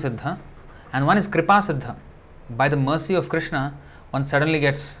Sadhan Siddha, and one is Kripa Siddha. By the mercy of Krishna, one suddenly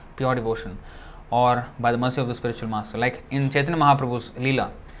gets pure devotion, or by the mercy of the spiritual master. Like in Chaitanya Mahaprabhu's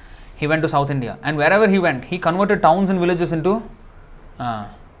Leela, he went to South India, and wherever he went, he converted towns and villages into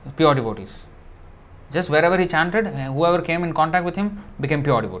pure devotees. Just wherever he chanted, whoever came in contact with him became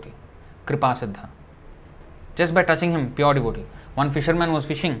pure devotee. Kripa Siddha. Just by touching him, pure devotee. One fisherman was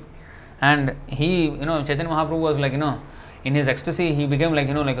fishing, and he, Chaitanya Mahaprabhu was like, in his ecstasy, he became like,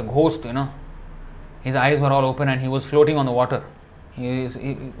 like a ghost, His eyes were all open and he was floating on the water. He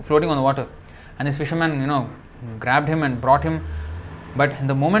floating on the water. And this fisherman, grabbed him and brought him. But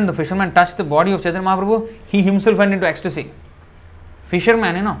the moment the fisherman touched the body of Chaitanya Mahaprabhu, he himself went into ecstasy.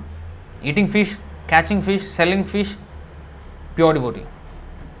 Fisherman, eating fish, catching fish, selling fish, pure devotee.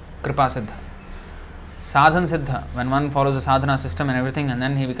 Kripa Siddha. Sadhan Siddha, when one follows the sadhana system and everything, and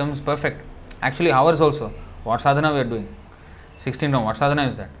then he becomes perfect. Actually, ours also. What sadhana we are doing? 16 rounds. What sadhana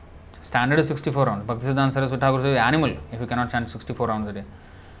is that? Standard is 64 rounds. Bhaktisiddhanta Saraswati Thakur is an animal if you cannot chant 64 rounds a day.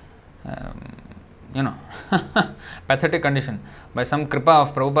 Pathetic condition. By some kripa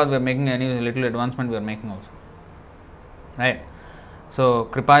of Prabhupada, we are making any little advancement we are making also. Right? So,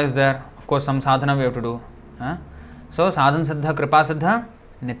 kripa is there. Of course, some sadhana we have to do. So, sadhan siddha, kripa siddha,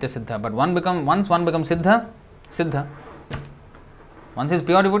 nitya siddha. But once one becomes siddha. Once he is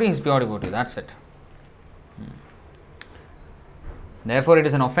pure devotee, that's it. Therefore, it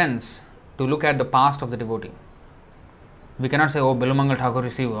is an offense to look at the past of the devotee. We cannot say, oh, Bilamangal Thakur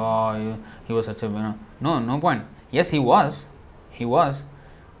received, he was such a, no point. Yes, he was,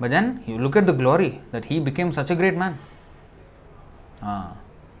 but then you look at the glory that he became such a great man.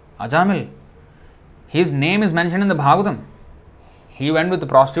 Ajamil, his name is mentioned in the Bhagavatam. He went with the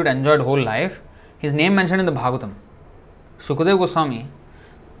prostitute, enjoyed whole life. His name mentioned in the Bhagavatam. Shukadeva Goswami,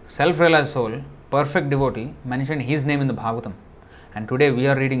 self-realized soul, perfect devotee, mentioned his name in the Bhagavatam. And today we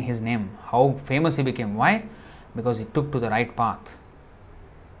are reading his name, how famous he became. Why? Because he took to the right path.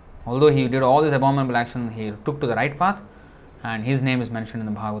 Although he did all this abominable action, he took to the right path, and his name is mentioned in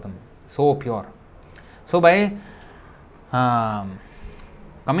the Bhagavatam. So pure. So by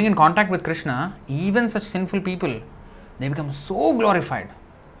coming in contact with Krishna, even such sinful people, they become so glorified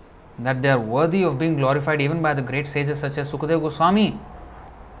that they are worthy of being glorified even by the great sages such as Sukadeva Goswami.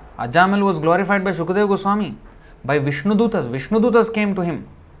 Ajamil was glorified by Sukadeva Goswami. By Vishnudutas. Vishnudutas came to him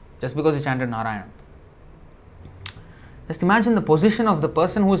just because he chanted Narayana. Just imagine the position of the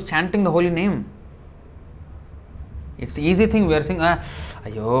person who is chanting the holy name. It's the easy thing. We are saying,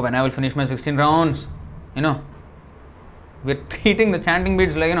 when I will finish my 16 rounds, we are treating the chanting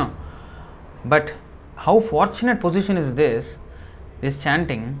beads like, But how fortunate position is this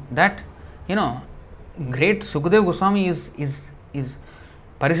chanting, that, great Sukadeva Goswami is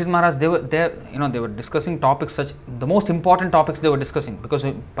Parishit Maharaj, they were discussing topics the most important topics they were discussing, because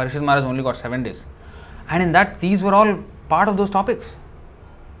Parishit Maharaj only got 7 days. And in that, these were all part of those topics.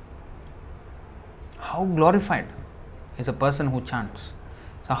 How glorified is a person who chants.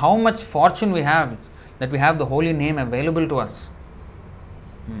 So how much fortune we have that we have the holy name available to us.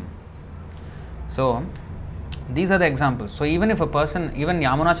 So, these are the examples. So even if a person, even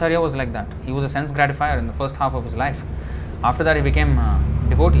Yamunacharya was like that. He was a sense gratifier in the first half of his life. After that he became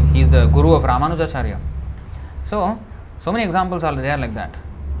devotee. He is the guru of Ramanujacharya. So many examples are there like that.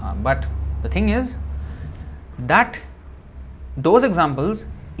 But the thing is that those examples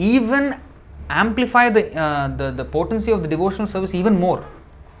even amplify the potency of the devotional service even more.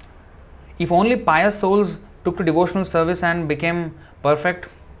 If only pious souls took to devotional service and became perfect,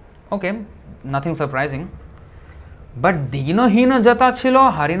 okay, nothing surprising. But Dino Hina Jata Chilo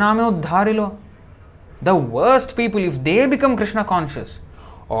Hariname Uddharilo. The worst people, if they become Krishna conscious,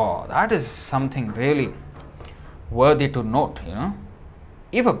 Oh, that is something really worthy to note,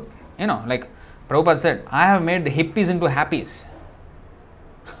 If like Prabhupada said, I have made the hippies into happies.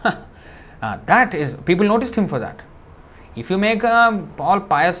 That is, people noticed him for that. If you make all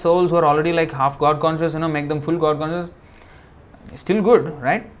pious souls who are already like half God conscious, make them full God conscious, still good,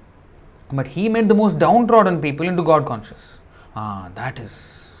 right? But he made the most downtrodden people into God conscious. That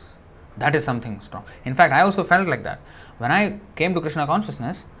is something strong. In fact, I also felt like that. When I came to Krishna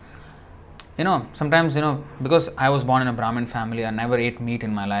consciousness, sometimes, because I was born in a Brahmin family, I never ate meat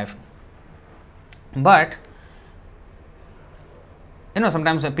in my life. But,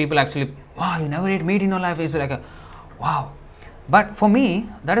 sometimes people actually, wow, you never ate meat in your life. It's like a, wow. But for me,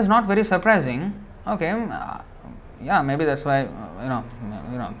 that is not very surprising. Okay, yeah, maybe that's why,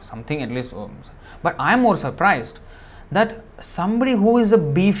 something at least. But I am more surprised that somebody who is a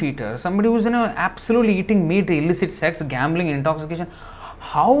beef eater, somebody who is absolutely eating meat, illicit sex, gambling, intoxication,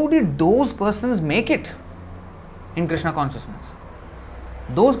 how did those persons make it in Krishna consciousness?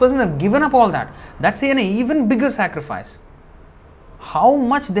 Those persons have given up all that. That's an even bigger sacrifice. How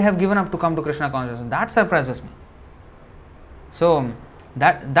much they have given up to come to Krishna consciousness, that surprises me. So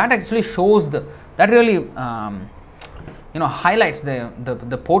that actually shows that really highlights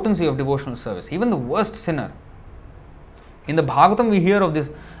the potency of devotional service. Even the worst sinner. In the Bhagavatam we hear of this.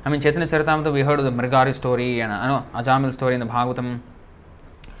 Chaitanya Charitamrita we heard of the Mrigari story and Ajamil story in the Bhagavatam.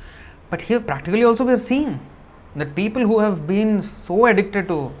 But here practically also we are seeing that people who have been so addicted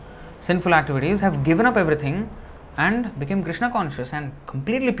to sinful activities have given up everything and became Krishna conscious and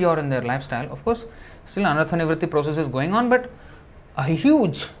completely pure in their lifestyle. Of course, still Anartha Nivritti process is going on, but a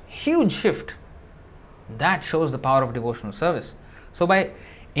huge shift. That shows the power of devotional service. So by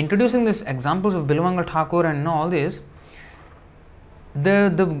introducing these examples of Bilavangal Thakur and all this,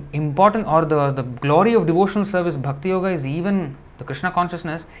 the important or the glory of devotional service, Bhakti Yoga, is even, the Krishna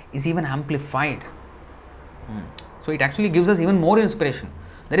consciousness is even amplified. So it actually gives us even more inspiration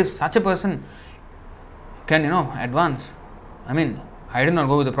that if such a person can advance, I did not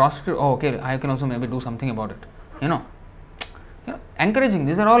go with the prostitute, okay, I can also maybe do something about it, encouraging.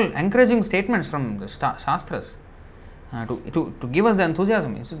 These are all encouraging statements from the Shastras to give us the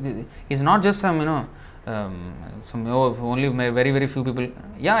enthusiasm. It's not just some only very, very few people.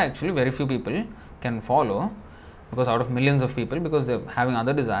 Yeah, actually very few people can follow, because out of millions of people, because they're having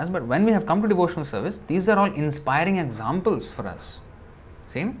other desires. But when we have come to devotional service, these are all inspiring examples for us.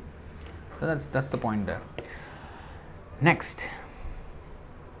 See? So that's the point there. Next.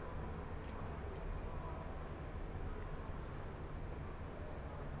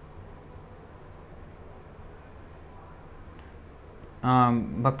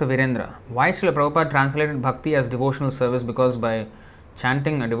 Bhakta Virendra. Why Srila Prabhupada translated bhakti as devotional service? Because by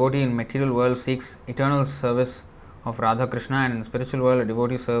chanting, a devotee in material world seeks eternal service of Radha Krishna, and in spiritual world a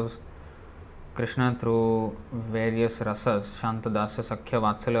devotee serves Krishna through various rasas, Shanta, Dasya, Sakhya,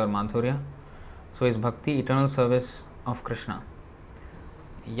 Vatsalya or Madhurya. So is bhakti eternal service of Krishna?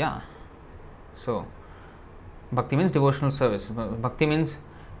 Yeah. So bhakti means devotional service. Bhakti means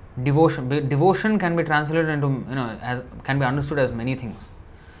devotion. Devotion can be translated into, can be understood as many things.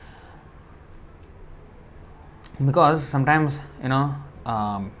 Because sometimes,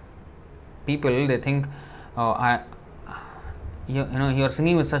 people, they think, you are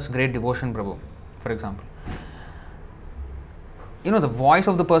singing with such great devotion, Prabhu, for example. The voice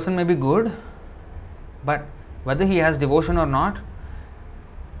of the person may be good, but whether he has devotion or not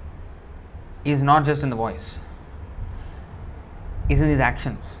is not just in the voice, is in his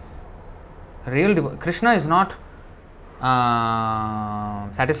actions. Krishna is not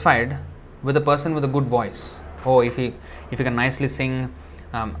satisfied with a person with a good voice. If he can nicely sing,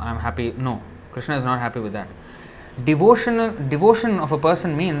 I'm happy. No, Krishna is not happy with that. Devotion of a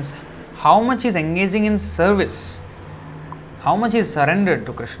person means how much he is engaging in service, how much he is surrendered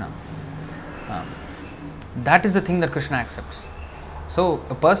to Krishna. That is the thing that Krishna accepts. So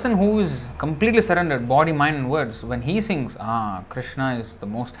a person who is completely surrendered, body, mind and words, when he sings, Krishna is the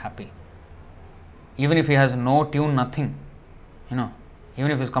most happy. Even if he has no tune, nothing, even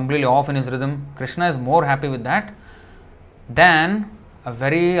if he is completely off in his rhythm, Krishna is more happy with that than a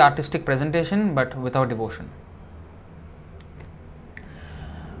very artistic presentation but without devotion.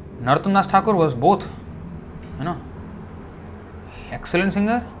 Narottam Das Thakur was both, excellent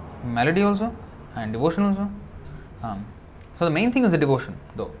singer, melody also, and devotion also. So the main thing is the devotion,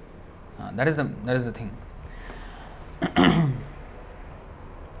 though. That is the thing.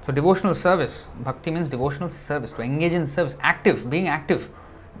 So devotional service, bhakti means devotional service, to engage in service, active, being active,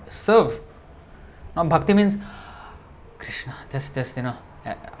 serve. Now bhakti means Krishna, just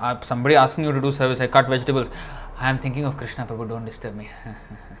somebody asking you to do service, I cut vegetables, I am thinking of Krishna, Prabhu, don't disturb me.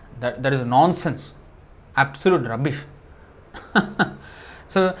 That is nonsense. Absolute rubbish.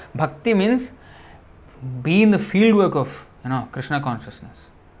 So, bhakti means be in the field work of Krishna consciousness.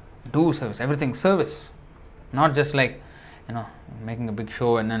 Do service, everything service. Not just like making a big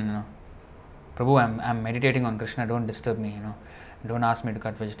show and then Prabhu, I'm meditating on Krishna, don't disturb me, don't ask me to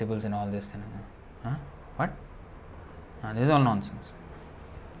cut vegetables and all this. What? This is all nonsense.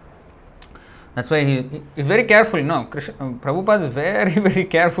 That's why he is very careful. Prabhupada is very, very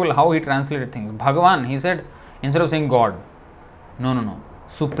careful how he translated things. Bhagavan, he said, instead of saying God, no,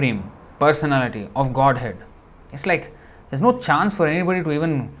 Supreme, personality of Godhead. It's like there's no chance for anybody to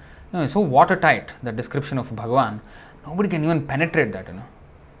even, it's so watertight, the description of Bhagavan. Nobody can even penetrate that,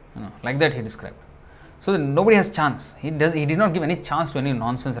 like that he described. So nobody has chance. He did not give any chance to any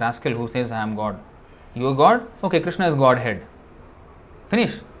nonsense rascal who says, I am God. You are God? Okay, Krishna is Godhead.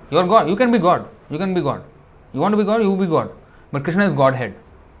 Finish. You are God. You can be God. You can be God. You want to be God? You be God. But Krishna is Godhead.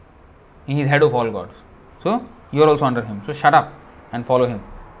 He is head of all gods. So you are also under him. So shut up and follow him.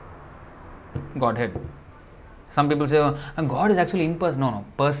 Godhead. Some people say, God is actually impersonal. No,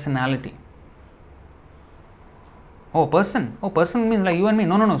 personality. Oh, person. Oh, person means like you and me.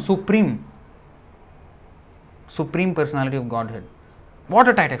 No. Supreme. Supreme personality of Godhead.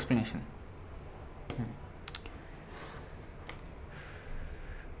 Watertight explanation.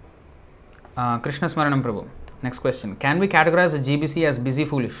 Krishna Smaranam Prabhu. Next question. Can we categorize the GBC as busy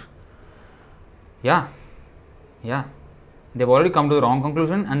foolish? Yeah. They've already come to the wrong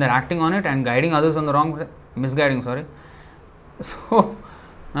conclusion and they're acting on it and guiding others on the wrong, misguiding, sorry. So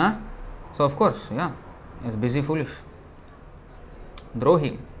of course, it's busy foolish.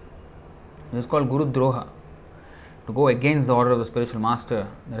 Drohi. This is called Guru Droha. To go against the order of the spiritual master,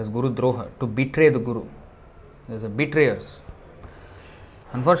 that is Guru Droha. To betray the Guru. There's a betrayers.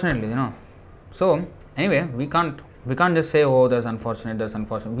 Unfortunately, So anyway, we can't just say, oh, that's unfortunate.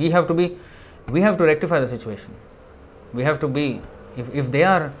 We have to rectify the situation. We have to be, if they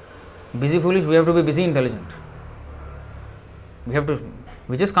are busy foolish, we have to be busy intelligent.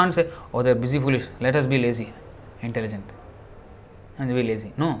 We just can't say, oh, they're busy foolish, let us be lazy, intelligent. And be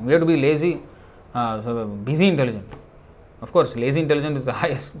lazy. No, we have to be lazy, busy intelligent. Of course, lazy intelligent is the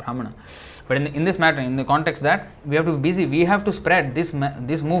highest Brahmana. But in this matter, in the context that we have to be busy, we have to spread this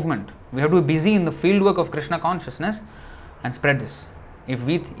movement. We have to be busy in the field work of Krishna consciousness and spread this.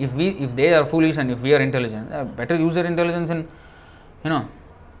 If they are foolish and if we are intelligent, better use their intelligence in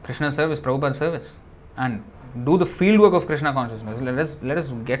Krishna's service, Prabhupada's service, and do the field work of Krishna consciousness. Let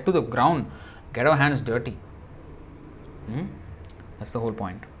us get to the ground, get our hands dirty. That's the whole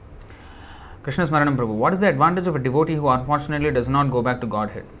point. Krishna Smaranam Prabhu. What is the advantage of a devotee who unfortunately does not go back to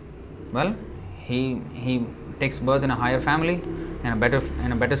Godhead? Well, he takes birth in a higher family, in a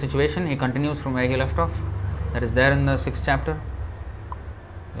better situation. He continues from where he left off. That is there in the 6th chapter.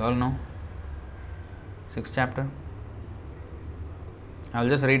 You all know. 6th chapter. I will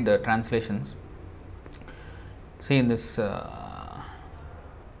just read the translations. See in this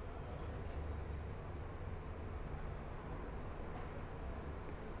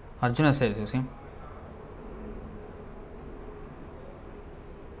Arjuna says, you see.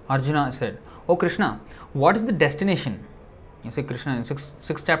 Arjuna said, "O Krishna, what is the destination?" You see Krishna in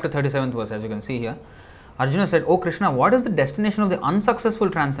 6th chapter 37th verse, as you can see here. Arjuna said, "O Krishna, what is the destination of the unsuccessful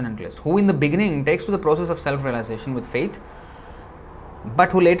transcendentalist who in the beginning takes to the process of self-realization with faith,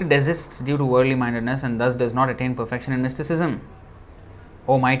 but who later desists due to worldly mindedness and thus does not attain perfection in mysticism?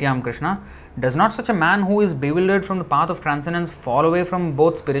 O mighty arm Krishna, does not such a man who is bewildered from the path of transcendence fall away from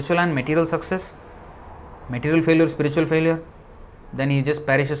both spiritual and material success? Material failure, spiritual failure? Then he just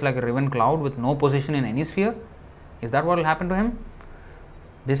perishes like a riven cloud with no position in any sphere? Is that what will happen to him?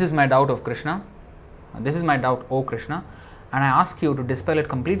 This is my doubt of Krishna. This is my doubt, O Krishna, and I ask you to dispel it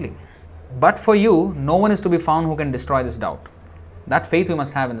completely. But for you, no one is to be found who can destroy this doubt. That faith we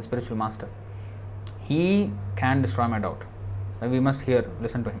must have in the spiritual master. He can destroy my doubt. We must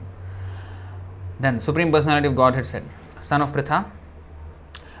listen to him." Then the Supreme Personality of Godhead said, "Son of Pritha,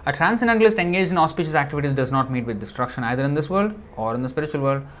 a transcendentalist engaged in auspicious activities does not meet with destruction either in this world or in the spiritual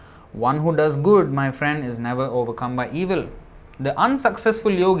world. One who does good, my friend, is never overcome by evil. The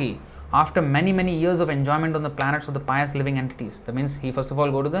unsuccessful yogi, after many, many years of enjoyment on the planets of the pious living entities," that means he first of all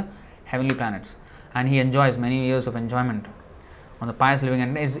go to the heavenly planets and he enjoys many years of enjoyment on the pious living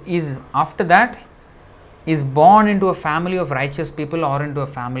entities, is after that is born into a family of righteous people or into a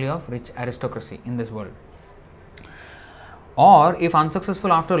family of rich aristocracy in this world. Or if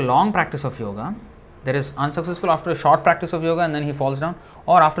unsuccessful after a long practice of yoga, there is unsuccessful after a short practice of yoga and then he falls down,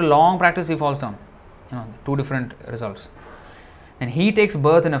 or after long practice he falls down. Two different results. And he takes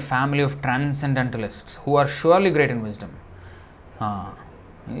birth in a family of transcendentalists who are surely great in wisdom.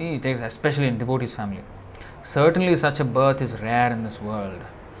 He takes, especially in devotees' family. Certainly such a birth is rare in this world.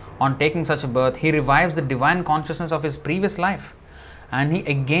 On taking such a birth, he revives the divine consciousness of his previous life, and he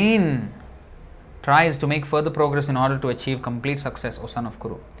again tries to make further progress in order to achieve complete success, O son of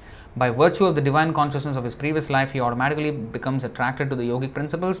Kuru. By virtue of the divine consciousness of his previous life, he automatically becomes attracted to the yogic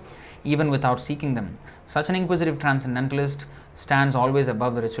principles even without seeking them. Such an inquisitive transcendentalist stands always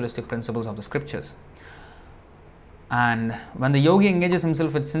above the ritualistic principles of the scriptures. And when the yogi engages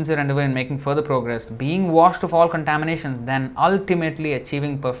himself with sincere endeavor in making further progress, being washed of all contaminations, then ultimately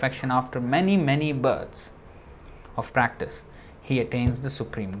achieving perfection after many, many births of practice, he attains the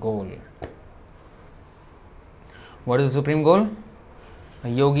supreme goal. What is the supreme goal? A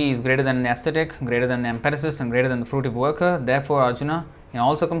yogi is greater than the ascetic, greater than the empiricist, and greater than the fruitive worker. Therefore, Arjuna, in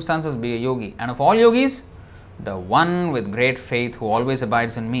all circumstances, be a yogi. And of all yogis, the one with great faith who always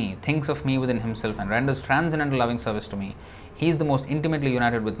abides in me, thinks of me within himself, and renders transcendental loving service to me. He is the most intimately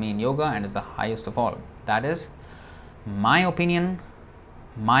united with me in yoga and is the highest of all. That is my opinion,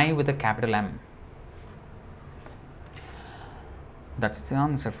 my with a capital M. That's the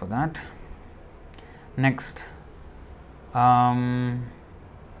answer for that. Next.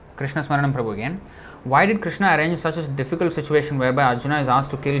 Krishna Smaranam Prabhu again. Why did Krishna arrange such a difficult situation whereby Arjuna is asked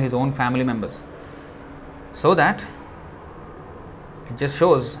to kill his own family members? So that it just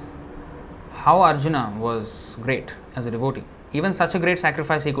shows how Arjuna was great as a devotee. Even such a great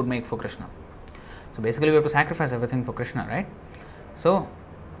sacrifice he could make for Krishna. So basically we have to sacrifice everything for Krishna, right? So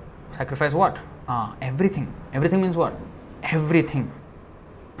sacrifice what? Everything. Everything means what? Everything.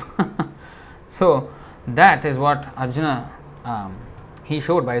 So that is what Arjuna he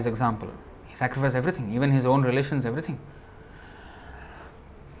showed by his example. He sacrificed everything, even his own relations, everything.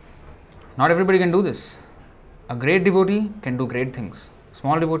 Not everybody can do this. A great devotee can do great things.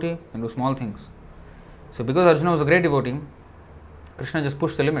 Small devotee can do small things. So because Arjuna was a great devotee, Krishna just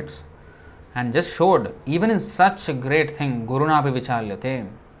pushed the limits and just showed, even in such a great thing, Gurunapi Vichalyate,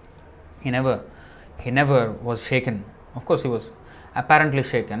 he never was shaken. Of course he was apparently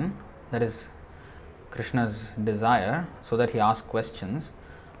shaken, that is Krishna's desire, so that he asked questions,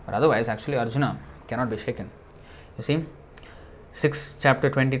 but otherwise actually Arjuna cannot be shaken. You see, 6 chapter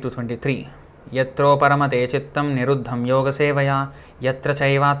 20 to 23. Yatro paramate chittam niruddham yoga sevaya yatra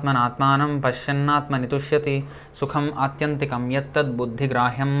chaivatmanatmanam pashyannatmanitushyati sukham atyantikam yattad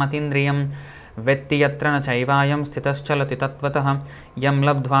buddhigrahyam matindriyam vetti yatra na chaivayam stitaschalati tatvatah yam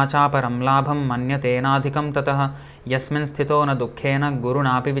labdhva chaparam labham manyatena tatah yasmin sthito na dukkhena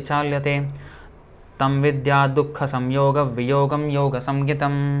gurunapi vichalyate tam vidya dukkha samyoga viyogam yoga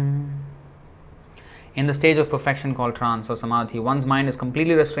samgitam. In the stage of perfection called trance or samadhi, one's mind is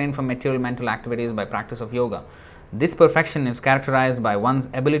completely restrained from material mental activities by practice of yoga. This perfection is characterized by one's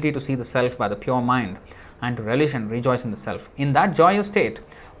ability to see the self by the pure mind and to relish and rejoice in the self. In that joyous state,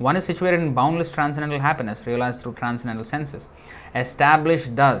 one is situated in boundless transcendental happiness realized through transcendental senses.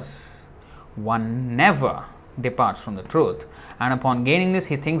 Established thus, one never departs from the truth, and upon gaining this,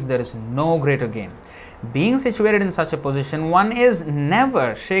 he thinks there is no greater gain. Being situated in such a position, one is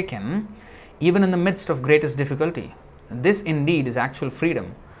never shaken, even in the midst of greatest difficulty. This indeed is actual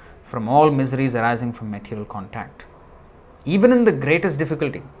freedom from all miseries arising from material contact. Even in the greatest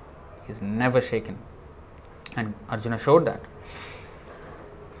difficulty, he is never shaken. And Arjuna showed that.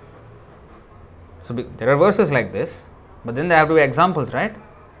 So there are verses like this, but then there have to be examples, right?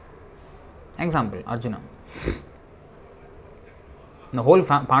 Example, Arjuna. The whole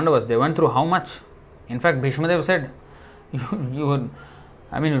Pandavas, they went through how much? In fact, Bhishmadev said, you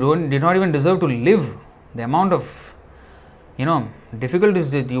did not even deserve to live. The amount of, difficulties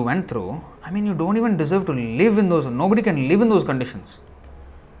that you went through, you don't even deserve to live in those. Nobody can live in those conditions.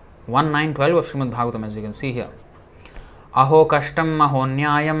 1:9:12 of Srimad Bhagavatam, as you can see here. Aho kashtam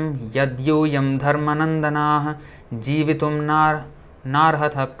mahonyayam yadyuyam dharmanandanah jivitum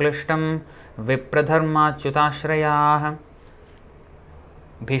narhatha klishtam vipradharma chutashrayah.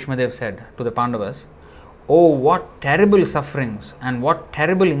 Bhishmadev said to the Pandavas, "Oh, what terrible sufferings and what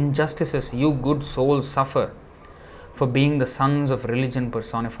terrible injustices you good souls suffer for being the sons of religion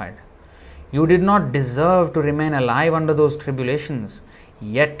personified. You did not deserve to remain alive under those tribulations,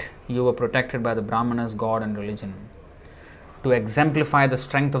 yet you were protected by the Brahmanas, God and religion." To exemplify the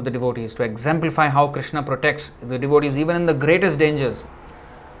strength of the devotees, to exemplify how Krishna protects the devotees even in the greatest dangers.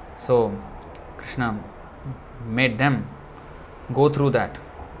 So, Krishna made them go through that,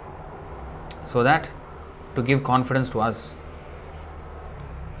 so that to give confidence to us,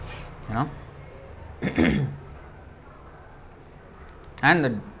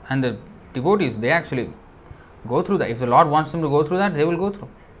 and the devotees, they actually Go through that. If the Lord wants them to go through that, they will go through.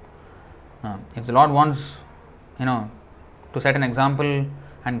 If the Lord wants, to set an example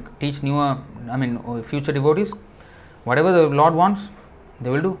and teach future devotees, whatever the Lord wants, they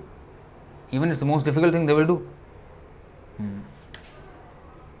will do. Even if it's the most difficult thing, they will do.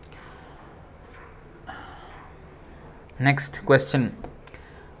 Next question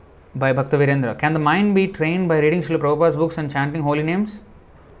by Bhakta Virendra. Can the mind be trained by reading Srila Prabhupada's books and chanting holy names?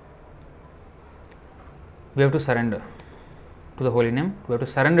 We have to surrender to the holy name. We have to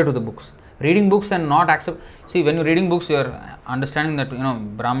surrender to the books. Reading books and not accept. See, when you're reading books, you're understanding that,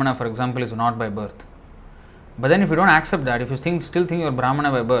 Brahmana, for example, is not by birth. But then if you don't accept that, if you still think you're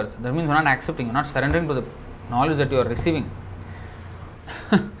Brahmana by birth, that means you're not accepting, you're not surrendering to the knowledge that you are receiving.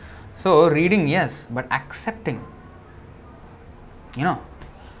 So, reading, yes, but accepting.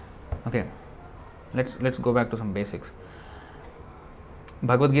 Okay, let's go back to some basics.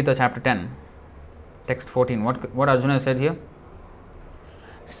 Bhagavad Gita chapter 10, text 14. What Arjuna said here?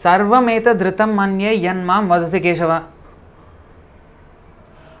 Sarvam etadritam manye yanmam vadasi Keshava.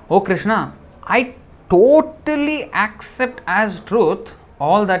 Oh Krishna, I totally accept as truth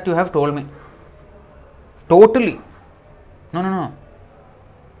all that you have told me. Totally. No.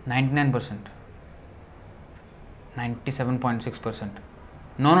 99%. 97.6%.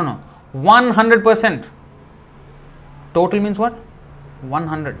 No. 100%. Total means what?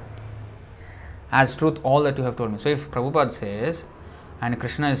 100. As truth all that you have told me. So if Prabhupada says and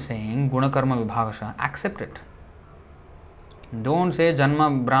Krishna is saying Guna Karma Vibhagasha, accept it. Don't say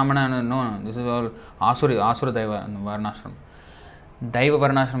Janma Brahmana. No. This is all Asura Daiva Varnashram. Daiva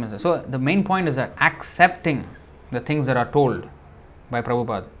Varnashram is there. So the main point is that accepting the things that are told by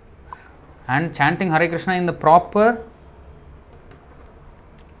Prabhupada and chanting Hare Krishna in the proper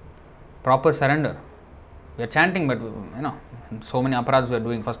surrender. We are chanting, but so many aparadhas we are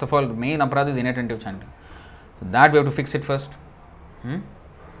doing. First of all, the main aparadha is inattentive chanting. So that we have to fix it first.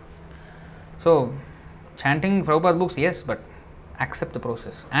 So, chanting Prabhupada books, yes, but accept the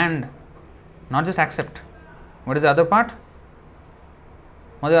process. And not just accept. What is the other part?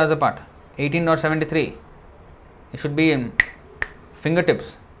 What is the other part? 18.73. It should be in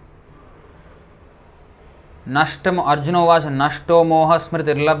fingertips. Nashtam Arjuna was Nashto Moha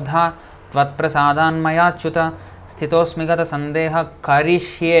Smritirlabdha Tvat Prasadan Mayachyuta Stitosmigata Sandeha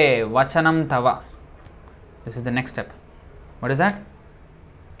Karishye Vachanam Tava. This is the next step. What is that?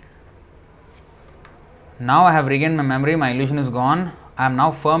 Now I have regained my memory, my illusion is gone. I am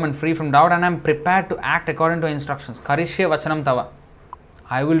now firm and free from doubt and I am prepared to act according to instructions. Karishye Vachanam Tava.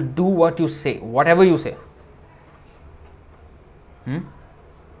 I will do what you say, whatever you say.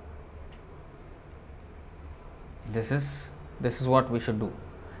 This is what we should do.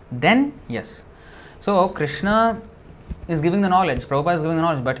 Then, yes. So, Krishna is giving the knowledge, Prabhupada is giving the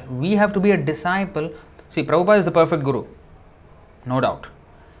knowledge, but we have to be a disciple. See, Prabhupada is the perfect guru, no doubt.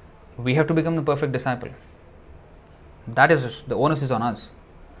 We have to become the perfect disciple. That is, the onus is on us.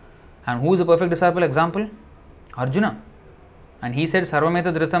 And who is the perfect disciple? Example? Arjuna. And he said,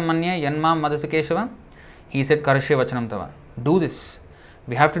 Sarvameta Dhritam Manye Yanmam Madasi Keshava. He said, Karishye Vachanam Tava. Do this.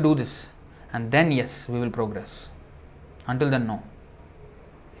 We have to do this. And then, yes, we will progress. Until then, no.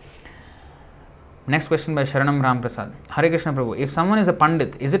 Next question by Sharanam Ram Prasad. Hare Krishna Prabhu. If someone is a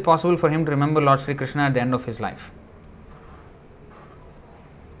Pandit, is it possible for him to remember Lord Sri Krishna at the end of his life?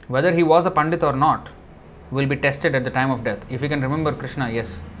 Whether he was a Pandit or not will be tested at the time of death. If he can remember Krishna,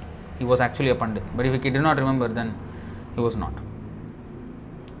 yes, he was actually a Pandit. But if he did not remember, then he was not.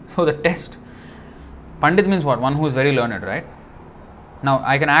 So the test. Pandit means what? One who is very learned, right? Now,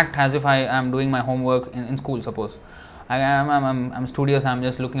 I can act as if I am doing my homework in school, suppose. I'm studious, I'm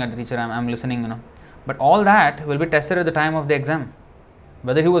just looking at the teacher, I'm listening, But all that will be tested at the time of the exam.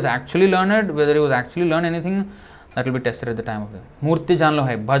 Whether he was actually learned, whether he was actually learned anything, that will be tested at the time of the Murti jan lo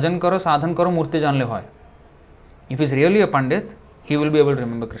hai. Bhajan karo, sadhan karo, murti jan lo hai. If he is really a Pandit, he will be able to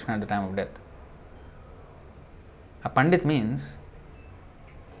remember Krishna at the time of death. A Pandit means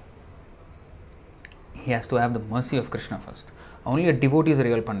he has to have the mercy of Krishna first. Only a devotee is a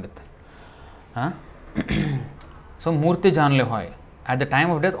real Pandit. So, Murti jan le hoy. At the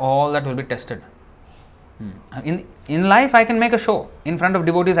time of death, all that will be tested. In life, I can make a show. In front of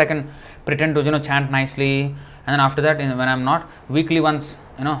devotees, I can pretend to, chant nicely. And then after that, when I am not, weekly once,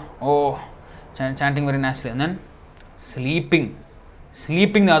 chanting very nicely. And then sleeping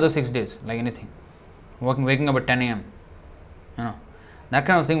the other 6 days, like anything. Waking up at 10 a.m. That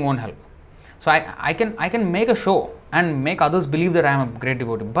kind of thing won't help. So, I can make a show and make others believe that I am a great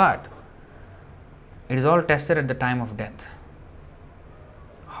devotee. But it is all tested at the time of death.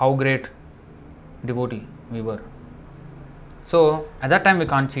 How great devotee we were. So, at that time we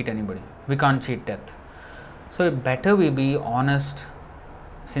can't cheat anybody. We can't cheat death. So better we be honest,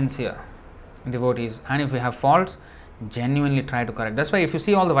 sincere devotees, and if we have faults, genuinely try to correct. That's why if you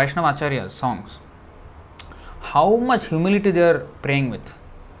see all the Vaishnava Acharyas songs, how much humility they are praying with.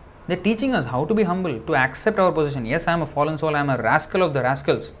 They're teaching us how to be humble, to accept our position. Yes, I am a fallen soul, I am a rascal of the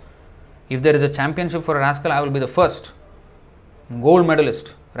rascals. If there is a championship for a rascal, I will be the first gold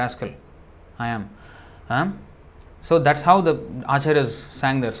medalist rascal. I am. So that's how the Acharyas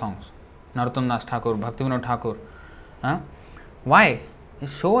sang their songs. Narottam Das Thakur, Bhaktivinoda Thakur. Why? They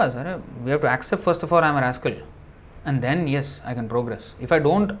show us, we have to accept first of all I am a rascal, and then yes, I can progress. If I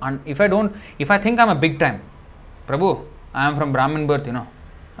think I am a big time, Prabhu, I am from Brahmin birth,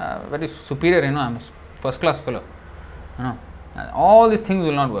 very superior, I am a first class fellow, all these things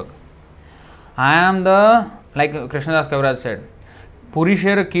will not work. I am like Krishnadas Kaviraj said,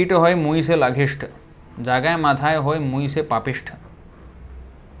 Purisher Kita hoy mui se laghisht, Jagay mathaye hoy mui se papisht.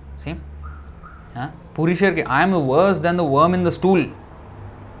 See? Purisher, I am worse than the worm in the stool.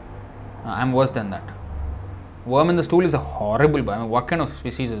 I am worse than that. Worm in the stool is a horrible, what kind of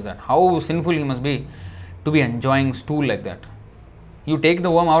species is that? How sinful he must be to be enjoying stool like that. You take the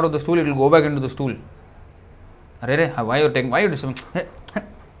worm out of the stool, it will go back into the stool. Why are you disturbing?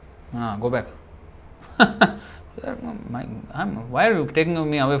 Go back. Why are you taking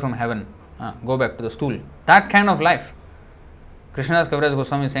me away from heaven? Go back to the stool. That kind of life. Krishnadas Kaviraj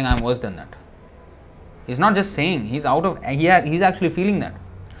Goswami is saying, I am worse than that. He's not just saying, he's actually feeling that.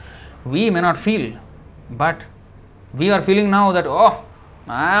 We may not feel, but we are feeling now that,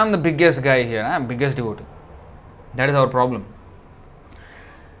 I am the biggest guy here, I am biggest devotee. That is our problem.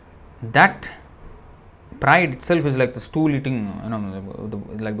 That pride itself is like the stool eating,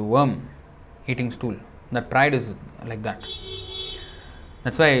 like the worm eating stool. That pride is like that.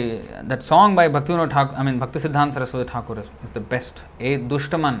 That's why that song by Bhaktivinoda Thakur, Bhaktisiddhanta Saraswati Thakur is the best. E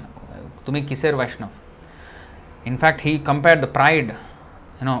dushtaman, tumi kiser Vaishnav. In fact, he compared the pride,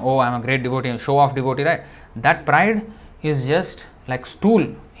 I am a great devotee, show off devotee, right? That pride is just like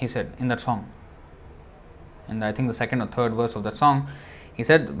stool, he said in that song. And I think the second or third verse of that song, he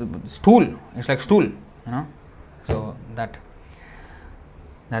said, stool, it's like stool, So that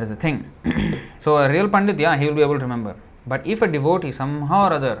is the thing. So a real Pandit, he will be able to remember. But if a devotee somehow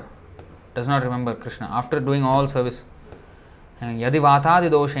or other does not remember Krishna after doing all service, yadi vatadi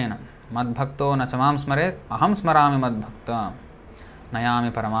doshena madbhakto nachamam smaret aham smarami madbhakta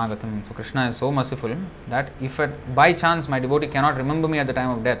nayami paramagatam. So Krishna is so merciful that if by chance my devotee cannot remember me at the time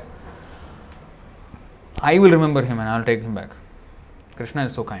of death, I will remember him and I will take him back. Krishna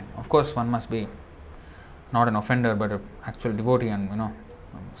is so kind. Of course, one must be not an offender but an actual devotee and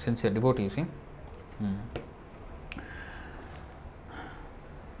sincere devotee, you see.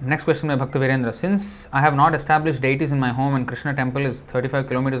 Next question by Bhakta Virendra. Since I have not established deities in my home and Krishna temple is 35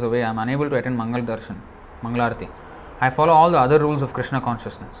 kilometers away, I am unable to attend Mangal Darshan, Mangalarti. I follow all the other rules of Krishna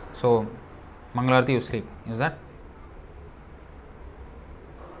consciousness. So, Mangalarti you sleep. Is that?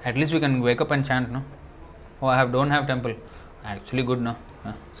 At least we can wake up and chant, no? I don't have temple. Actually good, no?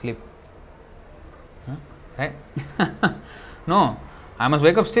 Sleep. Right? No, I must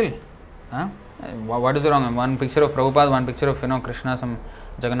wake up still. What is wrong? One picture of Prabhupada, one picture of Krishna, some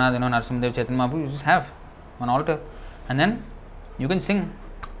Jagannath, Narasimhadev, Chaitanya Mahaprabhu, you just have one altar. And then you can sing.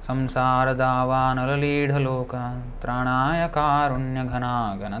 Samsara dava nalalidha loka tranaya karunya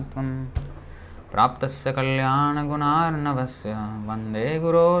ghana ganatvam praptasya kalyana gunarnavasya vande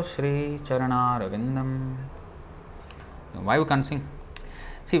guru shri charanaravindam. Why we can't sing?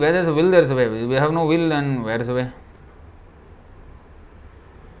 See, where there is a will, there is a way. We have no will, and where is the way?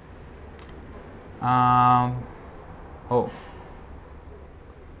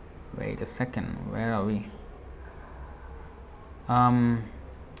 Wait a second. Where are we?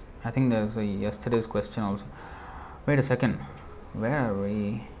 I think there's a yesterday's question also. Wait a second. Where are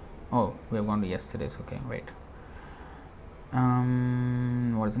we? We have gone to yesterday's. Okay, wait.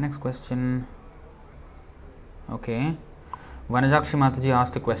 What is the next question? Okay. Vanajakshi Mataji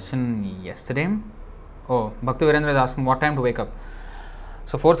asked a question yesterday. Bhakti Virendra is asking what time to wake up.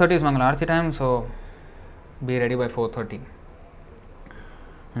 So 4:30 is Mangal Arati time, so be ready by 4:30.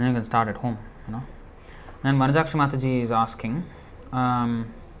 And you can start at home, Then Vanajakshi Mataji is asking,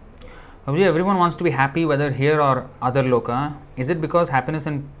 Babuji, everyone wants to be happy whether here or other loka. Is it because happiness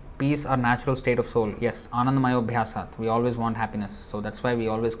and peace are natural state of soul? Yes, Anandamayo Bhyasat. We always want happiness. So that's why we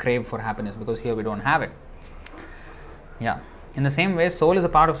always crave for happiness, because here we don't have it. Yeah. In the same way, soul is a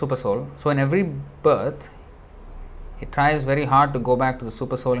part of super soul. So in every birth, it tries very hard to go back to the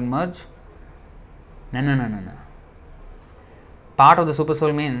super soul and merge. No. Part of the super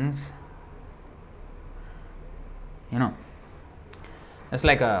soul means, it's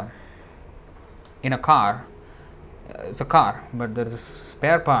like in a car, it's a car, but there is a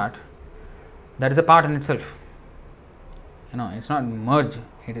spare part that is a part in itself. It's not merge,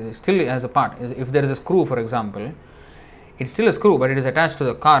 it is still as a part. If there is a screw, for example, it's still a screw, but it is attached to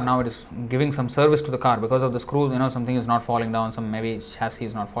the car. Now it is giving some service to the car because of the screw. Something is not falling down, some maybe chassis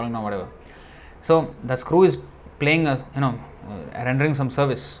is not falling down, whatever. So the screw is playing rendering some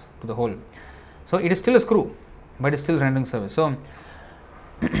service to the whole. So it is still a screw, but it's still rendering service. So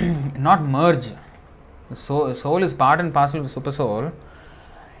not merge. So soul is part and parcel of the super soul.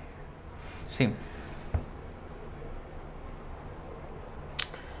 See,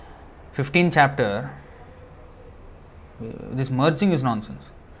 15th chapter, this merging is nonsense.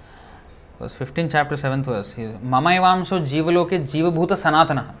 Verse 15th chapter 7th verse is Mamaivamsho jivaloke jivabhuta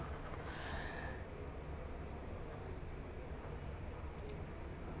sanatana.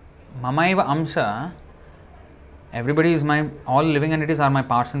 Mamaiva amsha, everybody is all living entities are my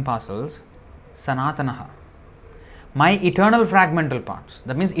parts and parcels. Sanatanaha, my eternal fragmental parts.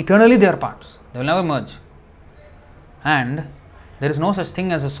 That means eternally they are parts. They will never merge. And there is no such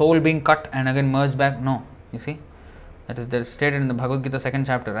thing as a soul being cut and again merged back. No. You see? That is stated in the Bhagavad Gita 2nd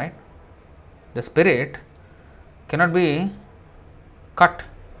chapter, right? The spirit cannot be cut.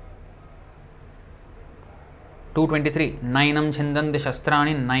 223. Nainam chindanti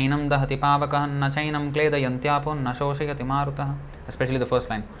shastrani nainam dahati pavakah na chainam kledayantyapo na shoshayati marutah. Especially the first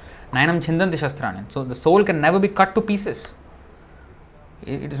line. Nainam chindanti shastrani. So the soul can never be cut to pieces.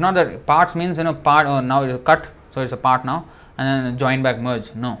 It is not that parts means part, now it is cut, so it's a part now, and then join back,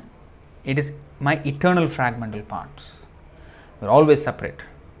 merge. No. It is my eternal fragmental parts. We are always separate.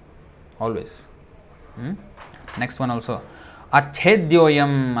 Always. Next one also.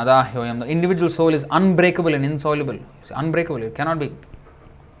 Achedyoyam adahyoyam. The individual soul is unbreakable and insoluble. It's unbreakable. It cannot be.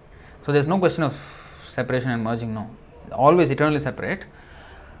 So there is no question of separation and merging. No. Always eternally separate.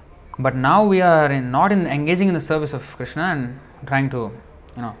 But now we are not engaging in the service of Krishna and trying to,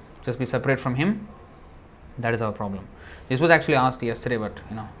 just be separate from him. That is our problem. This was actually asked yesterday, but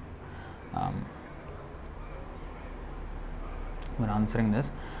we're answering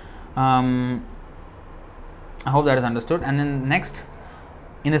this. I hope that is understood. And then next,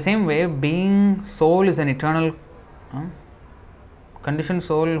 in the same way, being soul is an eternal conditioned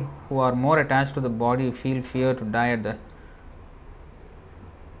soul who are more attached to the body feel fear to die at the.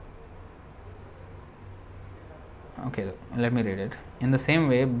 Okay, let me read it. In the same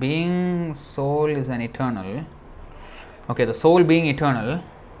way, being soul is an eternal. Okay, the soul being eternal,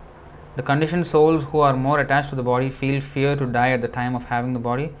 the conditioned souls who are more attached to the body feel fear to die at the time of having the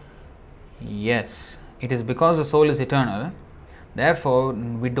body. Yes, it is because the soul is eternal, therefore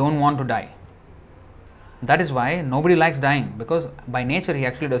we don't want to die. That is why nobody likes dying, because by nature he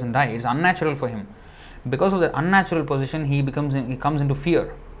actually doesn't die. It's unnatural for him. Because of the unnatural position, he comes into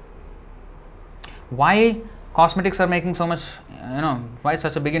fear. Why cosmetics are making so much, why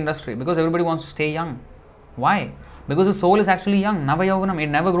such a big industry? Because everybody wants to stay young. Why? Because the soul is actually young. Navayoganam, it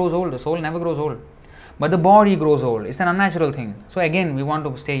never grows old. The soul never grows old. But the body grows old. It's an unnatural thing. So again, we want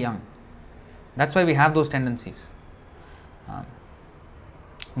to stay young. That's why we have those tendencies.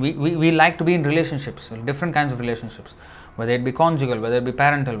 We like to be in relationships, different kinds of relationships, whether it be conjugal, whether it be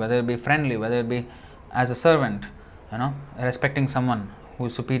parental, whether it be friendly, whether it be as a servant, respecting someone who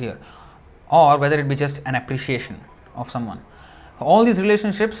is superior, or whether it be just an appreciation of someone. All these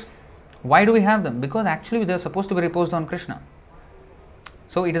relationships, why do we have them? Because actually they are supposed to be reposed on Krishna.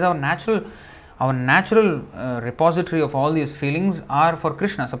 So it is our natural repository of all these feelings are for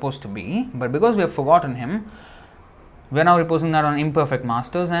Krishna supposed to be, but because we have forgotten him, we are now reposing that on imperfect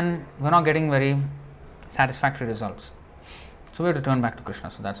masters and we are not getting very satisfactory results. So we have to turn back to Krishna.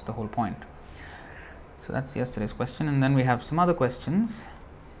 So that's the whole point. So that's yesterday's question, and then we have some other questions.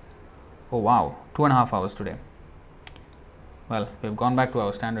 Oh wow, 2.5 hours today. Well, we have gone back to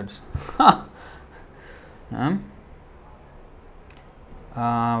our standards. Where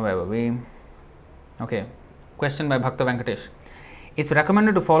were we? Okay, question by Bhakta Venkatesh. It's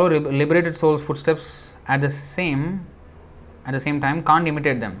recommended to follow liberated souls' footsteps at the same time, can't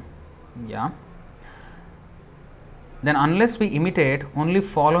imitate them. Yeah. Then unless we imitate, only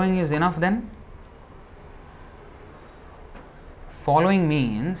following is enough then? Following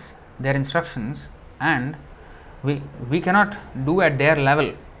means their instructions, and we cannot do at their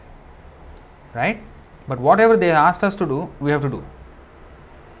level, right? But whatever they asked us to do, we have to do.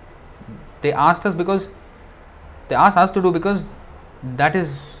 They asked us to do because that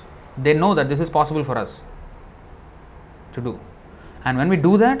is, they know that this is possible for us to do. And when we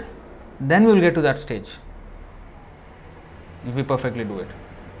do that, then we will get to that stage. If we perfectly do it.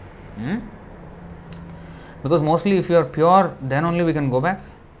 Because mostly if you are pure, then only we can go back.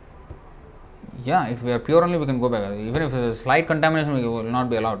 Yeah, if we are pure only, we can go back. Even if there is slight contamination, we will not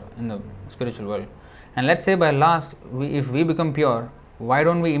be allowed in the spiritual world. And let's say by last, if we become pure, why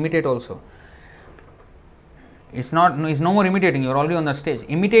don't we imitate also? It's no more imitating, you're already on that stage.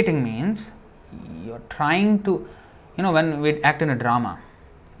 Imitating means you're trying to, when we act in a drama,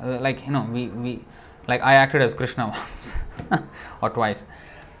 like I acted as Krishna once or twice.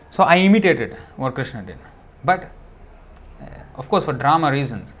 So I imitated what Krishna did. But of course for drama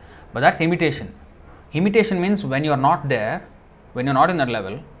reasons. But that's imitation. Imitation means when you're not there, when you're not in that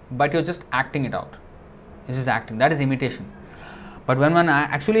level, but you're just acting it out. This is acting. That is imitation. But when one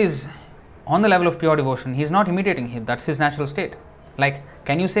actually is on the level of pure devotion, he is not imitating him. That's his natural state. Like,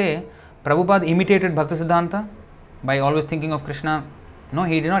 can you say Prabhupada imitated Bhaktisiddhanta by always thinking of Krishna? No,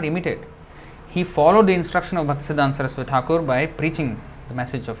 he did not imitate. He followed the instruction of Bhaktisiddhanta Saraswati Thakur by preaching the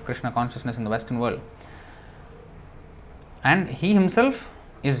message of Krishna consciousness in the Western world. And he himself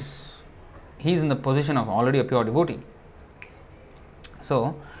is in the position of already a pure devotee.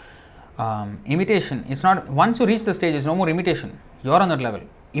 So, imitation, it's not, once you reach the stage, it's no more imitation. You are on that level.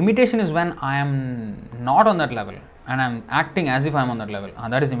 Imitation is when I am not on that level and I am acting as if I am on that level.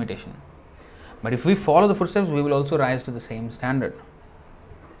 That is imitation. But if we follow the footsteps, we will also rise to the same standard.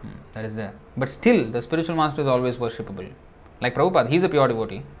 That is there. But still, the spiritual master is always worshipable. Like Prabhupada, he is a pure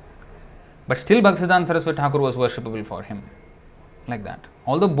devotee. But still Bhaktisiddhanta Saraswati Thakur was worshipable for him. Like that.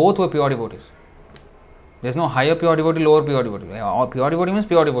 Although both were pure devotees. There is no higher pure devotee, lower pure devotee. Pure devotee means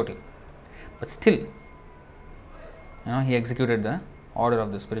pure devotee. But still, he executed the order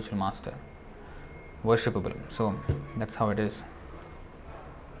of the spiritual master. Worshipable. So, that's how it is.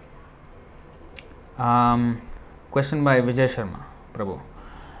 Question by Vijay Sharma, Prabhu.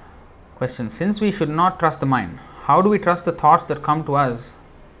 Question: since we should not trust the mind, how do we trust the thoughts that come to us,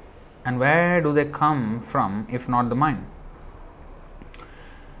 and where do they come from if not the mind?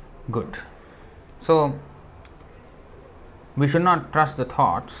 Good. So, we should not trust the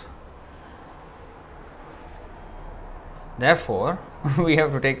thoughts. Therefore, we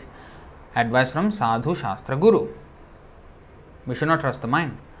have to take advice from Sadhu, Shastra, Guru. We should not trust the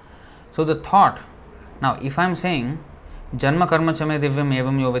mind. So, the thought, now if I am saying, Janma karma chame divyam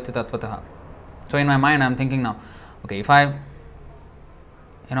evam yo veti tattvataha. So, in my mind I am thinking now, okay, if I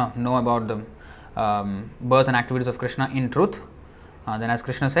know about the birth and activities of Krishna in truth, then as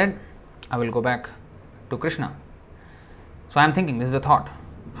Krishna said, I will go back to Krishna. So, I am thinking, this is a thought.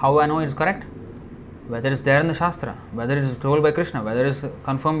 How I know it is correct? Whether it is there in the Shastra, whether it is told by Krishna, whether it is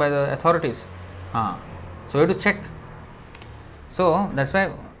confirmed by the authorities. So, you have to check. So, that's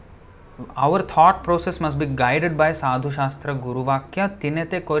why our thought process must be guided by Sadhu Shastra, Guru Vakya,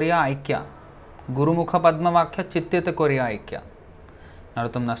 Tinete Korya Aikya. Guru Mukha Padma Vakya, Chittete Korya Aikya.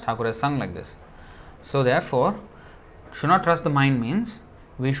 Narottam Das Thakur has sung like this. So, therefore, should not trust the mind means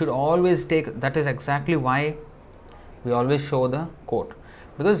we should always take, that is exactly why we always show the quote.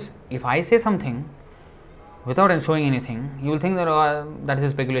 Because if I say something without showing anything, you will think that that is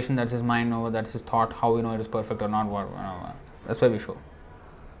his speculation, that is his mind, or that is his thought, how we know it is perfect or not. That's why we show.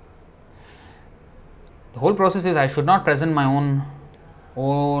 The whole process is I should not present my own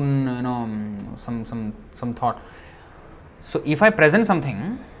some thought. So if I present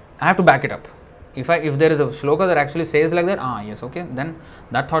something, I have to back it up. If there is a shloka that actually says like that, yes, okay, then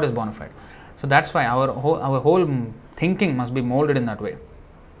that thought is bona fide. So that's why our whole thinking must be molded in that way.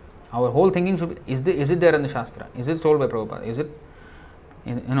 Our whole thinking should be, is it there in the Shastra? Is it told by Prabhupada? Is it,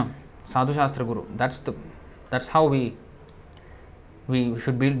 Sadhu Shastra Guru? That's how we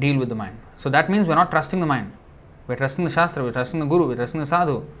should deal with the mind. So that means we are not trusting the mind. We are trusting the Shastra, we are trusting the Guru, we are trusting the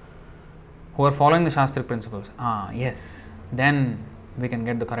Sadhu who are following the Shastric principles. Yes, then we can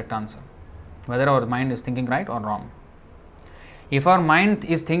get the correct answer. Whether our mind is thinking right or wrong. If our mind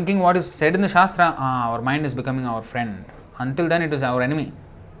is thinking what is said in the Shastra, our mind is becoming our friend. Until then it is our enemy.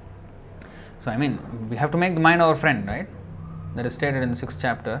 So, we have to make the mind our friend, right? That is stated in the 6th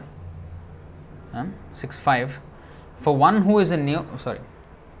chapter, 6.5. For one who is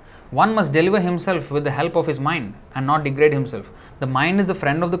one must deliver himself with the help of his mind and not degrade himself. The mind is the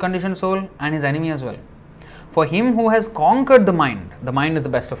friend of the conditioned soul and his enemy as well. For him who has conquered the mind is the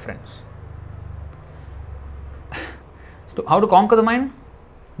best of friends. So, how to conquer the mind?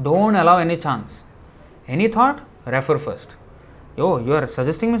 Don't allow any chance. Any thought, refer first. You are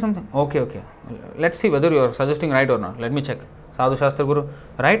suggesting me something? Okay. Let's see whether you are suggesting right or not. Let me check. Sadhu Shastra Guru,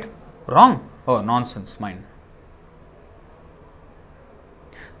 right? Wrong? Oh, nonsense, mind.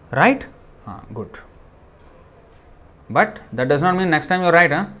 Right? Good. But that does not mean next time you are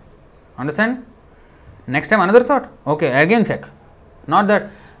right. Understand? Next time another thought. Okay, again check. Not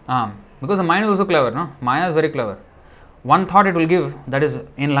that, because the mind is also clever, no? Maya is very clever. one thought it will give that is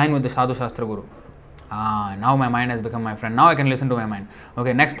in line with the Sadhu Shastra Guru. Now my mind has become my friend. Now I can listen to my mind.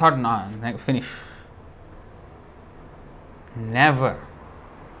 Okay, next thought, finish. Never.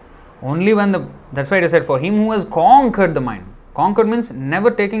 Only when that's why it is said, for him who has conquered the mind. Conquered means never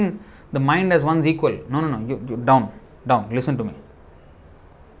taking the mind as one's equal. No, you down, listen to me.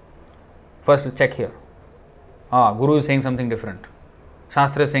 First check here. Guru is saying something different.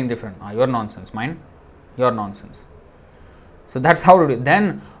 Shastra is saying different. Your nonsense. Mind, your nonsense. So that's how to do it.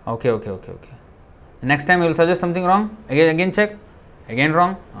 Then, okay. Next time you will suggest something wrong. Again check. Again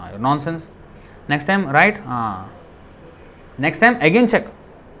wrong. Your nonsense. Next time right. Next time again check.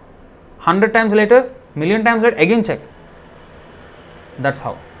 100 times later, million times later, again check. That's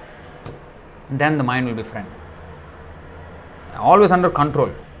how. Then the mind will be friend. Always under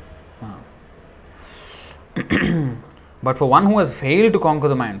control. But for one who has failed to conquer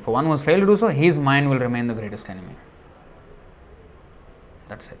the mind, for one who has failed to do so, his mind will remain the greatest enemy.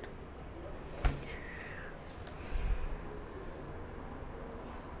 That's it.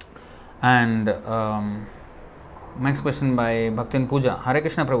 And next question by Bhaktin Puja. Hare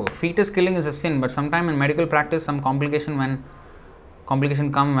Krishna Prabhu. Fetus killing is a sin, but sometime in medical practice some complication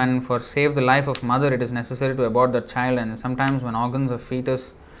come when for save the life of mother it is necessary to abort the child, and sometimes when organs of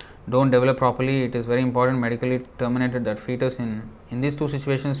fetus don't develop properly, it is very important medically terminated that fetus. In these two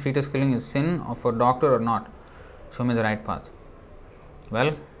situations, fetus killing is sin or for doctor or not? Show me the right path.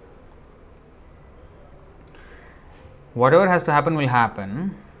 Well, whatever has to happen will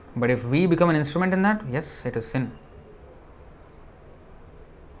happen, but if we become an instrument in that, yes, it is sin.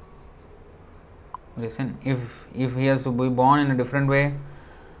 It is sin. If he has to be born in a different way,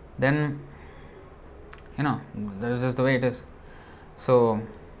 then that is just the way it is. So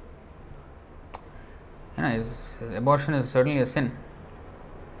abortion is certainly a sin.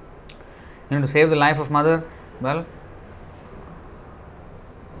 To save the life of mother, well,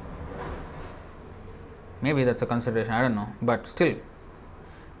 maybe that's a consideration, I don't know, but still,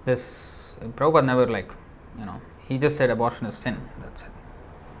 this Prabhupada never he just said abortion is sin, that's it.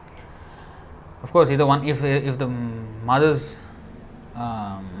 Of course, either one, if the mother's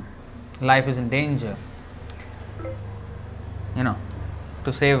life is in danger,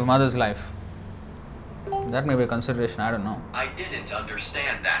 to save mother's life, that may be a consideration, I don't know. I didn't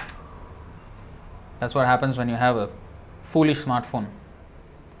understand that. That's what happens when you have a foolish smartphone.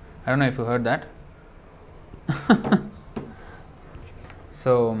 I don't know if you heard that.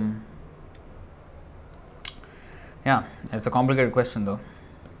 So, yeah, it's a complicated question though.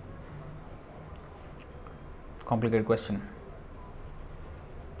 Complicated question.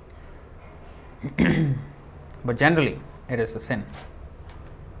 But generally, it is a sin.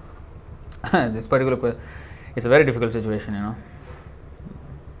 This particular it's a very difficult situation,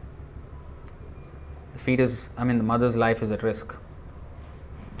 The fetus, the mother's life is at risk.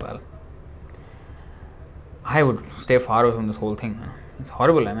 Well, I would stay far away from this whole thing. It's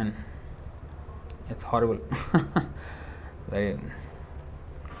horrible, it's horrible. Very,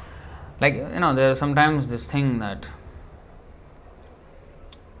 there is sometimes this thing that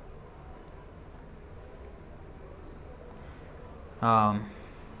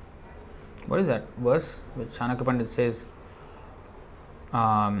what is that verse which Chanakya Pandit says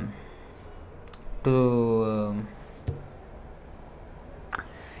to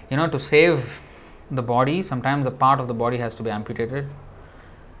save the body, sometimes a part of the body has to be amputated,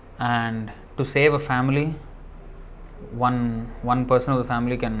 and to save a family, one person of the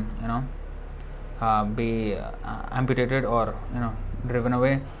family can be amputated or driven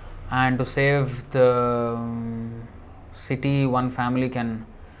away, and to save the city, one family can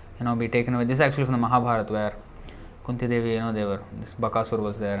be taken away. This is actually from the Mahabharata, where Kunti Devi, this Bakasur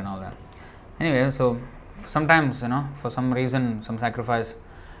was there and all that. Anyway, so sometimes for some reason, some sacrifice,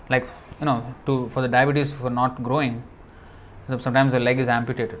 for the diabetes for not growing, sometimes the leg is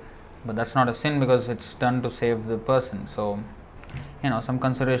amputated, but that's not a sin because it's done to save the person. So some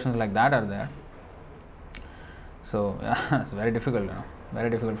considerations like that are there. So yeah, it's very difficult, very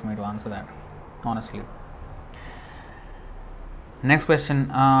difficult for me to answer that, honestly. Next question,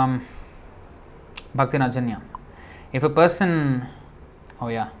 Bhakti Najanya. If a person, oh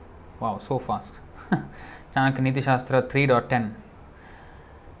yeah, wow, so fast. Chanakya Niti Shastra 3.10.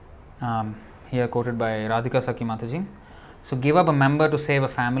 Here quoted by Radhika Sakhi Mataji. So give up a member to save a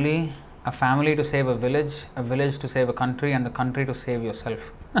family to save a village to save a country, and the country to save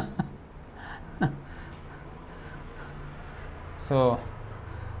yourself. So,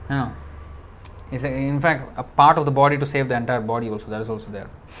 is in fact a part of the body to save the entire body also, that is also there.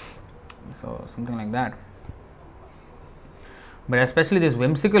 So something like that. But especially this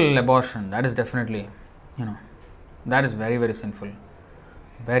whimsical abortion, that is definitely, That is very, very sinful.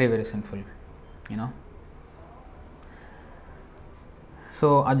 Very, very sinful. You know.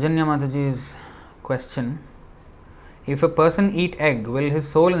 So, Ajanya Mataji's question: if a person eat egg, will his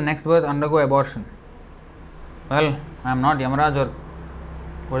soul in the next birth undergo abortion? Well, I am not Yamaraj or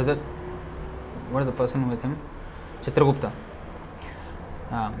what is it? What is the person with him? Chitragupta.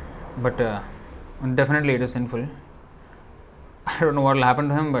 But definitely it is sinful. I don't know what will happen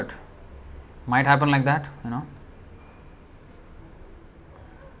to him, but might happen like that, you know.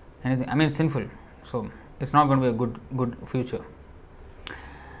 Anything, I mean, it's sinful, so it's not going to be a good future.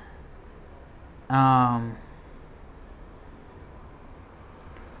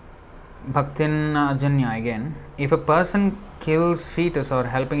 Bhaktin Ajanya again: if a person kills fetus or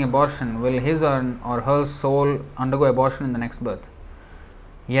helping abortion, will his or her soul undergo abortion in the next birth?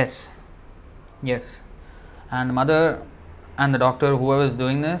 Yes. And mother and the doctor, whoever is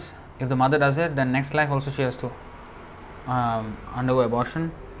doing this, if the mother does it, then next life also she has to undergo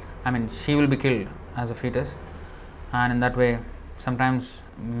abortion. I mean, she will be killed as a fetus, and in that way, sometimes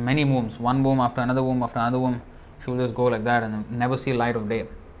many wombs, one womb after another womb after another womb, she will just go like that and never see light of day.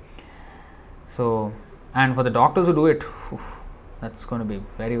 So, and for the doctors who do it, that's going to be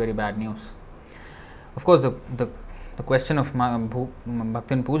very, very bad news. Of course, the question of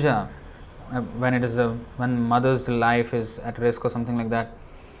Bhaktin Puja, when it is when mother's life is at risk or something like that,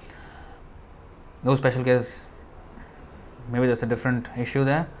 those special cases, maybe there's a different issue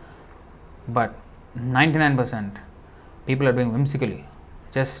there, but 99% people are doing whimsically,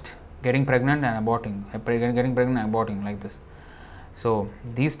 just getting pregnant and aborting, getting pregnant and aborting like this. So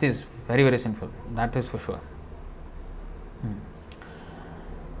this is very, very sinful, that is for sure.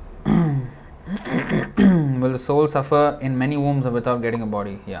 Will the soul suffer in many wombs or without getting a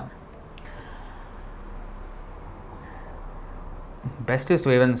body? Yeah. Best is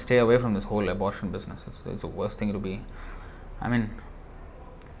to even stay away from this whole abortion business. It's the worst thing to be. I mean,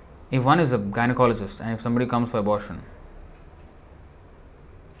 if one is a gynecologist and if somebody comes for abortion,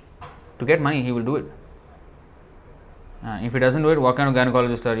 to get money, he will do it. If he doesn't do it, what kind of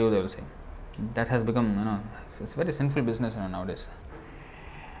gynecologist are you? They will say. That has become, you know, it's very sinful business, you know, nowadays.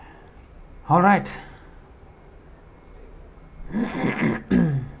 All right. I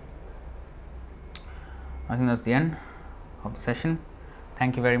think that's the end of the session.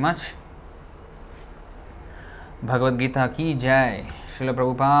 Thank you very much. Bhagavad Gita ki jai, Srila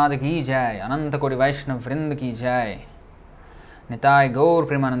Prabhupada ki jai, Ananta Koti Vaishnav Vrind ki jai, Nitai Gaur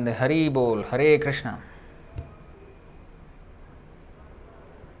Premanande Hari Bol, Hare Krishna.